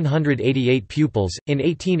 71,788 pupils. In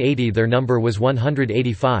 1880 their number was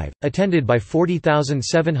 185, attended by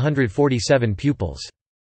 40,747 pupils.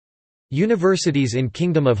 Universities in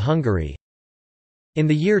Kingdom of Hungary. In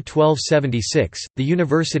the year 1276, the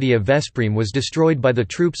University of Veszprém was destroyed by the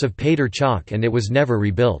troops of Péter Csák and it was never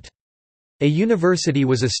rebuilt. A university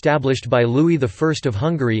was established by Louis I of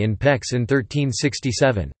Hungary in Pécs in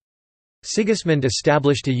 1367. Sigismund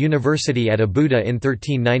established a university at Óbuda in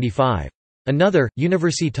 1395. Another,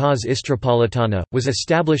 Universitas Istropolitana, was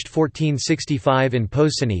established 1465 in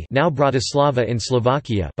Poznań, now Bratislava in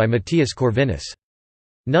Slovakia, by Matthias Corvinus.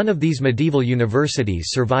 None of these medieval universities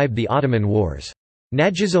survived the Ottoman Wars.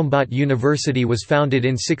 Nagyszombat University was founded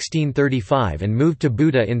in 1635 and moved to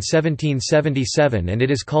Buda in 1777, and it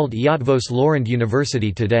is called Eötvös Loránd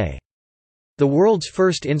University today. The world's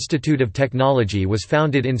first institute of technology was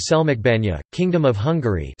founded in Selmecbánya, Kingdom of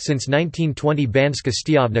Hungary, since 1920 Banská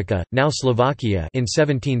Štiavnica, now Slovakia, in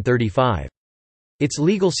 1735. Its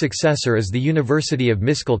legal successor is the University of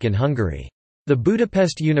Miskolc in Hungary. The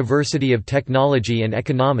Budapest University of Technology and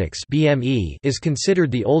Economics (BME) is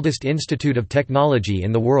considered the oldest institute of technology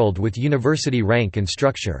in the world with university rank and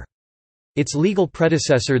structure. Its legal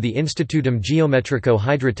predecessor, the Institutum Geometrico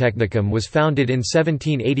Hydrotechnicum, was founded in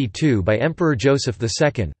 1782 by Emperor Joseph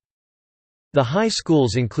II. The high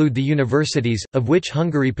schools include the universities, of which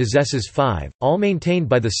Hungary possesses 5, all maintained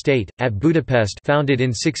by the state: at Budapest, founded in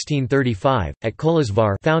 1635; at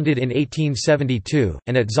Kolozsvár, founded in 1872;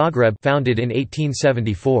 and at Zagreb, founded in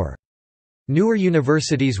 1874. Newer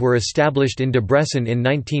universities were established in Debrecen in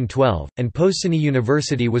 1912, and Poznań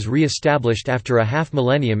University was re-established after a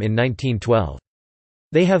half-millennium in 1912.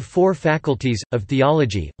 They have 4 faculties, of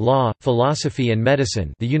theology, law, philosophy and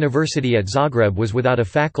medicine. The university at Zagreb was without a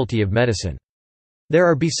faculty of medicine. There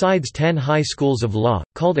are besides 10 high schools of law,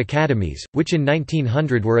 called academies, which in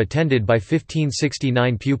 1900 were attended by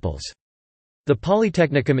 1569 pupils. The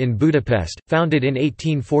Polytechnicum in Budapest, founded in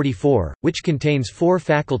 1844, which contains 4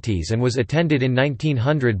 faculties and was attended in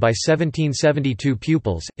 1900 by 1772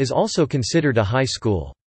 pupils, is also considered a high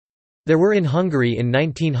school. There were in Hungary in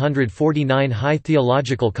 1949 high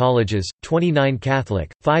theological colleges, 29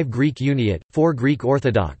 Catholic, 5 Greek Uniate, 4 Greek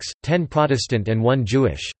Orthodox, 10 Protestant and 1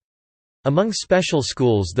 Jewish. Among special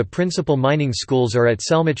schools, the principal mining schools are at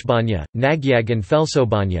Selmecbánya, Nagyag and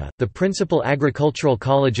Felsobánya, the principal agricultural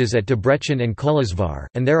colleges at Debrecen and Kolozsvár,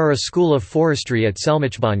 and there are a school of forestry at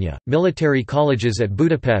Selmecbánya, military colleges at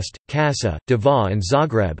Budapest, Kassa, Davao and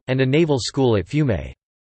Zagreb, and a naval school at Fiume.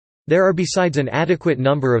 There are besides an adequate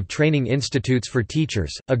number of training institutes for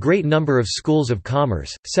teachers, a great number of schools of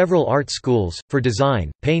commerce, several art schools, for design,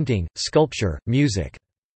 painting, sculpture, music.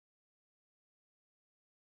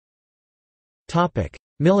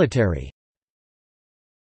 Military.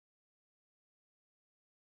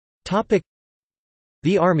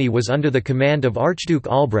 The army was under the command of Archduke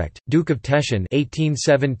Albrecht, Duke of Teschen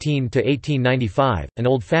 (1817–1895), an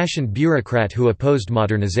old-fashioned bureaucrat who opposed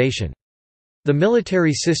modernization. The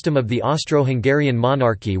military system of the Austro-Hungarian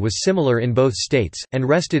monarchy was similar in both states, and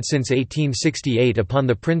rested since 1868 upon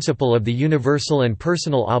the principle of the universal and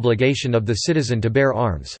personal obligation of the citizen to bear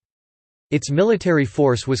arms. Its military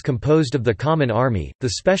force was composed of the Common Army, the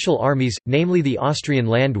special armies, namely the Austrian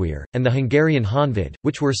Landwehr, and the Hungarian Honvéd,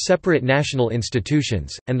 which were separate national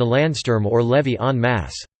institutions, and the Landsturm or levy en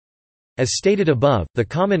masse. As stated above, the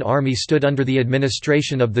Common Army stood under the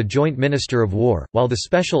administration of the Joint Minister of War, while the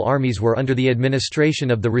Special Armies were under the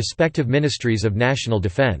administration of the respective Ministries of National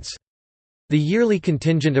Defense. The yearly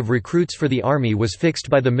contingent of recruits for the army was fixed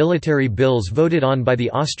by the military bills voted on by the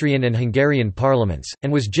Austrian and Hungarian parliaments,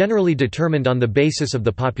 and was generally determined on the basis of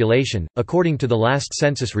the population, according to the last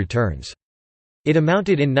census returns. It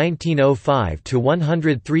amounted in 1905 to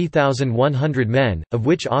 103,100 men, of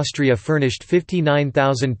which Austria furnished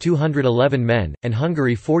 59,211 men, and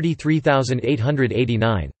Hungary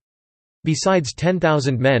 43,889. Besides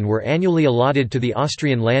 10,000 men were annually allotted to the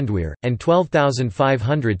Austrian Landwehr, and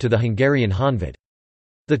 12,500 to the Hungarian Honvéd.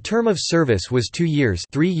 The term of service was 2 years,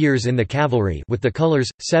 3 years in the cavalry with the colours,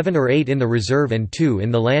 7 or 8 in the reserve and 2 in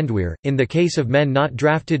the Landwehr. In the case of men not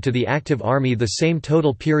drafted to the active army, the same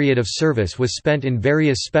total period of service was spent in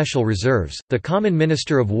various special reserves. The Common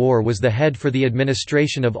Minister of War was the head for the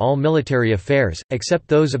administration of all military affairs, except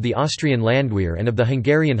those of the Austrian Landwehr and of the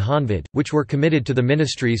Hungarian Honvéd, which were committed to the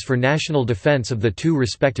ministries for national defence of the two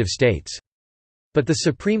respective states. But the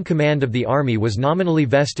supreme command of the army was nominally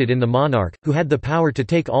vested in the monarch, who had the power to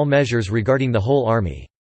take all measures regarding the whole army.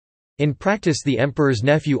 In practice, the emperor's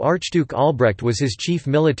nephew Archduke Albrecht was his chief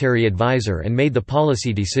military advisor and made the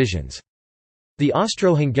policy decisions. The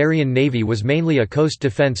Austro-Hungarian navy was mainly a coast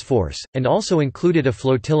defence force, and also included a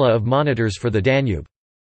flotilla of monitors for the Danube.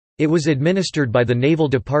 It was administered by the Naval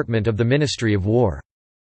Department of the Ministry of War.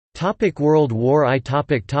 World War I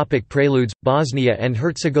Preludes, Bosnia and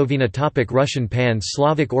Herzegovina. Russian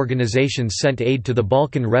pan-Slavic organizations sent aid to the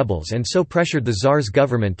Balkan rebels and so pressured the Tsar's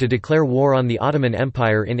government to declare war on the Ottoman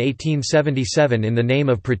Empire in 1877 in the name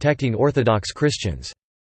of protecting Orthodox Christians.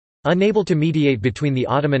 Unable to mediate between the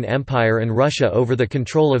Ottoman Empire and Russia over the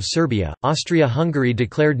control of Serbia, Austria-Hungary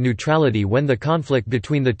declared neutrality when the conflict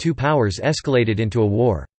between the two powers escalated into a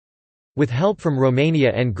war. With help from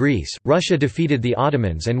Romania and Greece, Russia defeated the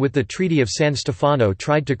Ottomans and with the Treaty of San Stefano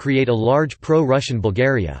tried to create a large pro-Russian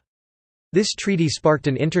Bulgaria. This treaty sparked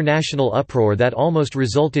an international uproar that almost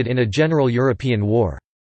resulted in a general European war.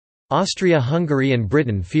 Austria-Hungary and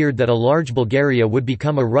Britain feared that a large Bulgaria would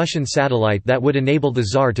become a Russian satellite that would enable the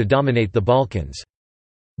Tsar to dominate the Balkans.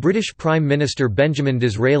 British Prime Minister Benjamin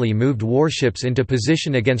Disraeli moved warships into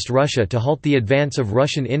position against Russia to halt the advance of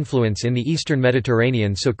Russian influence in the eastern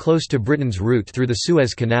Mediterranean so close to Britain's route through the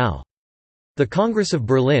Suez Canal. The Congress of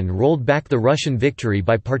Berlin rolled back the Russian victory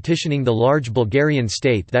by partitioning the large Bulgarian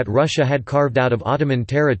state that Russia had carved out of Ottoman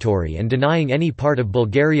territory and denying any part of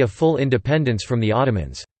Bulgaria full independence from the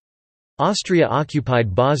Ottomans. Austria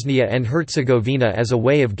occupied Bosnia and Herzegovina as a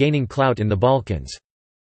way of gaining clout in the Balkans.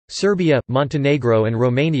 Serbia, Montenegro and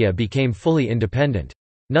Romania became fully independent.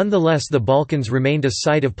 Nonetheless, the Balkans remained a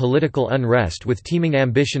site of political unrest with teeming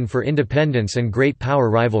ambition for independence and great power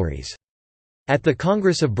rivalries. At the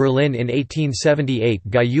Congress of Berlin in 1878,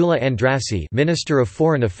 Gyula Andrassy, Minister of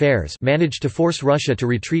Foreign Affairs, managed to force Russia to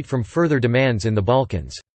retreat from further demands in the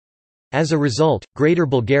Balkans. As a result, Greater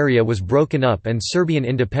Bulgaria was broken up and Serbian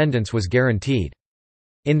independence was guaranteed.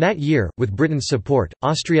 In that year, with Britain's support,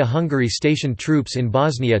 Austria-Hungary stationed troops in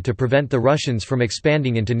Bosnia to prevent the Russians from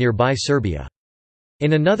expanding into nearby Serbia.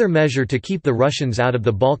 In another measure to keep the Russians out of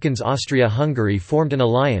the Balkans, Austria-Hungary formed an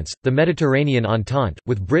alliance, the Mediterranean Entente,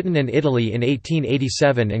 with Britain and Italy in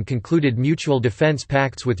 1887 and concluded mutual defence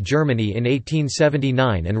pacts with Germany in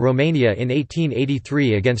 1879 and Romania in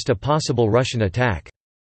 1883 against a possible Russian attack.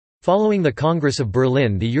 Following the Congress of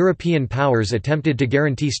Berlin, the European powers attempted to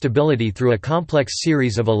guarantee stability through a complex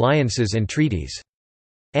series of alliances and treaties.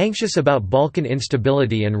 Anxious about Balkan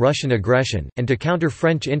instability and Russian aggression, and to counter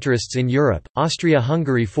French interests in Europe,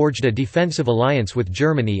 Austria-Hungary forged a defensive alliance with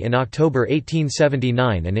Germany in October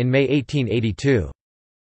 1879 and in May 1882.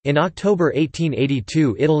 In October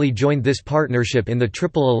 1882 Italy joined this partnership in the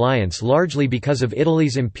Triple Alliance largely because of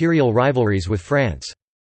Italy's imperial rivalries with France.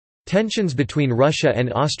 Tensions between Russia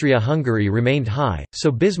and Austria-Hungary remained high,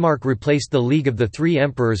 so Bismarck replaced the League of the Three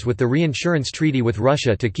Emperors with the reinsurance treaty with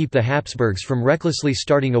Russia to keep the Habsburgs from recklessly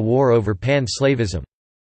starting a war over pan-Slavism.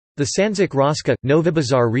 The Sandzak-Raška,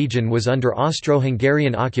 Novibazar region was under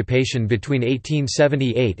Austro-Hungarian occupation between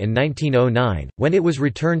 1878 and 1909, when it was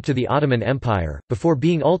returned to the Ottoman Empire, before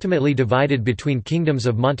being ultimately divided between kingdoms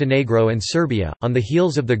of Montenegro and Serbia. On the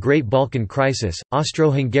heels of the Great Balkan Crisis,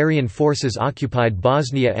 Austro-Hungarian forces occupied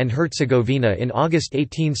Bosnia and Herzegovina in August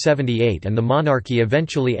 1878 and the monarchy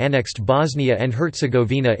eventually annexed Bosnia and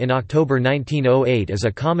Herzegovina in October 1908 as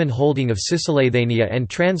a common holding of Cisleithania and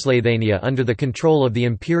Transleithania under the control of the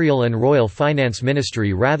Imperial and Royal Finance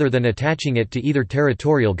Ministry rather than attaching it to either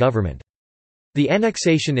territorial government. The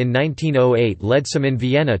annexation in 1908 led some in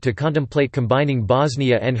Vienna to contemplate combining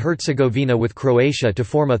Bosnia and Herzegovina with Croatia to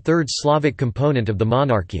form a third Slavic component of the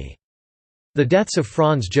monarchy. The deaths of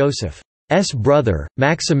Franz Joseph's brother,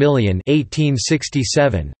 Maximilian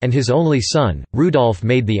 1867, and his only son, Rudolf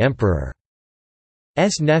made the emperor's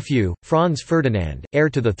nephew, Franz Ferdinand, heir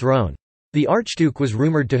to the throne. The Archduke was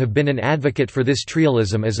rumoured to have been an advocate for this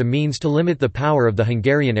trialism as a means to limit the power of the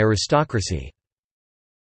Hungarian aristocracy.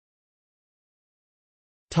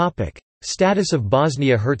 Status of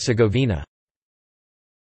Bosnia-Herzegovina.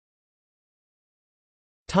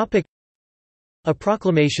 A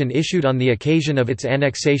proclamation issued on the occasion of its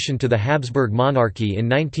annexation to the Habsburg monarchy in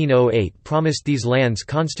 1908 promised these lands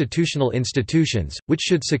constitutional institutions, which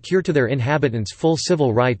should secure to their inhabitants full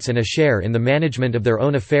civil rights and a share in the management of their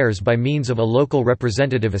own affairs by means of a local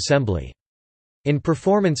representative assembly. In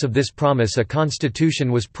performance of this promise, a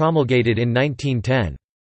constitution was promulgated in 1910.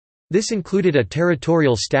 This included a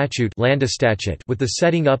territorial statute with the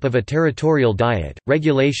setting up of a territorial diet,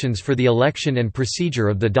 regulations for the election and procedure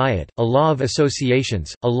of the diet, a law of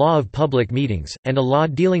associations, a law of public meetings, and a law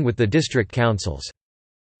dealing with the district councils.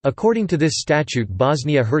 According to this statute,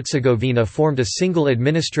 Bosnia-Herzegovina formed a single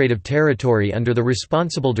administrative territory under the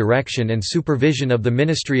responsible direction and supervision of the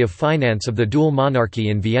Ministry of Finance of the dual monarchy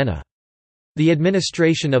in Vienna. The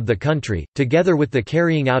administration of the country, together with the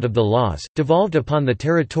carrying out of the laws, devolved upon the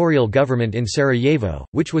territorial government in Sarajevo,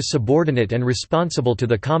 which was subordinate and responsible to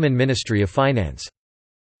the Common Ministry of Finance.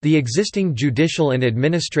 The existing judicial and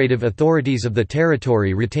administrative authorities of the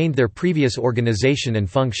territory retained their previous organization and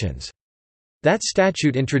functions. That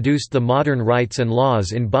statute introduced the modern rights and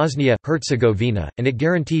laws in Bosnia-Herzegovina, and it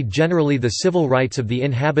guaranteed generally the civil rights of the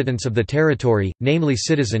inhabitants of the territory, namely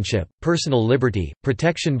citizenship, personal liberty,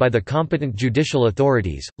 protection by the competent judicial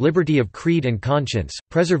authorities, liberty of creed and conscience,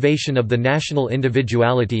 preservation of the national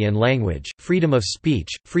individuality and language, freedom of speech,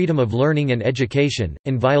 freedom of learning and education,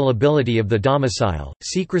 inviolability of the domicile,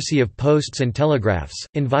 secrecy of posts and telegraphs,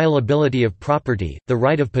 inviolability of property, the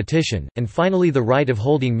right of petition, and finally the right of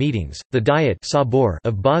holding meetings. The Diet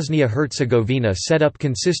of Bosnia-Herzegovina set up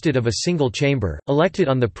consisted of a single chamber, elected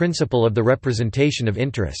on the principle of the representation of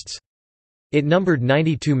interests. It numbered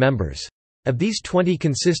 92 members. Of these 20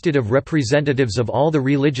 consisted of representatives of all the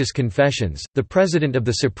religious confessions, the President of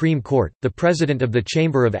the Supreme Court, the President of the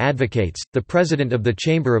Chamber of Advocates, the President of the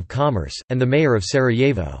Chamber of Commerce, and the Mayor of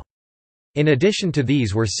Sarajevo. In addition to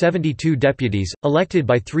these were 72 deputies, elected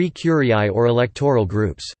by 3 curiae or electoral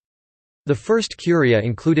groups. The first curia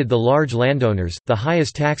included the large landowners, the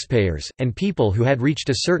highest taxpayers, and people who had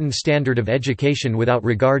reached a certain standard of education without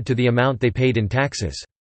regard to the amount they paid in taxes.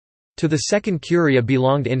 To the second curia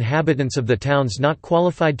belonged inhabitants of the towns not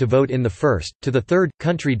qualified to vote in the first, to the third,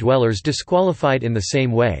 country dwellers disqualified in the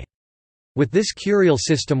same way. With this curial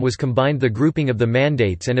system was combined the grouping of the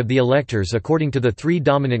mandates and of the electors according to the 3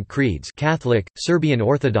 dominant creeds: Catholic, Serbian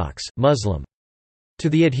Orthodox, Muslim. To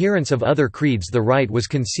the adherents of other creeds the right was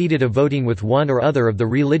conceded of voting with one or other of the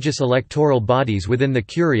religious electoral bodies within the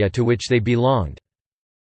curia to which they belonged.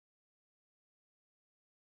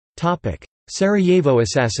 Sarajevo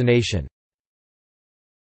assassination.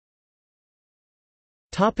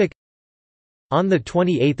 On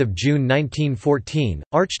 28 June 1914,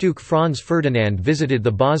 Archduke Franz Ferdinand visited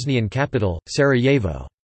the Bosnian capital, Sarajevo.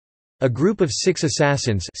 A group of 6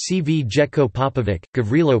 assassins, C.V. Jetko Popovic,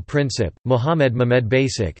 Gavrilo Princip, Mohamed Mehmed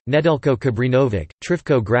Basic, Nedeljko Kabrinovic,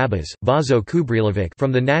 Trifko Grabas, Vazo Kubrilovic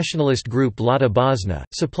from the nationalist group Lata Bosna,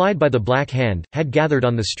 supplied by the Black Hand, had gathered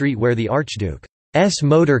on the street where the Archduke's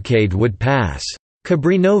motorcade would pass.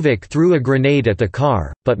 Kabrinovic threw a grenade at the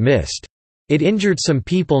car, but missed. It injured some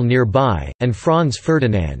people nearby, and Franz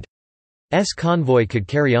Ferdinand's convoy could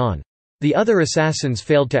carry on. The other assassins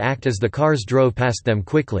failed to act as the cars drove past them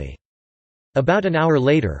quickly. About an hour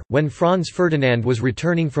later, when Franz Ferdinand was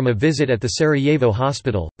returning from a visit at the Sarajevo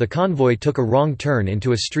hospital, the convoy took a wrong turn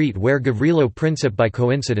into a street where Gavrilo Princip by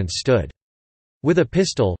coincidence stood. With a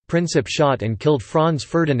pistol, Princip shot and killed Franz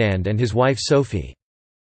Ferdinand and his wife Sophie.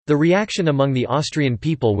 The reaction among the Austrian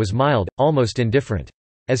people was mild, almost indifferent.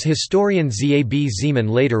 As historian Zab Zeman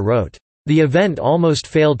later wrote, "The event almost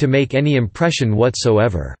failed to make any impression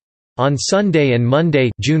whatsoever. On Sunday and Monday,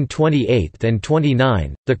 June 28 and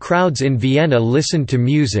 29, the crowds in Vienna listened to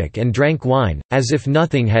music and drank wine, as if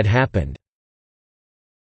nothing had happened."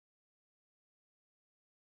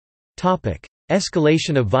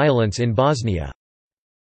 Escalation of violence in Bosnia.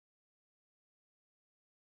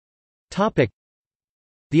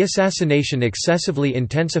 The assassination excessively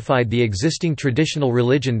intensified the existing traditional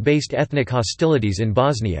religion-based ethnic hostilities in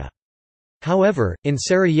Bosnia. However, in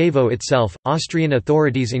Sarajevo itself, Austrian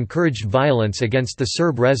authorities encouraged violence against the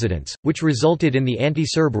Serb residents, which resulted in the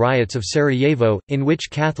anti-Serb riots of Sarajevo, in which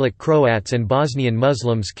Catholic Croats and Bosnian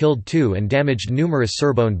Muslims killed 2 and damaged numerous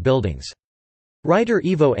Serb-owned buildings. Writer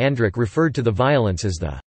Ivo Andrić referred to the violence as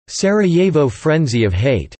the Sarajevo frenzy of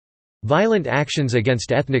hate. Violent actions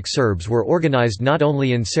against ethnic Serbs were organized not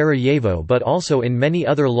only in Sarajevo but also in many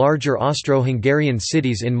other larger Austro-Hungarian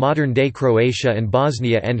cities in modern-day Croatia and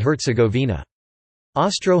Bosnia and Herzegovina.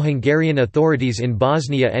 Austro-Hungarian authorities in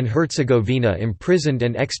Bosnia and Herzegovina imprisoned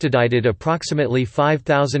and extradited approximately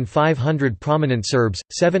 5,500 prominent Serbs,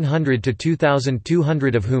 700 to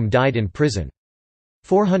 2,200 of whom died in prison.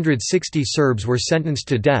 460 Serbs were sentenced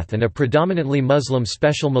to death and a predominantly Muslim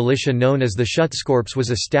special militia known as the Schutzkorps was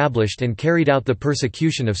established and carried out the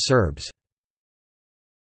persecution of Serbs.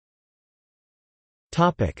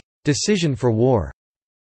 Decision for war.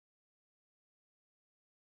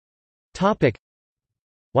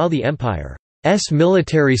 While the Empire's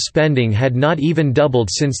military spending had not even doubled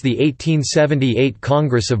since the 1878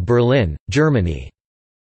 Congress of Berlin, Germany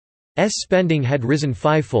spending had risen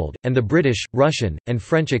fivefold, and the British, Russian, and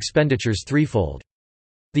French expenditures threefold.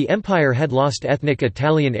 The Empire had lost ethnic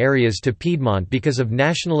Italian areas to Piedmont because of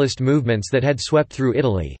nationalist movements that had swept through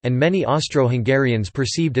Italy, and many Austro-Hungarians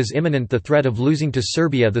perceived as imminent the threat of losing to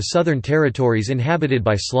Serbia the southern territories inhabited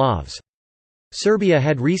by Slavs. Serbia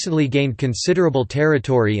had recently gained considerable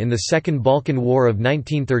territory in the Second Balkan War of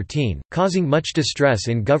 1913, causing much distress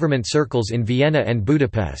in government circles in Vienna and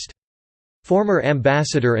Budapest. Former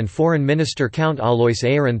ambassador and foreign minister Count Alois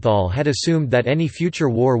Aehrenthal had assumed that any future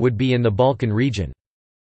war would be in the Balkan region.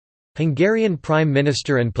 Hungarian Prime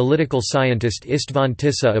Minister and political scientist István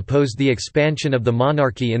Tisza opposed the expansion of the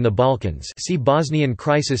monarchy in the Balkans, see Bosnian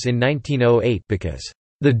crisis in 1908, because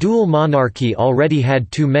the dual monarchy already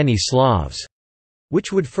had too many Slavs,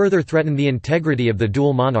 which would further threaten the integrity of the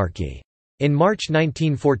dual monarchy. In March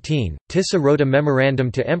 1914, Tisza wrote a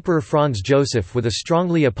memorandum to Emperor Franz Joseph with a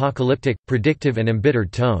strongly apocalyptic, predictive and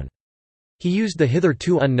embittered tone. He used the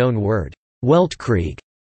hitherto unknown word, Weltkrieg,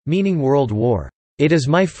 meaning world war. It is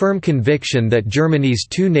my firm conviction that Germany's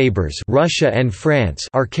two neighbors, Russia and France,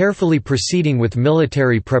 are carefully proceeding with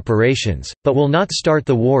military preparations, but will not start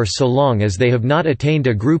the war so long as they have not attained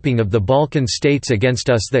a grouping of the Balkan states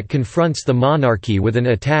against us that confronts the monarchy with an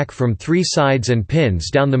attack from three sides and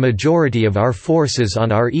pins down the majority of our forces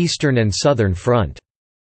on our eastern and southern front.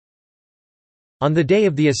 On the day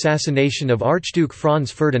of the assassination of Archduke Franz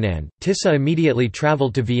Ferdinand, Tisza immediately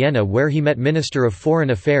travelled to Vienna where he met Minister of Foreign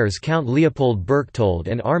Affairs Count Leopold Berchtold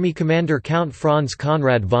and Army Commander Count Franz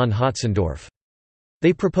Conrad von Hotzendorf.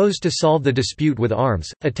 They proposed to solve the dispute with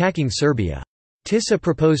arms, attacking Serbia. Tisza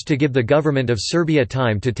proposed to give the government of Serbia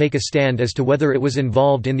time to take a stand as to whether it was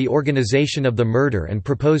involved in the organization of the murder and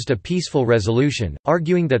proposed a peaceful resolution,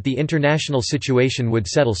 arguing that the international situation would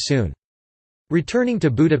settle soon. Returning to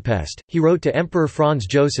Budapest, he wrote to Emperor Franz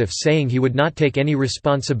Joseph saying he would not take any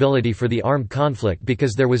responsibility for the armed conflict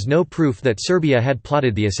because there was no proof that Serbia had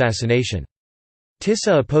plotted the assassination.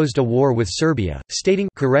 Tisza opposed a war with Serbia, stating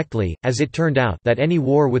correctly, as it turned out, that any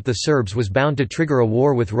war with the Serbs was bound to trigger a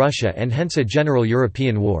war with Russia and hence a general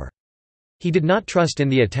European war. He did not trust in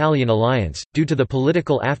the Italian alliance, due to the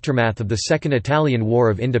political aftermath of the Second Italian War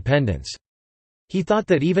of Independence. He thought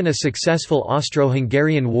that even a successful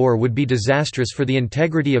Austro-Hungarian war would be disastrous for the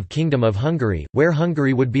integrity of Kingdom of Hungary, where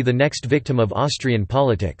Hungary would be the next victim of Austrian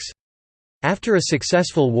politics. After a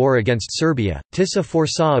successful war against Serbia, Tisza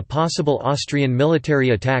foresaw a possible Austrian military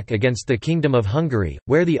attack against the Kingdom of Hungary,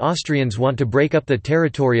 where the Austrians want to break up the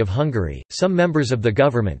territory of Hungary. Some members of the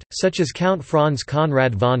government, such as Count Franz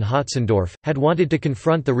Conrad von Hotzendorf, had wanted to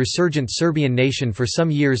confront the resurgent Serbian nation for some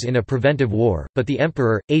years in a preventive war, but the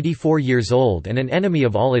emperor, 84 years old and an enemy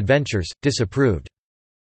of all adventures, disapproved.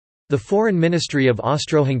 The Foreign Ministry of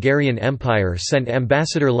Austro-Hungarian Empire sent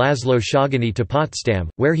Ambassador Laszlo Shagany to Potsdam,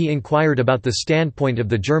 where he inquired about the standpoint of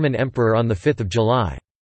the German emperor on 5 July.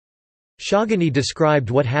 Shagany described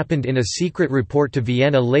what happened in a secret report to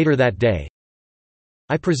Vienna later that day.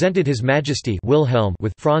 I presented His Majesty Wilhelm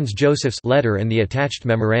with Franz Joseph's letter and the attached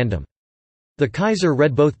memorandum. The Kaiser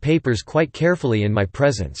read both papers quite carefully in my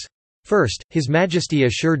presence. First, His Majesty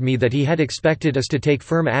assured me that he had expected us to take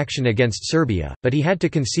firm action against Serbia, but he had to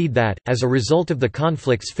concede that, as a result of the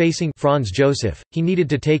conflicts facing Franz Joseph, he needed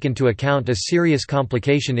to take into account a serious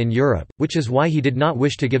complication in Europe, which is why he did not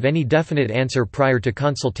wish to give any definite answer prior to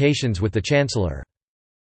consultations with the Chancellor.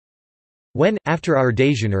 When, after our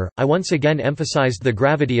déjeuner, I once again emphasized the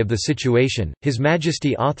gravity of the situation, His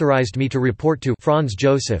Majesty authorized me to report to Franz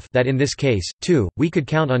Joseph that in this case, too, we could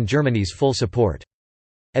count on Germany's full support.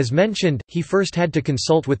 As mentioned, he first had to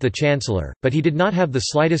consult with the Chancellor, but he did not have the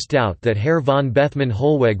slightest doubt that Herr von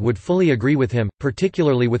Bethmann-Hollweg would fully agree with him,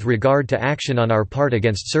 particularly with regard to action on our part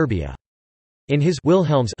against Serbia. In his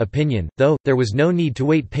Wilhelm's opinion, though, there was no need to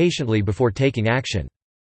wait patiently before taking action.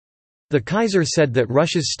 The Kaiser said that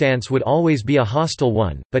Russia's stance would always be a hostile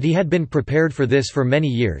one, but he had been prepared for this for many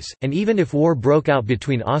years, and even if war broke out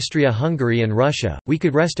between Austria-Hungary and Russia, we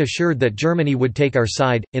could rest assured that Germany would take our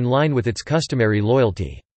side, in line with its customary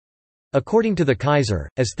loyalty. According to the Kaiser,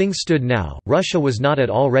 as things stood now, Russia was not at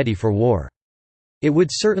all ready for war. It would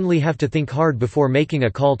certainly have to think hard before making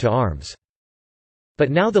a call to arms. But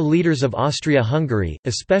now the leaders of Austria-Hungary,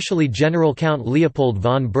 especially General Count Leopold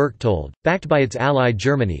von Berchtold, backed by its ally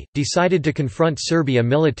Germany, decided to confront Serbia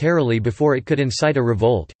militarily before it could incite a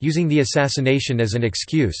revolt. Using the assassination as an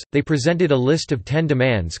excuse, they presented a list of 10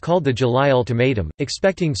 demands called the July Ultimatum,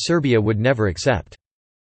 expecting Serbia would never accept.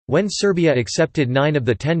 When Serbia accepted 9 of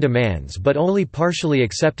the 10 demands but only partially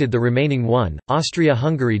accepted the remaining 1,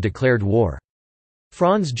 Austria-Hungary declared war.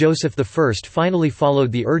 Franz Joseph I finally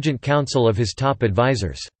followed the urgent counsel of his top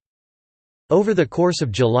advisers. Over the course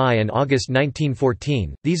of July and August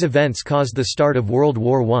 1914, these events caused the start of World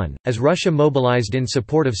War I, as Russia mobilized in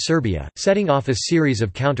support of Serbia, setting off a series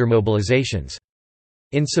of counter-mobilizations.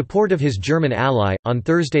 In support of his German ally, on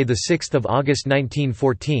Thursday 6 August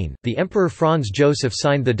 1914, the Emperor Franz Joseph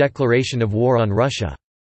signed the declaration of war on Russia.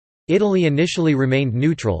 Italy initially remained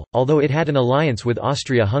neutral, although it had an alliance with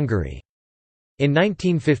Austria-Hungary. In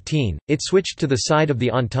 1915, it switched to the side of the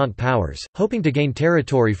Entente powers, hoping to gain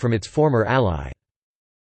territory from its former ally.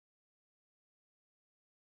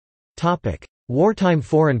 Wartime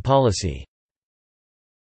foreign policy.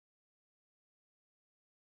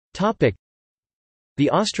 The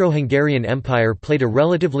Austro-Hungarian Empire played a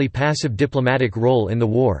relatively passive diplomatic role in the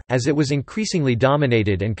war, as it was increasingly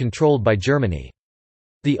dominated and controlled by Germany.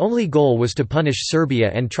 The only goal was to punish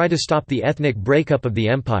Serbia and try to stop the ethnic breakup of the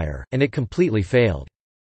empire, and it completely failed.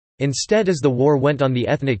 Instead, as the war went on, the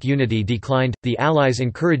ethnic unity declined, the Allies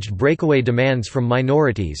encouraged breakaway demands from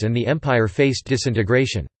minorities and the empire faced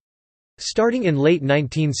disintegration. Starting in late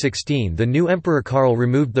 1916, the new Emperor Karl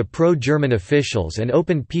removed the pro-German officials and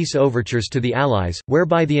opened peace overtures to the Allies,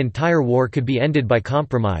 whereby the entire war could be ended by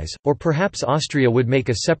compromise, or perhaps Austria would make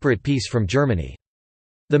a separate peace from Germany.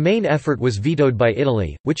 The main effort was vetoed by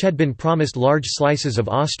Italy, which had been promised large slices of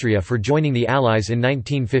Austria for joining the Allies in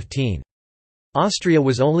 1915. Austria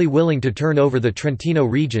was only willing to turn over the Trentino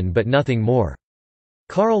region but nothing more.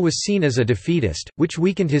 Karl was seen as a defeatist, which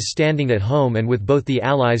weakened his standing at home and with both the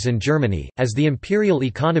Allies and Germany. As the imperial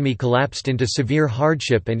economy collapsed into severe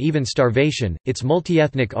hardship and even starvation, its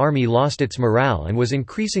multi-ethnic army lost its morale and was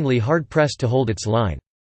increasingly hard-pressed to hold its line.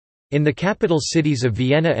 In the capital cities of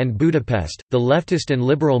Vienna and Budapest, the leftist and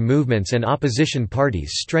liberal movements and opposition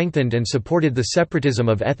parties strengthened and supported the separatism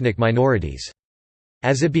of ethnic minorities.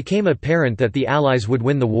 As it became apparent that the Allies would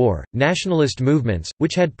win the war, nationalist movements,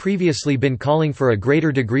 which had previously been calling for a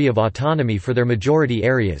greater degree of autonomy for their majority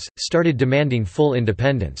areas, started demanding full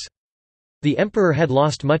independence. The emperor had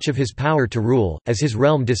lost much of his power to rule, as his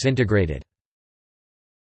realm disintegrated.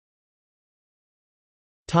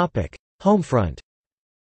 Homefront.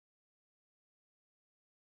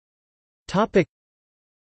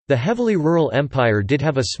 The heavily rural empire did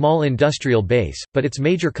have a small industrial base, but its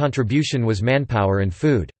major contribution was manpower and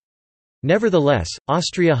food. Nevertheless,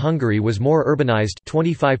 Austria-Hungary was more urbanized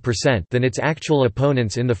 25% than its actual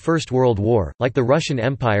opponents in the First World War, like the Russian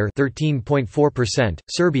Empire 13.4%,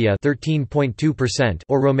 Serbia 13.2%,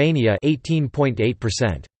 or Romania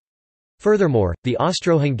 18.8%. Furthermore, the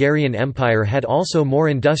Austro-Hungarian Empire had also more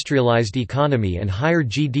industrialized economy and higher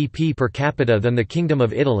GDP per capita than the Kingdom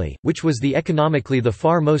of Italy, which was economically the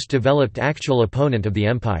far most developed actual opponent of the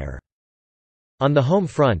empire. On the home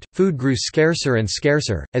front, food grew scarcer and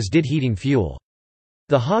scarcer, as did heating fuel.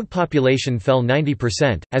 The hog population fell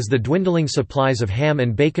 90%, as the dwindling supplies of ham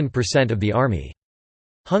and bacon % of the army.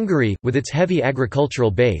 Hungary, with its heavy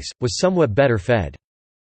agricultural base, was somewhat better fed.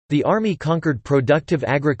 The army conquered productive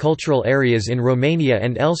agricultural areas in Romania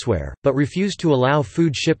and elsewhere, but refused to allow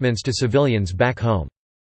food shipments to civilians back home.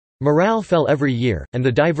 Morale fell every year, and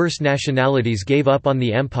the diverse nationalities gave up on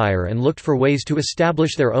the empire and looked for ways to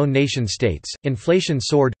establish their own nation-states. Inflation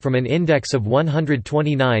soared, from an index of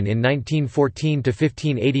 129 in 1914 to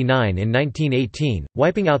 1589 in 1918,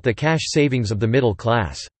 wiping out the cash savings of the middle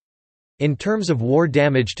class. In terms of war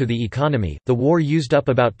damage to the economy, the war used up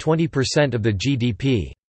about 20% of the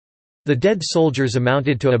GDP. The dead soldiers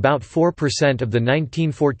amounted to about 4% of the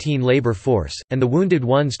 1914 labor force, and the wounded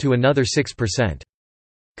ones to another 6%.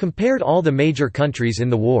 Compared all the major countries in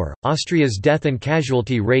the war, Austria's death and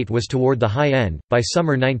casualty rate was toward the high end. By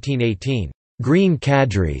summer 1918, green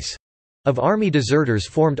cadres of army deserters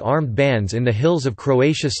formed armed bands in the hills of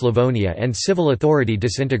Croatia-Slavonia and civil authority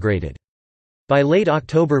disintegrated. By late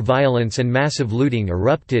October, violence and massive looting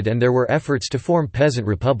erupted and there were efforts to form peasant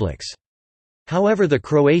republics. However, the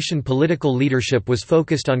Croatian political leadership was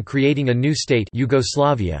focused on creating a new state,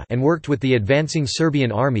 Yugoslavia, and worked with the advancing Serbian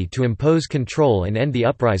army to impose control and end the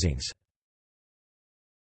uprisings.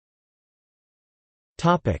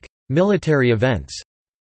 Topic: Military events.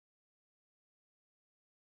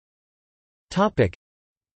 Topic: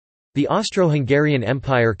 The Austro-Hungarian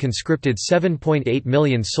Empire conscripted 7.8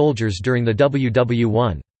 million soldiers during the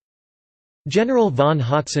WW1. General von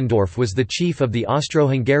Hötzendorf was the chief of the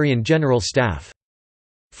Austro-Hungarian General Staff.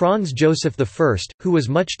 Franz Joseph I, who was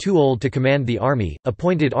much too old to command the army,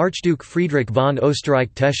 appointed Archduke Friedrich von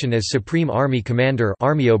Österreich-Teschen as Supreme Army Commander,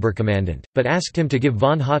 Armeeoberkommandant, but asked him to give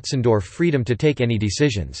von Hötzendorf freedom to take any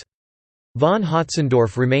decisions. Von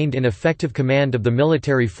Hötzendorf remained in effective command of the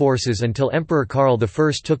military forces until Emperor Karl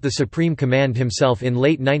I took the supreme command himself in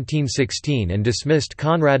late 1916 and dismissed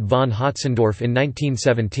Konrad von Hötzendorf in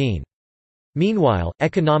 1917. Meanwhile,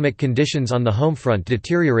 economic conditions on the home front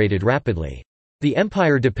deteriorated rapidly. The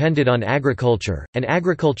empire depended on agriculture, and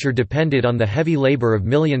agriculture depended on the heavy labor of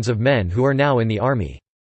millions of men who are now in the army.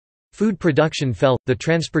 Food production fell, the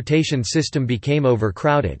transportation system became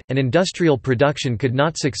overcrowded, and industrial production could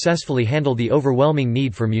not successfully handle the overwhelming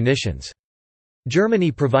need for munitions.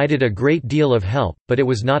 Germany provided a great deal of help, but it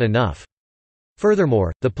was not enough.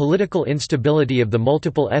 Furthermore, the political instability of the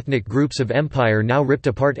multiple ethnic groups of empire now ripped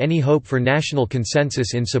apart any hope for national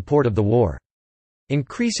consensus in support of the war.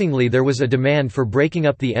 Increasingly there was a demand for breaking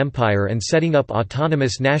up the empire and setting up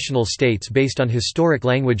autonomous national states based on historic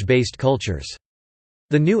language-based cultures.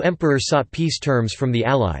 The new emperor sought peace terms from the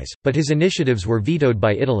Allies, but his initiatives were vetoed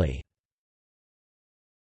by Italy.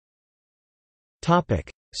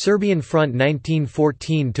 Serbian Front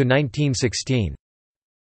 1914–1916.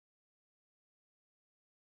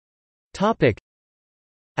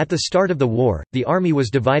 At the start of the war, the army was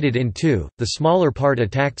divided in two, the smaller part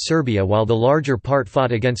attacked Serbia while the larger part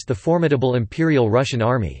fought against the formidable Imperial Russian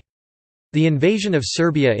army. The invasion of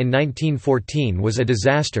Serbia in 1914 was a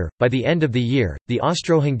disaster. By the end of the year, the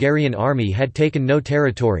Austro-Hungarian army had taken no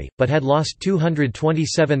territory, but had lost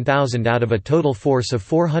 227,000 out of a total force of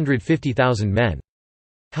 450,000 men.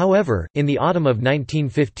 However, in the autumn of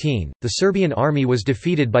 1915, the Serbian army was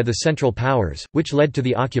defeated by the Central Powers, which led to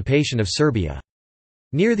the occupation of Serbia.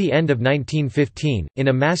 Near the end of 1915, in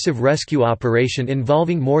a massive rescue operation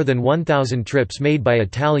involving more than 1,000 trips made by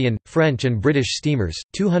Italian, French and British steamers,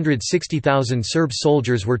 260,000 Serb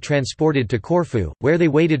soldiers were transported to Corfu, where they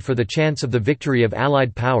waited for the chance of the victory of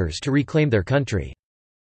Allied powers to reclaim their country.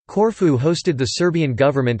 Corfu hosted the Serbian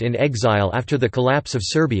government in exile after the collapse of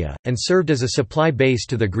Serbia, and served as a supply base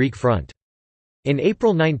to the Greek front. In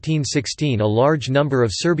April 1916 a large number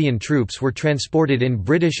of Serbian troops were transported in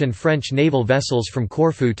British and French naval vessels from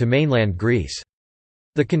Corfu to mainland Greece.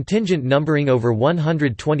 The contingent numbering over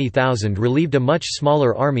 120,000 relieved a much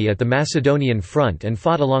smaller army at the Macedonian front and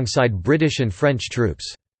fought alongside British and French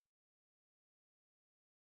troops.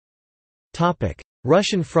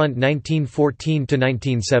 Russian Front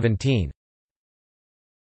 1914–1917.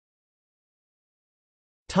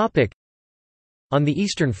 On the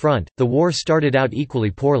Eastern Front, the war started out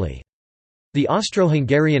equally poorly. The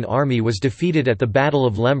Austro-Hungarian army was defeated at the Battle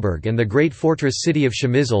of Lemberg and the great fortress city of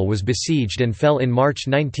Przemysl was besieged and fell in March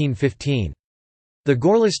 1915. The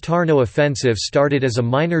Gorlice-Tarnow offensive started as a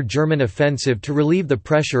minor German offensive to relieve the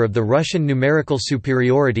pressure of the Russian numerical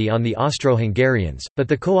superiority on the Austro-Hungarians, but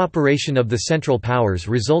the cooperation of the Central Powers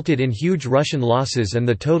resulted in huge Russian losses and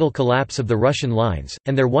the total collapse of the Russian lines,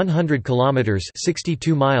 and their 100 kilometers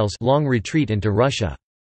 (62 miles) long retreat into Russia.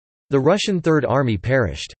 The Russian Third Army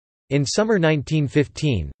perished. In summer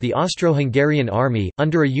 1915, the Austro-Hungarian army,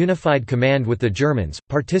 under a unified command with the Germans,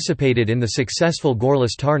 participated in the successful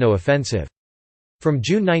Gorlice-Tarnow offensive. From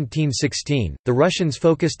June 1916, the Russians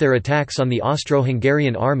focused their attacks on the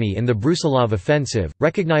Austro-Hungarian army in the Brusilov offensive,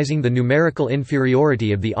 recognizing the numerical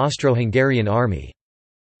inferiority of the Austro-Hungarian army.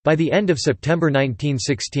 By the end of September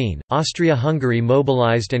 1916, Austria-Hungary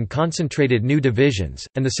mobilized and concentrated new divisions,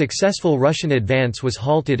 and the successful Russian advance was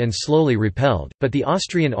halted and slowly repelled, but the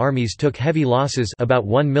Austrian armies took heavy losses, about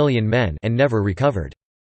 1 million men, and never recovered.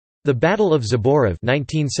 The Battle of Zborov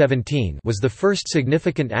 1917 was the first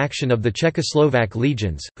significant action of the Czechoslovak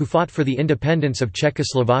legions, who fought for the independence of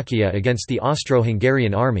Czechoslovakia against the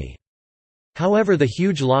Austro-Hungarian army. However, the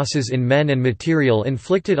huge losses in men and material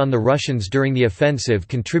inflicted on the Russians during the offensive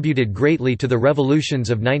contributed greatly to the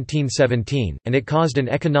revolutions of 1917, and it caused an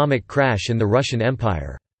economic crash in the Russian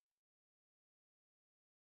Empire.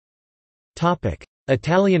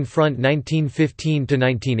 Italian Front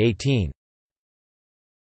 1915–1918.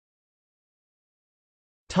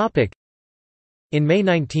 In May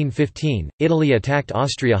 1915, Italy attacked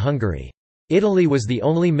Austria-Hungary. Italy was the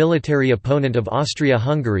only military opponent of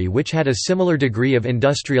Austria-Hungary which had a similar degree of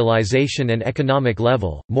industrialization and economic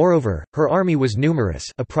level. Moreover, her army was numerous,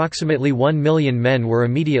 approximately 1 million men were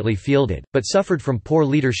immediately fielded, but suffered from poor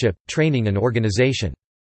leadership, training and organization.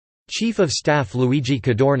 Chief of Staff Luigi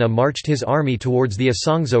Cadorna marched his army towards the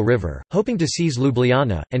Isonzo River, hoping to seize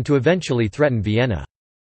Ljubljana, and to eventually threaten Vienna.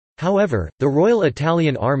 However, the Royal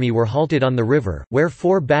Italian Army were halted on the river, where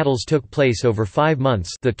 4 battles took place over 5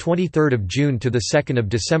 months, the 23rd of June to the 2nd of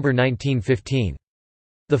December 1915.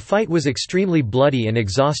 The fight was extremely bloody and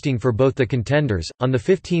exhausting for both the contenders. On the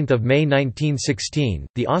 15th of May 1916,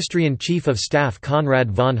 the Austrian Chief of Staff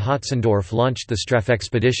Konrad von Hötzendorf launched the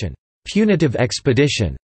Strafexpedition, punitive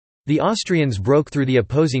expedition. The Austrians broke through the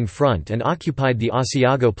opposing front and occupied the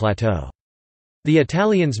Asiago Plateau. The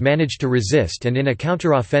Italians managed to resist and in a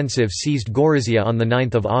counter-offensive seized Gorizia on 9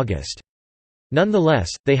 August. Nonetheless,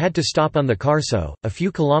 they had to stop on the Carso, a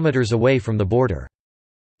few kilometers away from the border.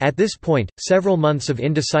 At this point, several months of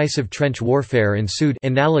indecisive trench warfare ensued,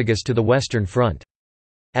 analogous to the Western Front.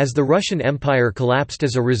 As the Russian Empire collapsed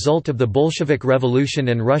as a result of the Bolshevik Revolution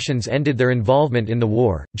and Russians ended their involvement in the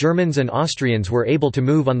war, Germans and Austrians were able to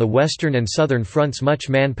move on the Western and Southern fronts much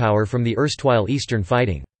manpower from the erstwhile Eastern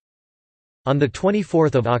fighting. On 24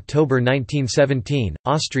 October 1917,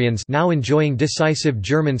 Austrians, now enjoying decisive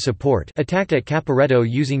German support, attacked at Caporetto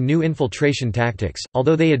using new infiltration tactics.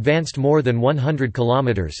 Although they advanced more than 100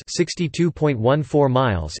 kilometers (62.14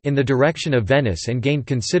 miles) in the direction of Venice and gained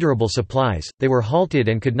considerable supplies, they were halted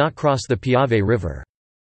and could not cross the Piave River.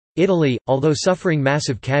 Italy, although suffering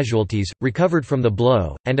massive casualties, recovered from the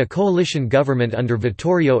blow, and a coalition government under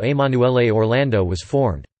Vittorio Emanuele Orlando was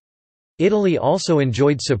formed. Italy also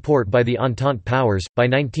enjoyed support by the Entente powers. By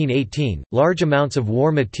 1918, large amounts of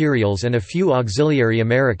war materials and a few auxiliary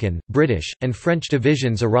American, British, and French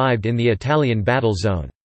divisions arrived in the Italian battle zone.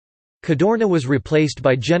 Cadorna was replaced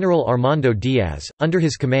by General Armando Diaz. Under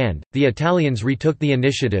his command, the Italians retook the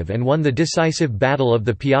initiative and won the decisive Battle of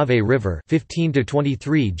the Piave River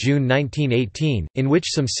 15–23 June 1918, in which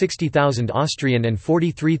some 60,000 Austrian and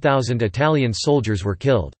 43,000 Italian soldiers were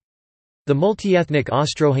killed. The multi-ethnic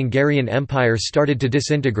Austro-Hungarian Empire started to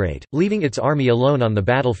disintegrate, leaving its army alone on the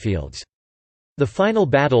battlefields. The final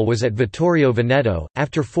battle was at Vittorio Veneto.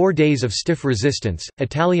 After 4 days of stiff resistance,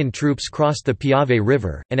 Italian troops crossed the Piave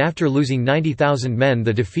River, and after losing 90,000 men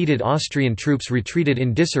the defeated Austrian troops retreated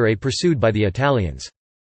in disarray pursued by the Italians.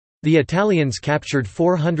 The Italians captured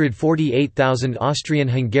 448,000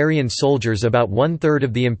 Austrian-Hungarian soldiers, about one-third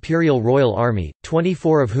of the Imperial Royal Army,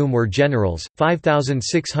 24 of whom were generals,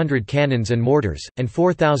 5,600 cannons and mortars, and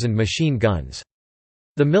 4,000 machine guns.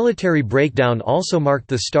 The military breakdown also marked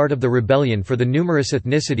the start of the rebellion for the numerous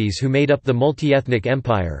ethnicities who made up the multi-ethnic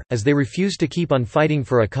empire, as they refused to keep on fighting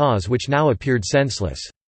for a cause which now appeared senseless.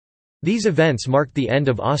 These events marked the end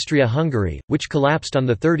of Austria-Hungary, which collapsed on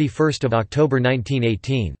 31 October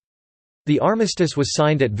 1918. The armistice was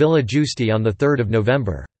signed at Villa Giusti on 3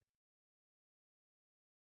 November.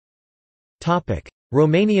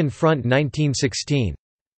 Romanian Front 1916.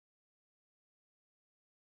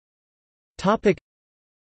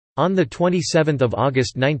 On 27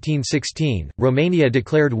 August 1916, Romania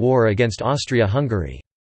declared war against Austria-Hungary.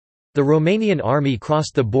 The Romanian army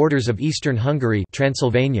crossed the borders of eastern Hungary,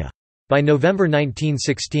 Transylvania. By November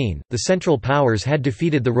 1916, the Central Powers had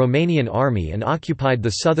defeated the Romanian army and occupied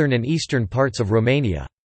the southern and eastern parts of Romania.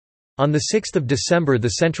 On 6 December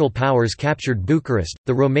the Central Powers captured Bucharest,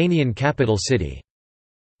 the Romanian capital city.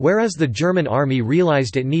 Whereas the German army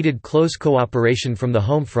realized it needed close cooperation from the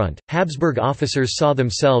home front, Habsburg officers saw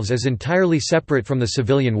themselves as entirely separate from the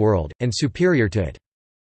civilian world, and superior to it.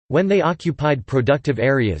 When they occupied productive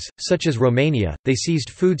areas, such as Romania, they seized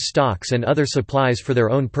food stocks and other supplies for their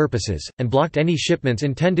own purposes, and blocked any shipments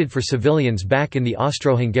intended for civilians back in the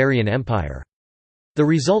Austro-Hungarian Empire. The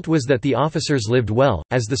result was that the officers lived well,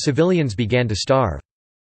 as the civilians began to starve.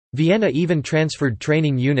 Vienna even transferred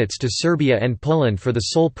training units to Serbia and Poland for the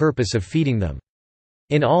sole purpose of feeding them.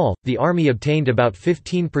 In all, the army obtained about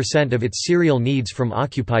 15% of its cereal needs from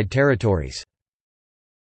occupied territories.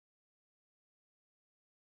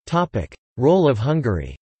 Role of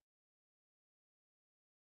Hungary.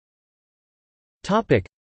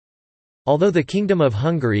 Although the Kingdom of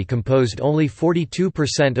Hungary composed only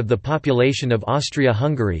 42% of the population of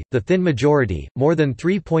Austria-Hungary, the thin majority, more than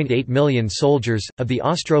 3.8 million soldiers, of the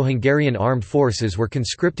Austro-Hungarian armed forces were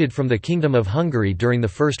conscripted from the Kingdom of Hungary during the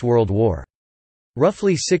First World War.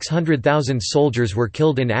 Roughly 600,000 soldiers were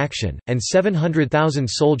killed in action, and 700,000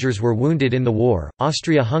 soldiers were wounded in the war.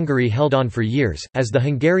 Austria-Hungary held on for years, as the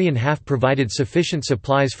Hungarian half provided sufficient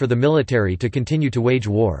supplies for the military to continue to wage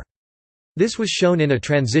war. This was shown in a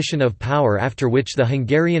transition of power after which the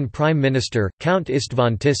Hungarian Prime Minister, Count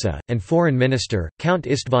István Tisza, and Foreign Minister, Count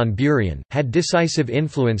István Burian, had decisive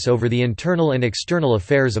influence over the internal and external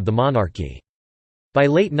affairs of the monarchy. By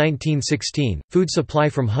late 1916, food supply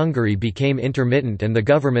from Hungary became intermittent and the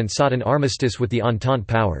government sought an armistice with the Entente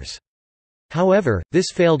powers. However, this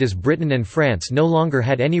failed as Britain and France no longer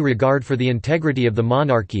had any regard for the integrity of the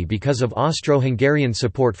monarchy because of Austro-Hungarian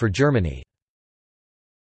support for Germany.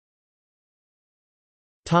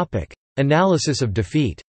 Analysis of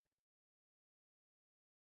defeat.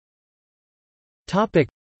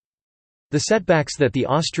 The setbacks that the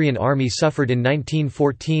Austrian army suffered in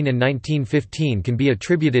 1914 and 1915 can be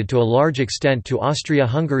attributed to a large extent to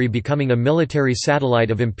Austria-Hungary becoming a military satellite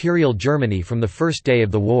of Imperial Germany from the first day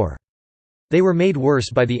of the war. They were made worse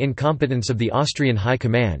by the incompetence of the Austrian High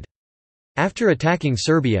Command. After attacking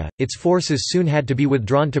Serbia, its forces soon had to be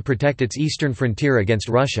withdrawn to protect its eastern frontier against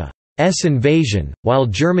Russia's invasion, while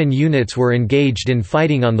German units were engaged in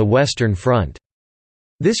fighting on the Western Front.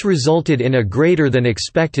 This resulted in a greater than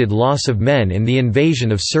expected loss of men in the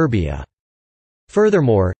invasion of Serbia.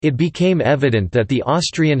 Furthermore, it became evident that the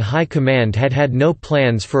Austrian High Command had had no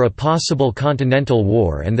plans for a possible continental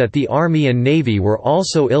war and that the army and navy were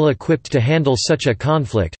also ill-equipped to handle such a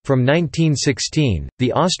conflict. From 1916,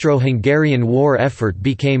 the Austro-Hungarian war effort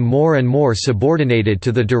became more and more subordinated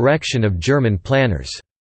to the direction of German planners.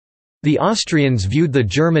 The Austrians viewed the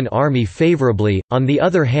German army favorably. On the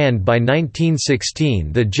other hand, by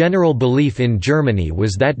 1916 the general belief in Germany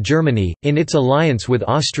was that Germany, in its alliance with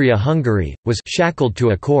Austria-Hungary, was shackled to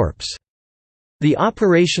a corpse. The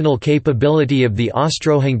operational capability of the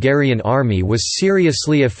Austro-Hungarian army was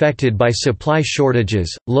seriously affected by supply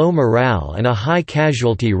shortages, low morale and a high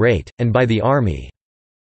casualty rate, and by the army's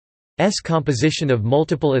composition of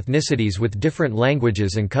multiple ethnicities with different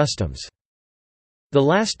languages and customs. The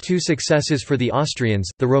last two successes for the Austrians,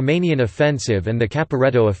 the Romanian offensive and the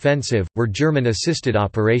Caporetto offensive, were German-assisted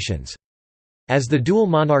operations. As the dual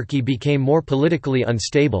monarchy became more politically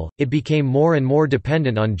unstable, it became more and more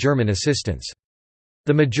dependent on German assistance.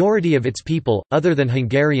 The majority of its people, other than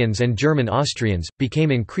Hungarians and German Austrians,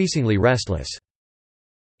 became increasingly restless.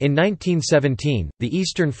 In 1917, the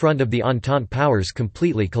Eastern Front of the Entente powers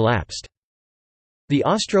completely collapsed. The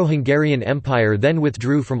Austro-Hungarian Empire then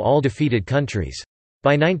withdrew from all defeated countries.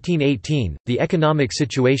 By 1918, the economic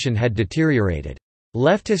situation had deteriorated.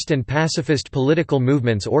 Leftist and pacifist political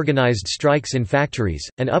movements organized strikes in factories,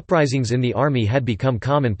 and uprisings in the army had become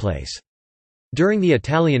commonplace. During the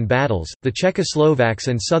Italian battles, the Czechoslovaks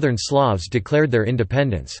and Southern Slavs declared their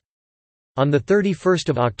independence. On 31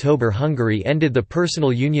 October Hungary ended the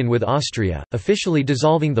personal union with Austria, officially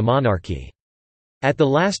dissolving the monarchy. At the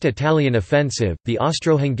last Italian offensive, the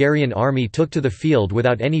Austro-Hungarian army took to the field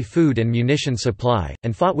without any food and munition supply,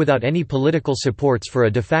 and fought without any political supports for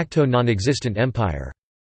a de facto non-existent empire.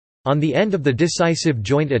 On the end of the decisive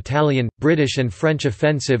joint Italian, British and French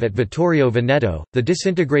offensive at Vittorio Veneto, the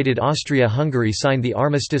disintegrated Austria-Hungary signed the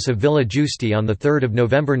Armistice of Villa Giusti on 3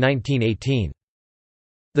 November 1918.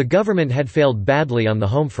 The government had failed badly on the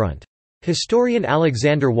home front. Historian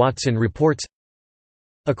Alexander Watson reports,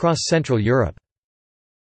 across Central Europe,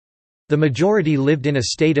 the majority lived in a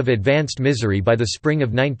state of advanced misery by the spring of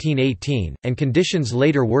 1918, and conditions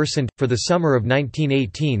later worsened, for the summer of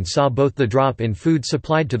 1918 saw both the drop in food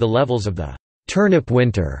supplied to the levels of the turnip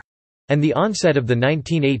winter and the onset of the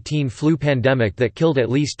 1918 flu pandemic that killed at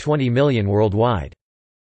least 20 million worldwide.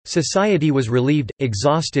 Society was relieved,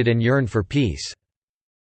 exhausted and yearned for peace.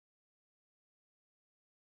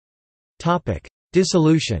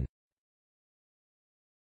 Dissolution.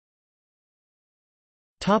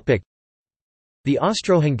 The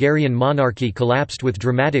Austro-Hungarian monarchy collapsed with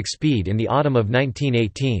dramatic speed in the autumn of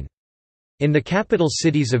 1918. In the capital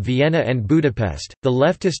cities of Vienna and Budapest, the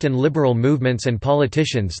leftist and liberal movements and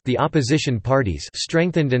politicians, the opposition parties,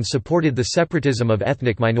 strengthened and supported the separatism of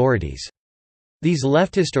ethnic minorities. These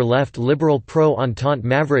leftist or left-liberal pro-Entente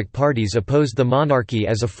maverick parties opposed the monarchy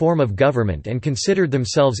as a form of government and considered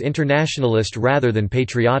themselves internationalist rather than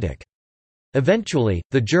patriotic. Eventually,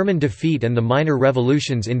 the German defeat and the minor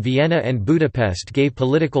revolutions in Vienna and Budapest gave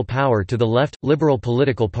political power to the left, liberal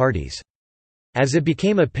political parties. As it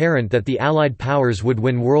became apparent that the Allied powers would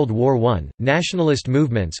win World War I, nationalist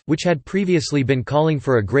movements, which had previously been calling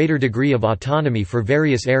for a greater degree of autonomy for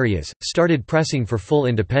various areas, started pressing for full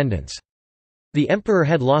independence. The emperor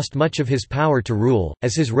had lost much of his power to rule,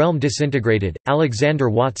 as his realm disintegrated. Alexander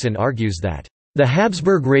Watson argues that the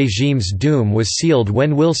Habsburg regime's doom was sealed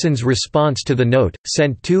when Wilson's response to the note,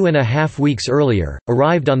 sent 2.5 weeks earlier,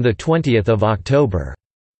 arrived on 20 October.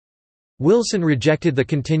 Wilson rejected the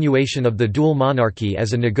continuation of the dual monarchy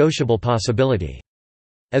as a negotiable possibility.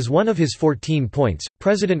 As one of his 14 points,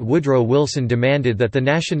 President Woodrow Wilson demanded that the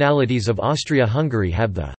nationalities of Austria-Hungary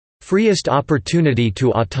have the freest opportunity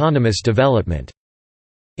to autonomous development.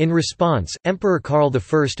 In response, Emperor Karl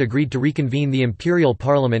I agreed to reconvene the imperial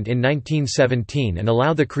parliament in 1917 and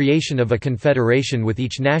allow the creation of a confederation with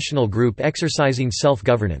each national group exercising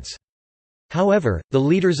self-governance. However, the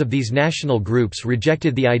leaders of these national groups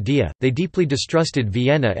rejected the idea, they deeply distrusted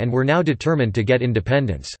Vienna and were now determined to get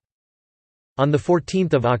independence. On 14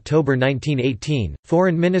 October 1918,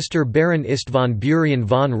 Foreign Minister Baron István Burian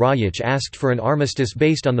von Rajich asked for an armistice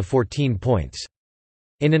based on the 14 points.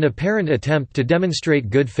 In an apparent attempt to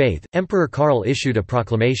demonstrate good faith, Emperor Karl issued a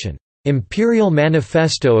proclamation, Imperial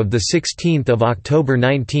Manifesto of 16 October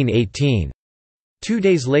 1918. 2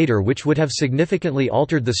 days later, which would have significantly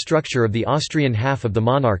altered the structure of the Austrian half of the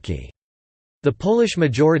monarchy. The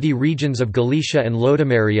Polish-majority regions of Galicia and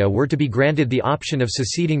Lodomeria were to be granted the option of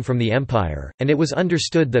seceding from the empire, and it was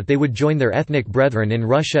understood that they would join their ethnic brethren in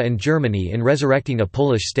Russia and Germany in resurrecting a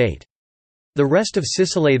Polish state. The rest of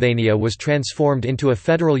Cisleithania was transformed into a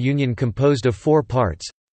federal union composed of 4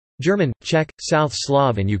 parts—German, Czech, South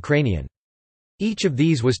Slav and Ukrainian. Each of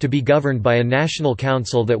these was to be governed by a national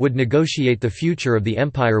council that would negotiate the future of the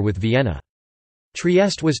empire with Vienna.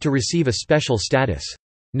 Trieste was to receive a special status.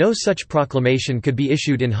 No such proclamation could be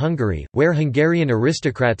issued in Hungary, where Hungarian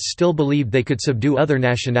aristocrats still believed they could subdue other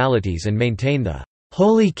nationalities and maintain the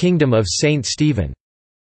Holy Kingdom of Saint Stephen.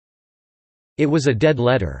 It was a dead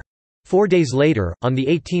letter. 4 days later, on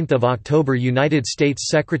 18 October, United States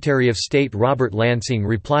Secretary of State Robert Lansing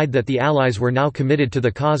replied that the Allies were now committed to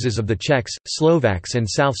the causes of the Czechs, Slovaks and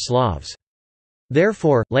South Slavs.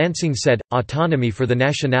 Therefore, Lansing said, autonomy for the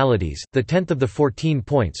nationalities, the 10th of the 14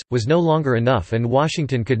 points, was no longer enough and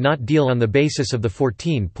Washington could not deal on the basis of the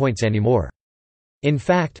 14 points anymore. In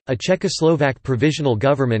fact, a Czechoslovak provisional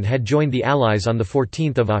government had joined the Allies on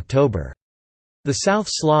 14 October. The South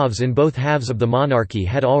Slavs in both halves of the monarchy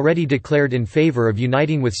had already declared in favor of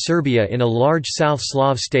uniting with Serbia in a large South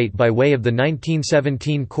Slav state by way of the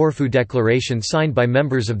 1917 Corfu Declaration signed by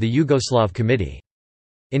members of the Yugoslav Committee.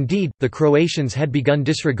 Indeed, the Croatians had begun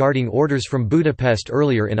disregarding orders from Budapest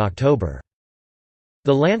earlier in October.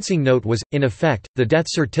 The Lansing Note was, in effect, the death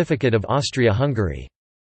certificate of Austria-Hungary.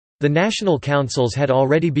 The national councils had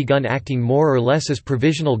already begun acting more or less as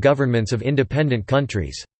provisional governments of independent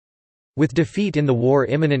countries. With defeat in the war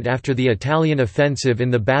imminent after the Italian offensive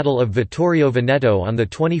in the Battle of Vittorio Veneto on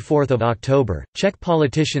 24 October, Czech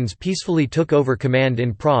politicians peacefully took over command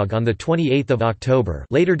in Prague on 28 October,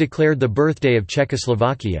 later declared the birthday of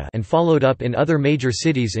Czechoslovakia, and followed up in other major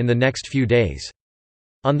cities in the next few days.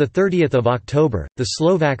 On 30 October, the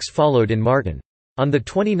Slovaks followed in Martin. On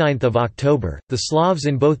 29 October, the Slavs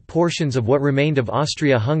in both portions of what remained of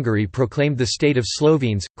Austria-Hungary proclaimed the state of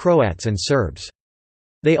Slovenes, Croats and Serbs.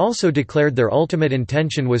 They also declared their ultimate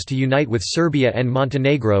intention was to unite with Serbia and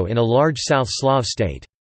Montenegro in a large South Slav state.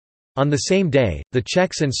 On the same day, the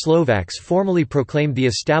Czechs and Slovaks formally proclaimed the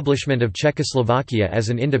establishment of Czechoslovakia as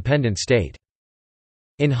an independent state.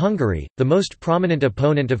 In Hungary, the most prominent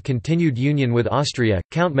opponent of continued union with Austria,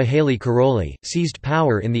 Count Mihaly Karolyi, seized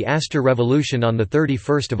power in the Astor Revolution on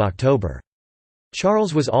 31 October.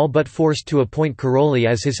 Charles was all but forced to appoint Karolyi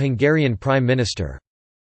as his Hungarian prime minister.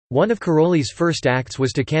 One of Karolyi's first acts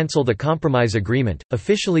was to cancel the Compromise Agreement,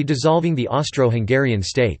 officially dissolving the Austro-Hungarian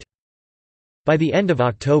state. By the end of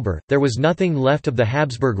October, there was nothing left of the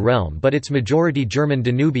Habsburg realm but its majority German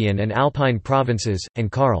Danubian and Alpine provinces,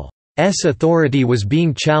 and Karl's authority was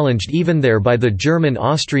being challenged even there by the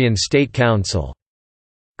German-Austrian State Council.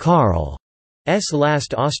 Karl's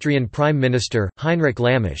last Austrian Prime Minister, Heinrich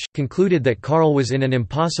Lammasch, concluded that Karl was in an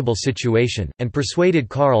impossible situation, and persuaded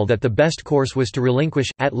Karl that the best course was to relinquish,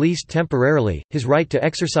 at least temporarily, his right to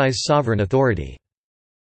exercise sovereign authority.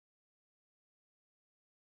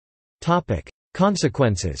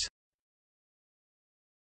 Consequences.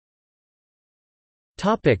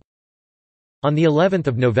 On the 11th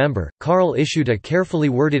of November, Karl issued a carefully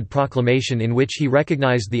worded proclamation in which he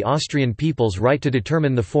recognized the Austrian people's right to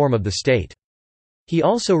determine the form of the state. He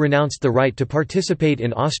also renounced the right to participate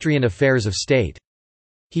in Austrian affairs of state.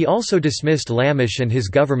 He also dismissed Lammasch and his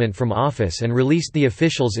government from office and released the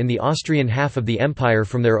officials in the Austrian half of the empire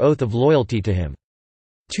from their oath of loyalty to him.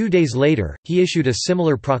 2 days later, he issued a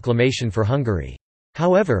similar proclamation for Hungary.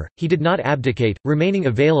 However, he did not abdicate, remaining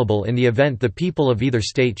available in the event the people of either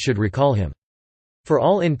state should recall him. For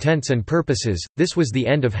all intents and purposes, this was the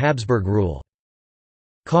end of Habsburg rule.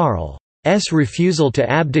 Karl's refusal to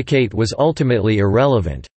abdicate was ultimately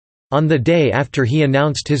irrelevant. On the day after he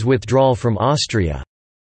announced his withdrawal from Austria's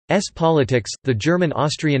politics, the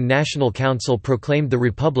German-Austrian National Council proclaimed the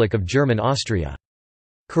Republic of German Austria.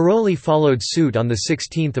 Karolyi followed suit on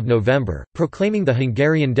 16 November, proclaiming the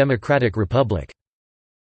Hungarian Democratic Republic.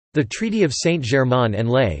 The Treaty of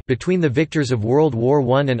Saint-Germain-en-Laye between the victors of World War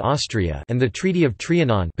I and Austria and the Treaty of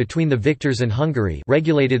Trianon between the victors and Hungary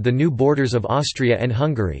regulated the new borders of Austria and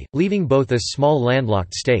Hungary, leaving both as small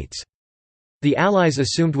landlocked states. The Allies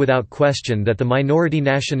assumed without question that the minority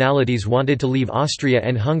nationalities wanted to leave Austria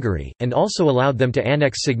and Hungary, and also allowed them to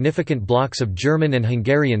annex significant blocks of German and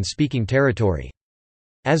Hungarian-speaking territory.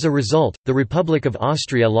 As a result, the Republic of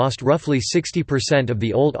Austria lost roughly 60% of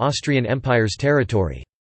the old Austrian Empire's territory.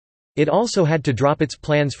 It also had to drop its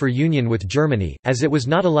plans for union with Germany, as it was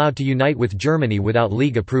not allowed to unite with Germany without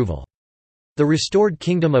League approval. The restored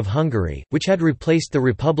Kingdom of Hungary, which had replaced the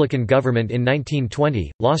Republican government in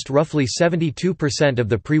 1920, lost roughly 72% of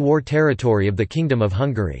the pre-war territory of the Kingdom of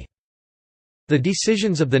Hungary. The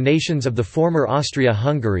decisions of the nations of the former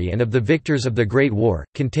Austria-Hungary and of the victors of the Great War,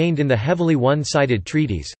 contained in the heavily one-sided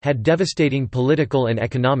treaties, had devastating political and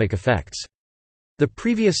economic effects. The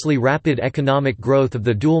previously rapid economic growth of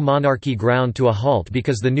the dual monarchy ground to a halt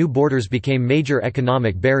because the new borders became major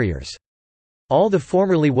economic barriers. All the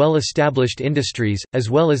formerly well-established industries, as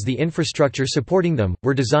well as the infrastructure supporting them,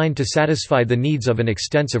 were designed to satisfy the needs of an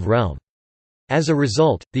extensive realm. As a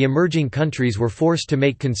result, the emerging countries were forced to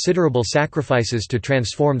make considerable sacrifices to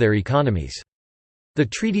transform their economies. The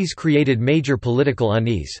treaties created major political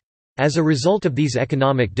unease. As a result of these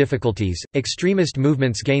economic difficulties, extremist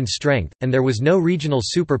movements gained strength, and there was no regional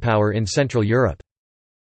superpower in Central Europe.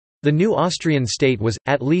 The new Austrian state was,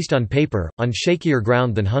 at least on paper, on shakier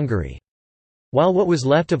ground than Hungary. While what was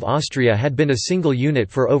left of Austria had been a single unit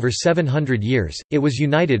for over 700 years, it was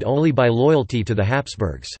united only by loyalty to the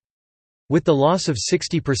Habsburgs. With the loss of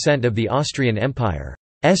 60% of the Austrian Empire's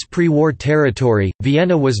pre-war territory,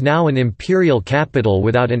 Vienna was now an imperial capital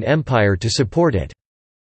without an empire to support it.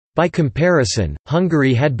 By comparison,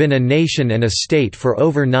 Hungary had been a nation and a state for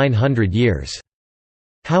over 900 years.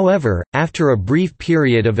 However, after a brief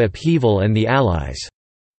period of upheaval and the Allies'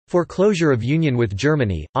 foreclosure of union with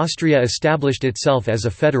Germany, Austria established itself as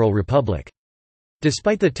a federal republic.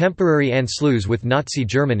 Despite the temporary Anschluss with Nazi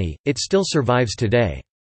Germany, it still survives today.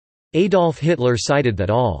 Adolf Hitler cited that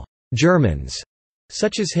all Germans,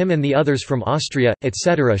 such as him and the others from Austria,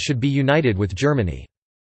 etc., should be united with Germany.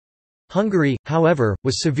 Hungary, however,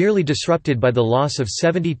 was severely disrupted by the loss of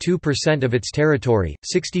 72% of its territory,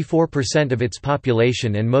 64% of its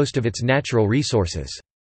population and most of its natural resources.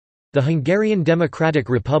 The Hungarian Democratic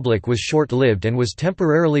Republic was short-lived and was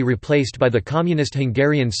temporarily replaced by the Communist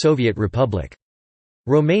Hungarian Soviet Republic.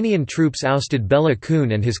 Romanian troops ousted Bela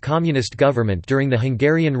Kun and his communist government during the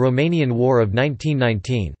Hungarian–Romanian War of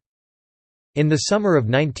 1919. In the summer of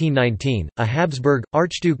 1919, a Habsburg,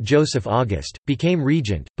 Archduke Joseph August, became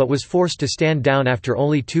regent, but was forced to stand down after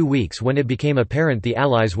only 2 weeks when it became apparent the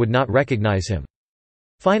Allies would not recognize him.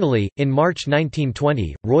 Finally, in March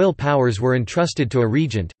 1920, royal powers were entrusted to a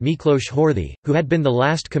regent, Miklós Horthy, who had been the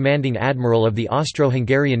last commanding admiral of the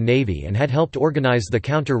Austro-Hungarian navy and had helped organize the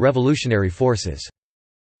counter-revolutionary forces.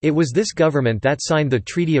 It was this government that signed the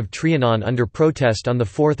Treaty of Trianon under protest on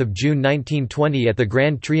 4 June 1920 at the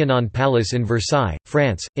Grand Trianon Palace in Versailles,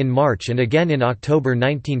 France. In March and again in October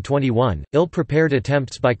 1921, ill-prepared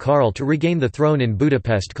attempts by Karl to regain the throne in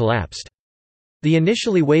Budapest collapsed. The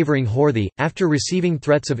initially wavering Horthy, after receiving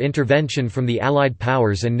threats of intervention from the Allied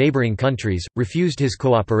powers and neighbouring countries, refused his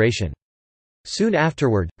cooperation. Soon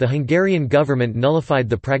afterward, the Hungarian government nullified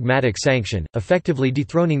the Pragmatic Sanction, effectively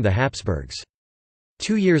dethroning the Habsburgs.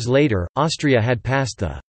 2 years later, Austria had passed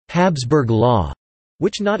the Habsburg Law,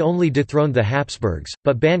 which not only dethroned the Habsburgs,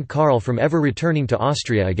 but banned Karl from ever returning to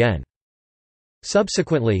Austria again.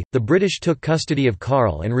 Subsequently, the British took custody of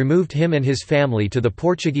Karl and removed him and his family to the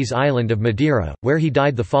Portuguese island of Madeira, where he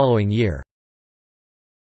died the following year.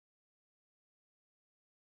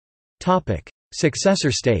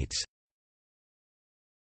 Successor states.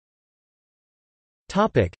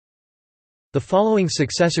 The following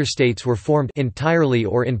successor states were formed entirely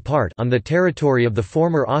or in part on the territory of the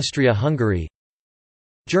former Austria-Hungary: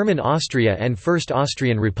 German Austria and First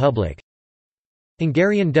Austrian Republic,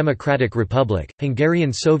 Hungarian Democratic Republic,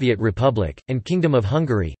 Hungarian Soviet Republic, and Kingdom of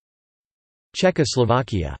Hungary,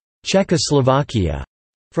 Czechoslovakia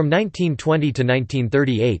from 1920 to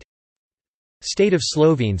 1938, State of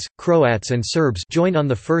Slovenes, Croats and Serbs joined on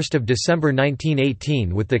 1 December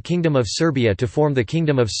 1918 with the Kingdom of Serbia to form the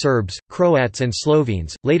Kingdom of Serbs, Croats and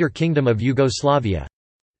Slovenes, later Kingdom of Yugoslavia,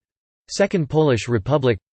 Second Polish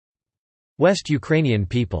Republic, West Ukrainian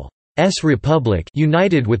People's Republic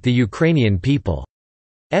united with the Ukrainian People's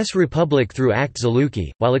Republic through Act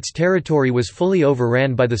Zluky, while its territory was fully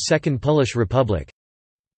overran by the Second Polish Republic.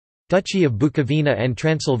 Duchy of Bukovina and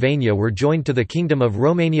Transylvania were joined to the Kingdom of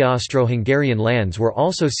Romania. Austro-Hungarian lands were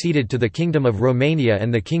also ceded to the Kingdom of Romania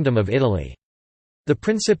and the Kingdom of Italy. The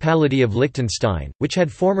Principality of Liechtenstein, which had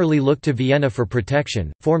formerly looked to Vienna for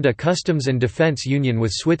protection, formed a customs and defence union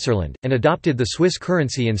with Switzerland, and adopted the Swiss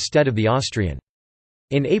currency instead of the Austrian.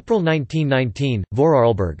 In April 1919,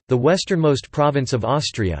 Vorarlberg, the westernmost province of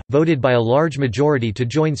Austria, voted by a large majority to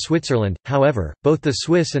join Switzerland. However, both the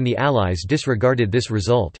Swiss and the Allies disregarded this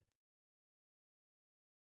result.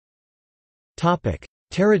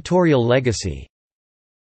 Territorial legacy.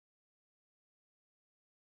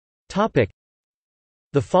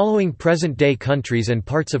 The following present-day countries and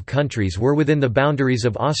parts of countries were within the boundaries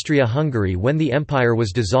of Austria-Hungary when the empire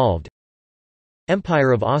was dissolved: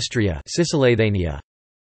 Empire of Austria, Cisleithania,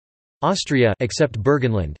 Austria except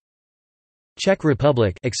Burgenland, Czech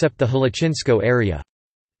Republic except the Hlichinsko area,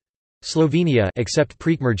 Slovenia except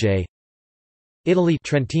Prekmurje, Italy,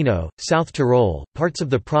 Trentino, South Tyrol, parts of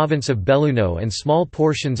the province of Belluno and small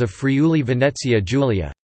portions of Friuli Venezia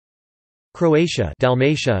Giulia, Croatia,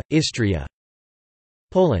 Dalmatia, Istria,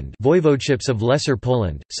 Poland, voivodeships of Lesser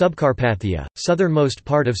Poland, Subcarpathia, southernmost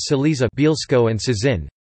part of Silesia, Bielsko and Cieszyn,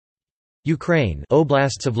 Ukraine,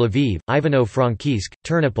 oblasts of Lviv, Ivano-Frankivsk,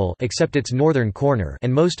 Ternopil except its northern corner,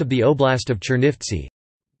 and most of the oblast of Chernivtsi,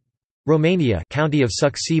 Romania, county of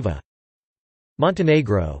Suceava,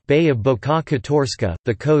 Montenegro, Bay of Boka Kotorska,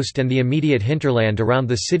 the coast and the immediate hinterland around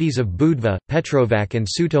the cities of Budva, Petrovac and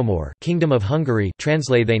Sutomor, Kingdom of Hungary,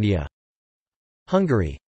 Transleithania,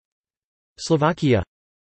 Hungary, Slovakia,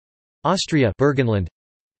 Austria, Burgenland,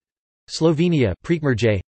 Slovenia,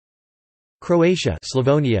 Prekmurje, Croatia,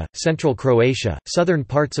 Slavonia, Central Croatia, southern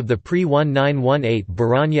parts of the pre-1918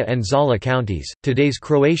 Baranja and Zala counties, today's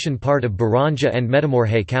Croatian part of Baranja and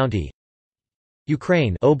Međimurje county,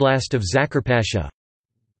 Ukraine, Oblast of Zakarpattia,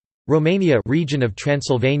 Romania, region of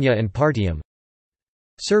Transylvania and Partium,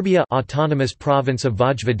 Serbia, autonomous province of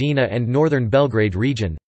Vojvodina and northern Belgrade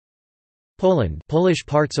region, Poland, Polish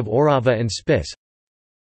parts of Orava and Spiš,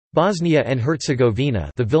 Bosnia and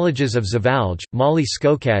Herzegovina, the villages of Zavalj, Mali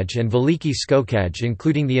Skokaj and Veliki Skokaj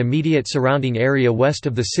including the immediate surrounding area west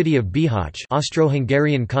of the city of Bihać,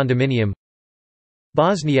 Austro-Hungarian condominium,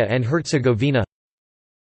 Bosnia and Herzegovina,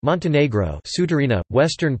 Montenegro, Sutorina,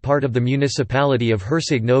 western part of the municipality of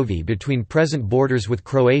Herceg Novi between present borders with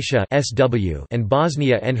Croatia (SW) and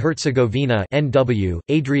Bosnia and Herzegovina (NW),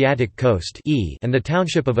 Adriatic coast (E) and the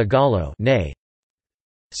township of Agalo (NE).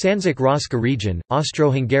 Sandžak Raška region,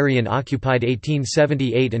 Austro-Hungarian occupied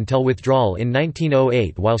 1878 until withdrawal in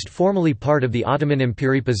 1908 whilst formerly part of the Ottoman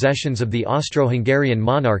Empire, possessions of the Austro-Hungarian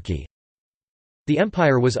monarchy. The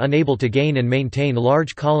empire was unable to gain and maintain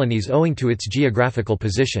large colonies owing to its geographical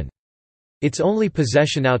position. Its only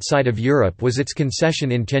possession outside of Europe was its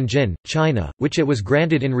concession in Tianjin, China, which it was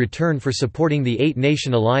granted in return for supporting the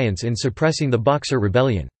Eight-Nation Alliance in suppressing the Boxer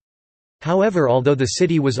Rebellion. However, although the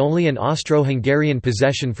city was only an Austro-Hungarian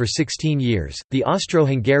possession for 16 years, the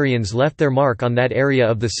Austro-Hungarians left their mark on that area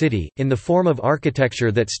of the city, in the form of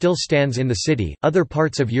architecture that still stands in the city. Other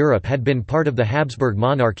parts of Europe had been part of the Habsburg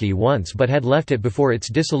monarchy once but had left it before its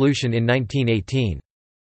dissolution in 1918.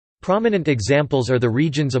 Prominent examples are the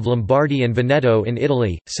regions of Lombardy and Veneto in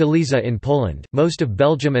Italy, Silesia in Poland, most of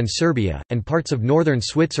Belgium and Serbia, and parts of northern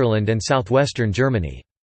Switzerland and southwestern Germany.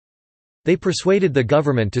 They persuaded the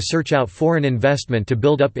government to search out foreign investment to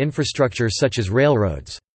build up infrastructure such as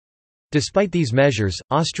railroads. Despite these measures,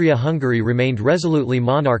 Austria-Hungary remained resolutely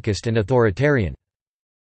monarchist and authoritarian.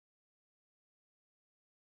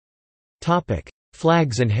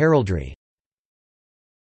 Flags and heraldry.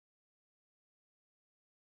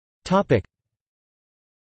 Topic.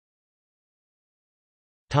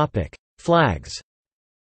 Topic. Flags.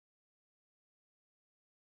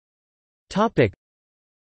 Topic.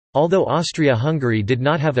 Although Austria-Hungary did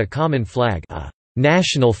not have a common flag, a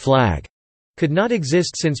national flag could not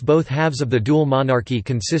exist since both halves of the dual monarchy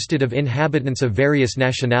consisted of inhabitants of various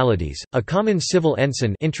nationalities. A common civil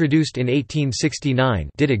ensign introduced in 1869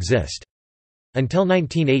 did exist. Until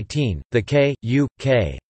 1918, the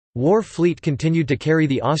K.U.K. War Fleet continued to carry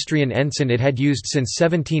the Austrian ensign it had used since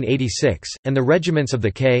 1786, and the regiments of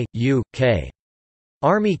the K.U.K.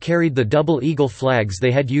 Army carried the double eagle flags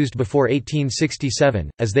they had used before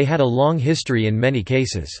 1867, as they had a long history in many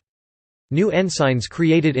cases. New ensigns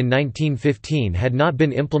created in 1915 had not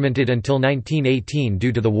been implemented until 1918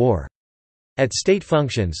 due to the war. At state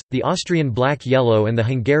functions, the Austrian black-yellow and the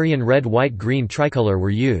Hungarian red-white-green tricolour were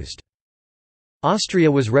used. Austria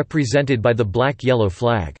was represented by the black-yellow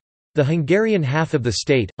flag. The Hungarian half of the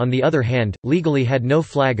state, on the other hand, legally had no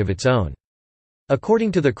flag of its own.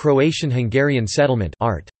 According to the Croatian-Hungarian settlement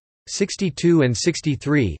Art. 62 and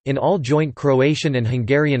 63, in all joint Croatian and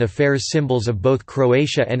Hungarian affairs symbols of both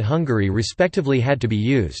Croatia and Hungary respectively had to be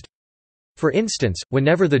used. For instance,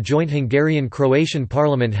 whenever the joint Hungarian-Croatian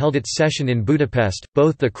parliament held its session in Budapest,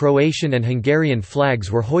 both the Croatian and Hungarian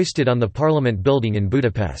flags were hoisted on the parliament building in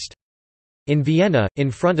Budapest. In Vienna,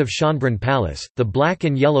 in front of Schönbrunn Palace, the black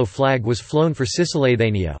and yellow flag was flown for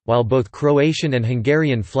Cisleithania, while both Croatian and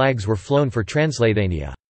Hungarian flags were flown for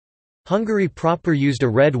Transleithania. Hungary proper used a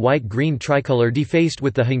red-white-green tricolour defaced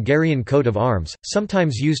with the Hungarian coat of arms,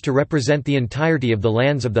 sometimes used to represent the entirety of the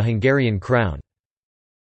lands of the Hungarian crown.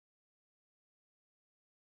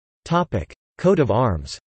 Coat of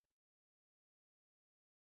arms.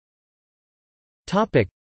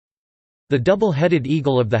 The double-headed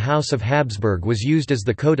eagle of the House of Habsburg was used as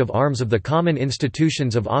the coat of arms of the common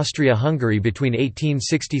institutions of Austria-Hungary between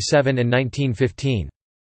 1867 and 1915.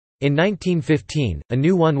 In 1915, a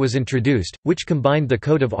new one was introduced, which combined the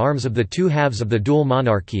coat of arms of the two halves of the dual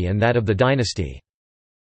monarchy and that of the dynasty.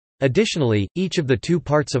 Additionally, each of the two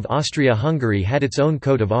parts of Austria-Hungary had its own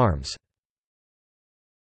coat of arms.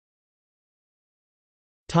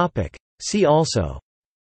 See also: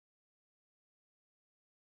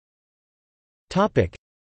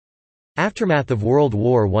 Aftermath of World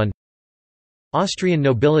War I, Austrian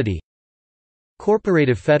nobility,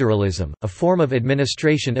 Corporative federalism, a form of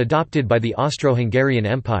administration adopted by the Austro-Hungarian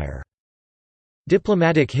Empire.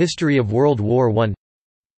 Diplomatic history of World War I.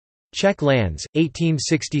 Czech lands,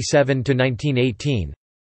 1867–1918.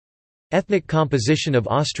 Ethnic composition of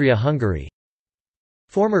Austria-Hungary.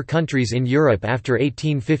 Former countries in Europe after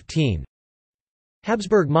 1815.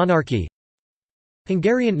 Habsburg monarchy.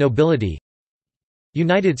 Hungarian nobility.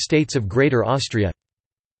 United States of Greater Austria.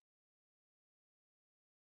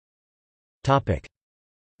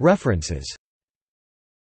 References.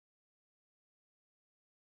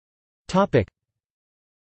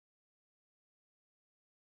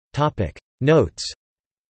 Notes.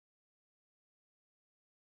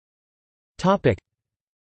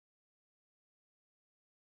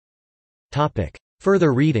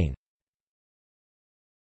 Further reading.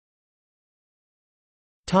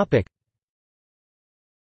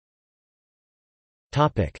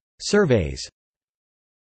 Surveys.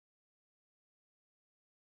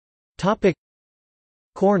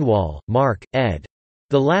 Cornwall, Mark, ed.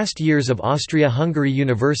 The Last Years of Austria-Hungary,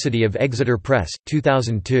 University of Exeter Press,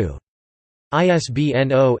 2002. ISBN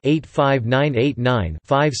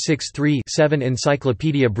 0-85989-563-7.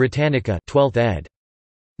 Encyclopædia Britannica, 12th ed.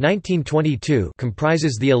 1922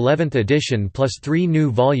 comprises the 11th edition plus 3 new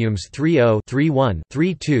volumes 30, 31,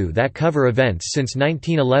 32 that cover events since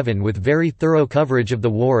 1911 with very thorough coverage of the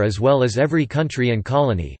war as well as every country and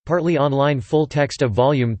colony, partly online. Full text of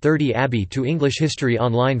Volume 30 Abbey to English History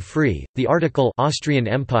online free. The article Austrian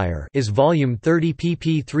Empire is Volume 30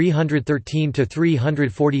 pp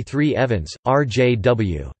 313–343. Evans,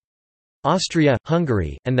 R.J.W. Austria,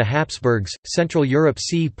 Hungary, and the Habsburgs, Central Europe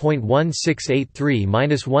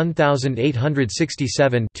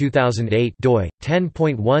c.1683–1867 2008 doi,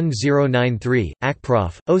 10.1093,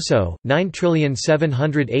 Akprof, Oso,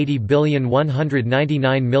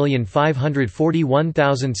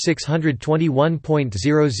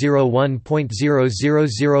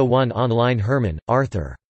 9780199541621.001.00001 Online. Herman,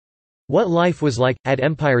 Arthur. What Life Was Like, at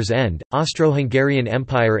Empire's End, Austro-Hungarian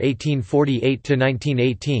Empire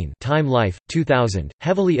 1848–1918 Time Life, 2000,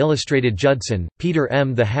 heavily illustrated Judson, Peter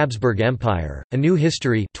M. The Habsburg Empire, A New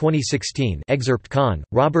History 2016 excerpt Kahn,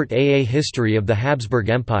 Robert A. A History of the Habsburg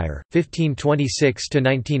Empire,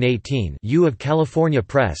 1526–1918 U of California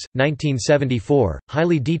Press, 1974,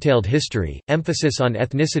 highly detailed history, emphasis on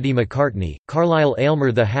ethnicity McCartney, Carlyle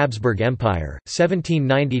Aylmer The Habsburg Empire,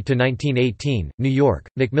 1790–1918, New York,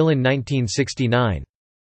 Macmillan 1969.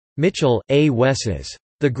 Mitchell, A. Wesses.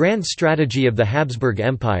 The Grand Strategy of the Habsburg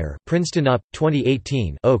Empire, Princeton UP,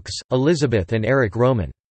 2018 Oakes, Elizabeth and Eric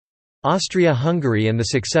Roman. Austria-Hungary and the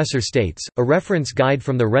Successor States, A Reference Guide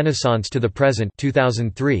from the Renaissance to the Present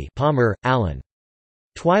 2003 Palmer, Alan.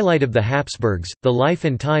 Twilight of the Habsburgs, The Life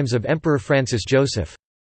and Times of Emperor Francis Joseph.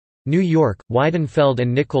 New York, Weidenfeld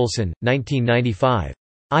and Nicholson, 1995.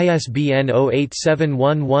 ISBN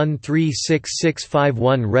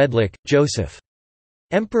 0871136651 Redlich, Joseph.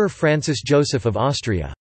 Emperor Francis Joseph of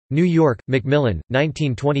Austria. New York, Macmillan,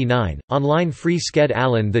 1929, online free Sked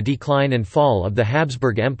Allen The Decline and Fall of the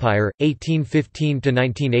Habsburg Empire,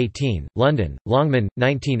 1815–1918, London, Longman,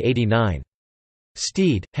 1989.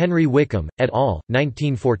 Steed, Henry Wickham, et al.,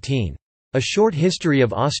 1914. A Short History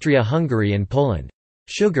of Austria-Hungary and Poland.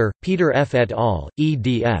 Sugar, Peter F. et al.,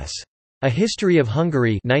 eds. A History of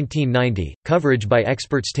Hungary 1990, coverage by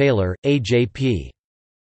experts Taylor, A. J. P.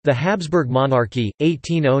 The Habsburg Monarchy,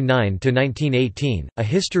 1809–1918, A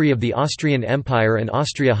History of the Austrian Empire and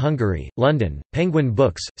Austria-Hungary, London, Penguin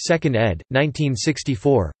Books, 2nd ed.,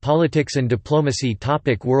 1964, Politics and Diplomacy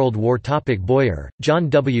World War Boyer, John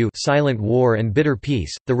W. Silent War and Bitter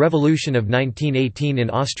Peace, The Revolution of 1918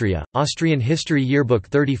 in Austria, Austrian History Yearbook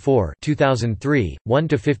 34 2003,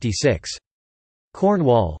 1–56.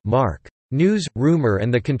 Cornwall, Mark. News, Rumour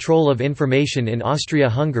and the Control of Information in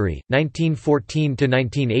Austria-Hungary,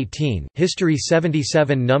 1914–1918, History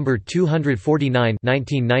 77 No. 249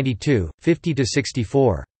 1992,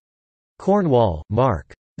 50–64. Cornwall,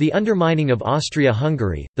 Mark. The Undermining of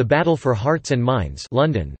Austria-Hungary, The Battle for Hearts and Minds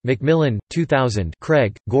London, Macmillan, 2000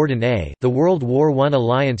 Craig, Gordon A. The World War I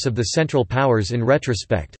Alliance of the Central Powers in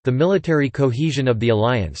Retrospect, The Military Cohesion of the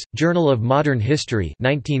Alliance, Journal of Modern History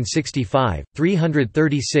 1965,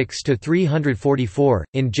 336–344,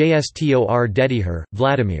 in JSTOR Dediher,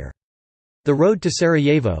 Vladimir. The Road to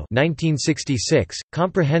Sarajevo 1966,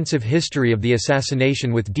 Comprehensive History of the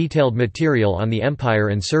Assassination with detailed material on the Empire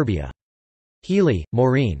and Serbia. Healy,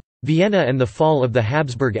 Maureen. Vienna and the Fall of the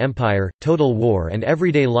Habsburg Empire, Total War and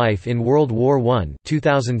Everyday Life in World War I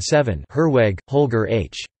 2007 Herweg, Holger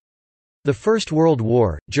H. The First World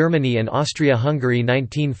War, Germany and Austria-Hungary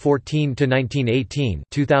 1914–1918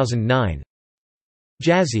 2009.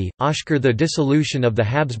 Jazzy, Oshkar The Dissolution of the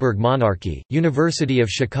Habsburg Monarchy, University of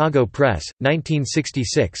Chicago Press,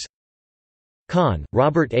 1966. Kahn,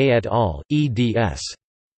 Robert A. et al., eds.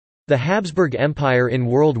 The Habsburg Empire in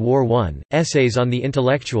World War I, Essays on the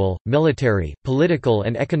Intellectual, Military, Political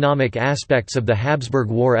and Economic Aspects of the Habsburg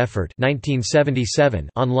War Effort 1977,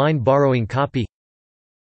 online borrowing copy.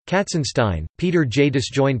 Katzenstein, Peter J.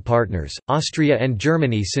 Disjoined Partners, Austria and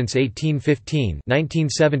Germany since 1815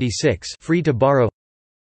 1976, free to borrow.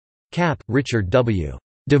 Kapp, Richard W.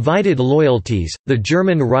 Divided Loyalties, The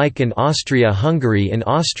German Reich and Austria-Hungary in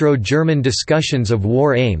Austro-German Discussions of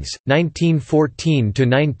War Aims,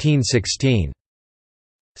 1914–1916.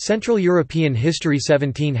 Central European History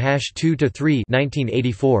 17-2–3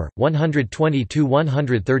 1984,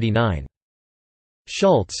 120–139.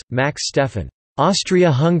 Schultz, Max Stefan.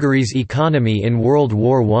 Austria-Hungary's Economy in World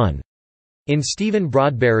War I. In Stephen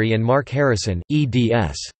Broadberry and Mark Harrison,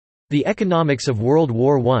 eds. The Economics of World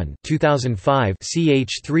War I 2005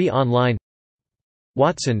 ch3 online.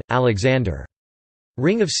 Watson, Alexander.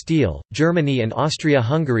 Ring of Steel, Germany and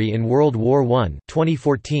Austria-Hungary in World War I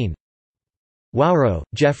 2014. Wowrow,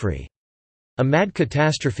 Geoffrey. A Mad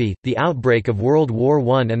Catastrophe, The Outbreak of World War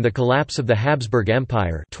I and the Collapse of the Habsburg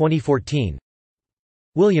Empire 2014.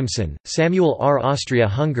 Williamson, Samuel R.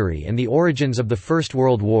 Austria-Hungary and the Origins of the First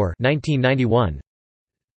World War 1991.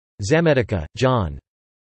 Zametica, John.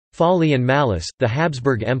 Folly and Malice, The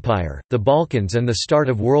Habsburg Empire, the Balkans and the Start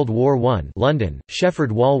of World War I London,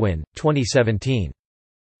 Shefford Walwyn, 2017.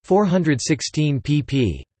 416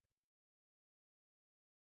 pp.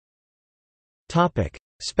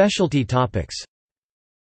 Specialty topics.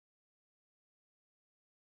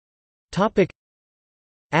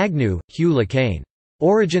 Agnew, Hugh Lacane.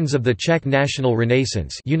 Origins of the Czech National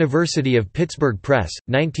Renaissance, University of Pittsburgh Press,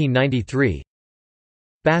 1993.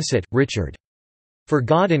 Bassett, Richard. For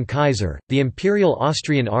God and Kaiser, The Imperial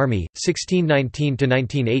Austrian Army,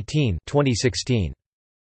 1619–1918 2016.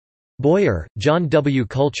 Boyer, John W.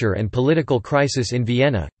 Culture and Political Crisis in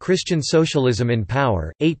Vienna, Christian Socialism in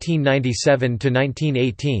Power,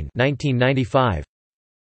 1897–1918 1995.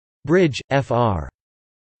 Bridge, Fr.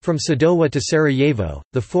 From Sadowa to Sarajevo,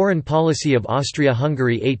 The Foreign Policy of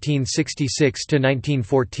Austria-Hungary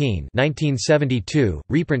 1866–1914 1972,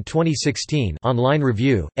 reprint 2016 online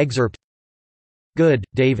review, excerpt. Good,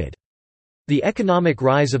 David. The Economic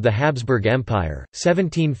Rise of the Habsburg Empire,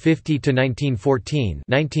 1750–1914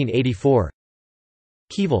 1984.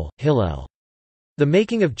 Keeval, Hillel. The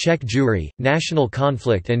Making of Czech Jewry, National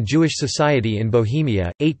Conflict and Jewish Society in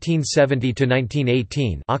Bohemia,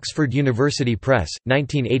 1870–1918 Oxford University Press,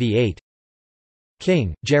 1988.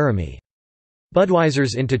 King, Jeremy.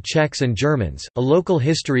 Budweisers into Czechs and Germans, A Local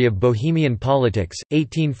History of Bohemian Politics,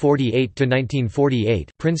 1848–1948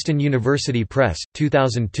 Princeton University Press,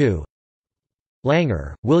 2002.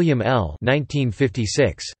 Langer, William L.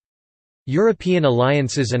 1956. European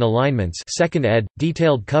Alliances and Alignments 2nd ed.,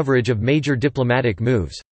 detailed coverage of major diplomatic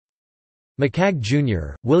moves. McCagg,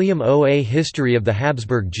 Jr., William O. A History of the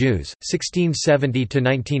Habsburg Jews,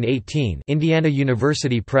 1670–1918 Indiana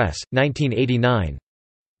University Press, 1989.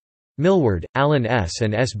 Millward, Alan S.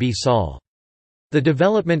 and S. B. Saul. The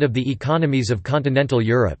Development of the Economies of Continental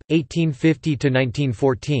Europe,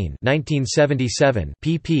 1850–1914 1977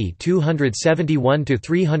 pp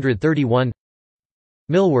 271–331.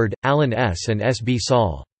 Millward, Alan S. and S. B.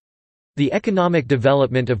 Saul. The Economic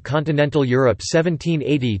Development of Continental Europe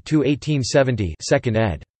 1780–1870 2nd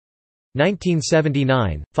ed.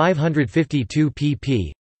 1979, 552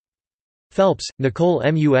 pp. Phelps, Nicole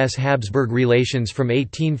Mus Habsburg Relations from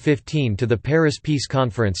 1815 to the Paris Peace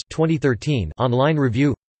Conference 2013 online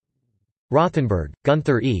review. Rothenberg,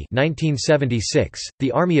 Gunther E. 1976,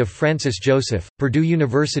 The Army of Francis Joseph, Purdue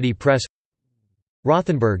University Press.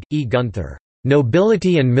 Rothenberg, E. Gunther.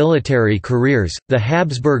 Nobility and Military Careers, The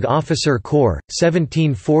Habsburg Officer Corps,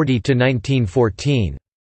 1740–1914.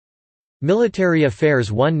 Military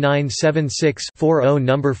Affairs 1976-40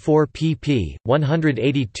 No. 4 pp.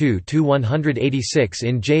 182–186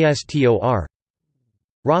 in JSTOR.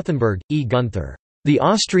 Rothenberg, E. Gunther. The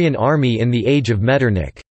Austrian Army in the Age of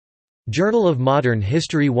Metternich. Journal of Modern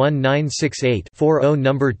History 1968-40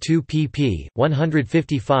 No. 2 pp.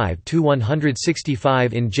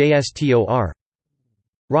 155–165 in JSTOR.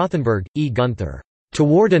 Rothenberg, E. Gunther.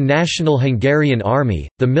 Toward a National Hungarian Army,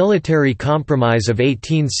 the Military Compromise of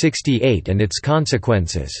 1868 and its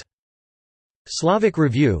Consequences. Slavic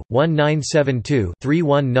Review,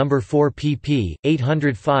 1972-31 No. 4 pp.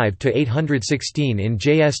 805–816 in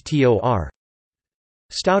JSTOR.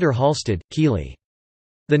 Stouter Halstead, Keeley.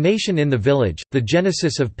 The Nation in the Village, The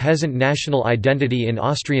Genesis of Peasant National Identity in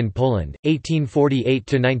Austrian Poland,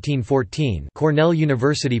 1848–1914 Cornell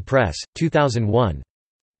University Press, 2001.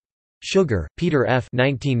 Sugar, Peter F.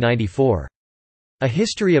 1994. A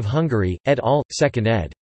History of Hungary, et al., 2nd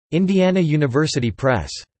ed. Indiana University Press.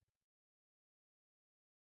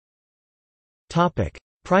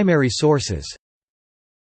 Primary sources.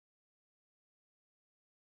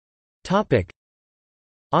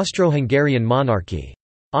 Austro-Hungarian monarchy.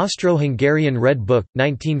 Austro-Hungarian Red Book,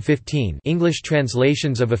 1915 English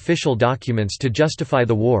translations of official documents to justify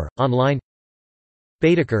the war, online.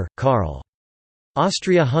 Baedeker, Karl.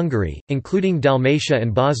 Austria-Hungary, including Dalmatia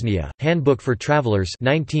and Bosnia, Handbook for Travelers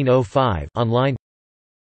 1905 online.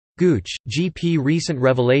 Gooch, G. P. Recent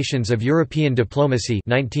Revelations of European Diplomacy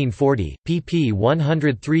 1940, pp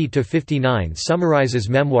 103–59 summarizes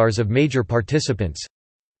memoirs of major participants.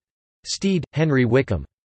 Steed, Henry Wickham.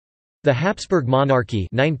 The Habsburg Monarchy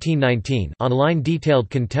 1919 online detailed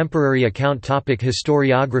contemporary account.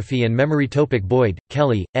 Historiography and memory. Boyd,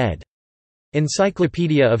 Kelly, ed.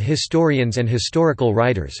 Encyclopedia of Historians and Historical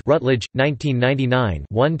Writers Rutledge, 1999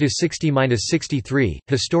 1–60–63,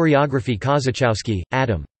 Historiography. Kozachowski,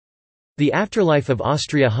 Adam. The Afterlife of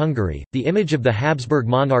Austria-Hungary, The Image of the Habsburg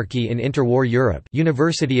Monarchy in Interwar Europe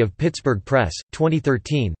University of Pittsburgh Press,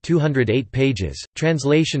 2013 208 pages,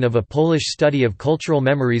 translation of a Polish study of cultural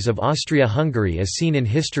memories of Austria-Hungary as seen in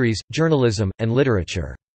histories, journalism, and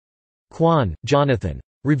literature. Kwan, Jonathan.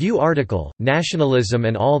 Review article, Nationalism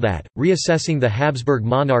and All That, Reassessing the Habsburg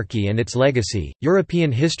Monarchy and Its Legacy,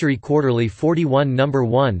 European History Quarterly 41 No.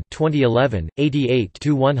 1 2011,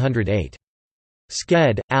 88–108.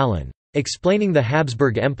 Sked, Alan. Explaining the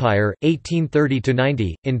Habsburg Empire,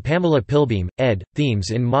 1830–90, in Pamela Pilbeam, ed.,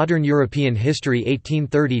 Themes in Modern European History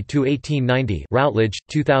 1830–1890 Routledge,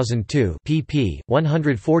 2002 pp.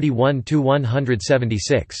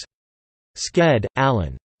 141–176. Sked,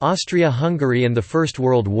 Alan. Austria-Hungary and the First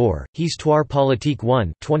World War, Histoire politique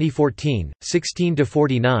 1 2014,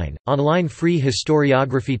 16–49, online free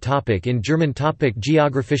historiography topic in German topic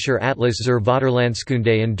Geographischer Atlas zur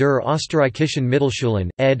Vaterlandskunde und der Österreichischen Mittelschulen,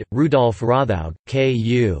 ed. Rudolf Rothaug,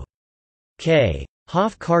 K.U. K.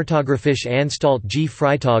 Hof Kartographische Anstalt G.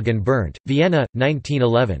 Freitag and Berndt, Vienna,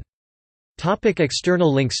 1911. Topic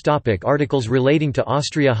external links topic articles relating to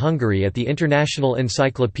Austria-Hungary at the International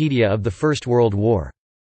Encyclopedia of the First World War.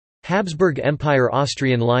 Habsburg Empire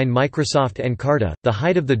Austrian line Microsoft Encarta, The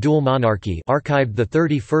Height of the Dual Monarchy archived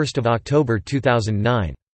 31 October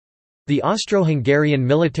 2009. The Austro-Hungarian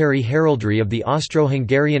Military Heraldry of the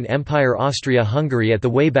Austro-Hungarian Empire Austria-Hungary at the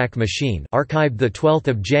Wayback Machine archived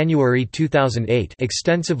 12 January 2008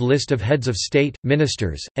 extensive list of heads of state,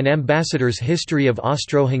 ministers, and ambassadors History of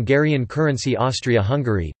Austro-Hungarian currency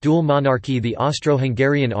Austria-Hungary, dual monarchy The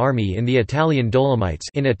Austro-Hungarian army in the Italian Dolomites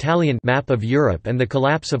in Italian Map of Europe and the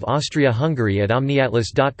collapse of Austria-Hungary at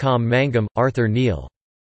omniatlas.com Mangum, Arthur Neal.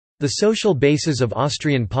 The Social Bases of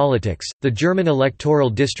Austrian Politics, The German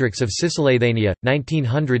Electoral Districts of Cisleithania,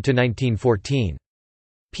 1900–1914.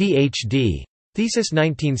 Ph.D. Thesis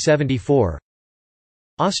 1974.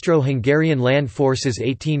 Austro-Hungarian Land Forces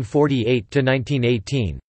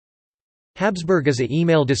 1848–1918. Habsburg is a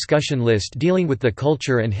email discussion list dealing with the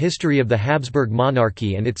culture and history of the Habsburg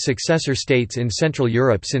monarchy and its successor states in Central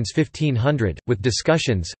Europe since 1500, with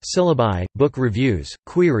discussions, syllabi, book reviews,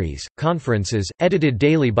 queries, conferences, edited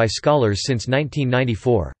daily by scholars since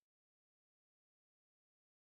 1994.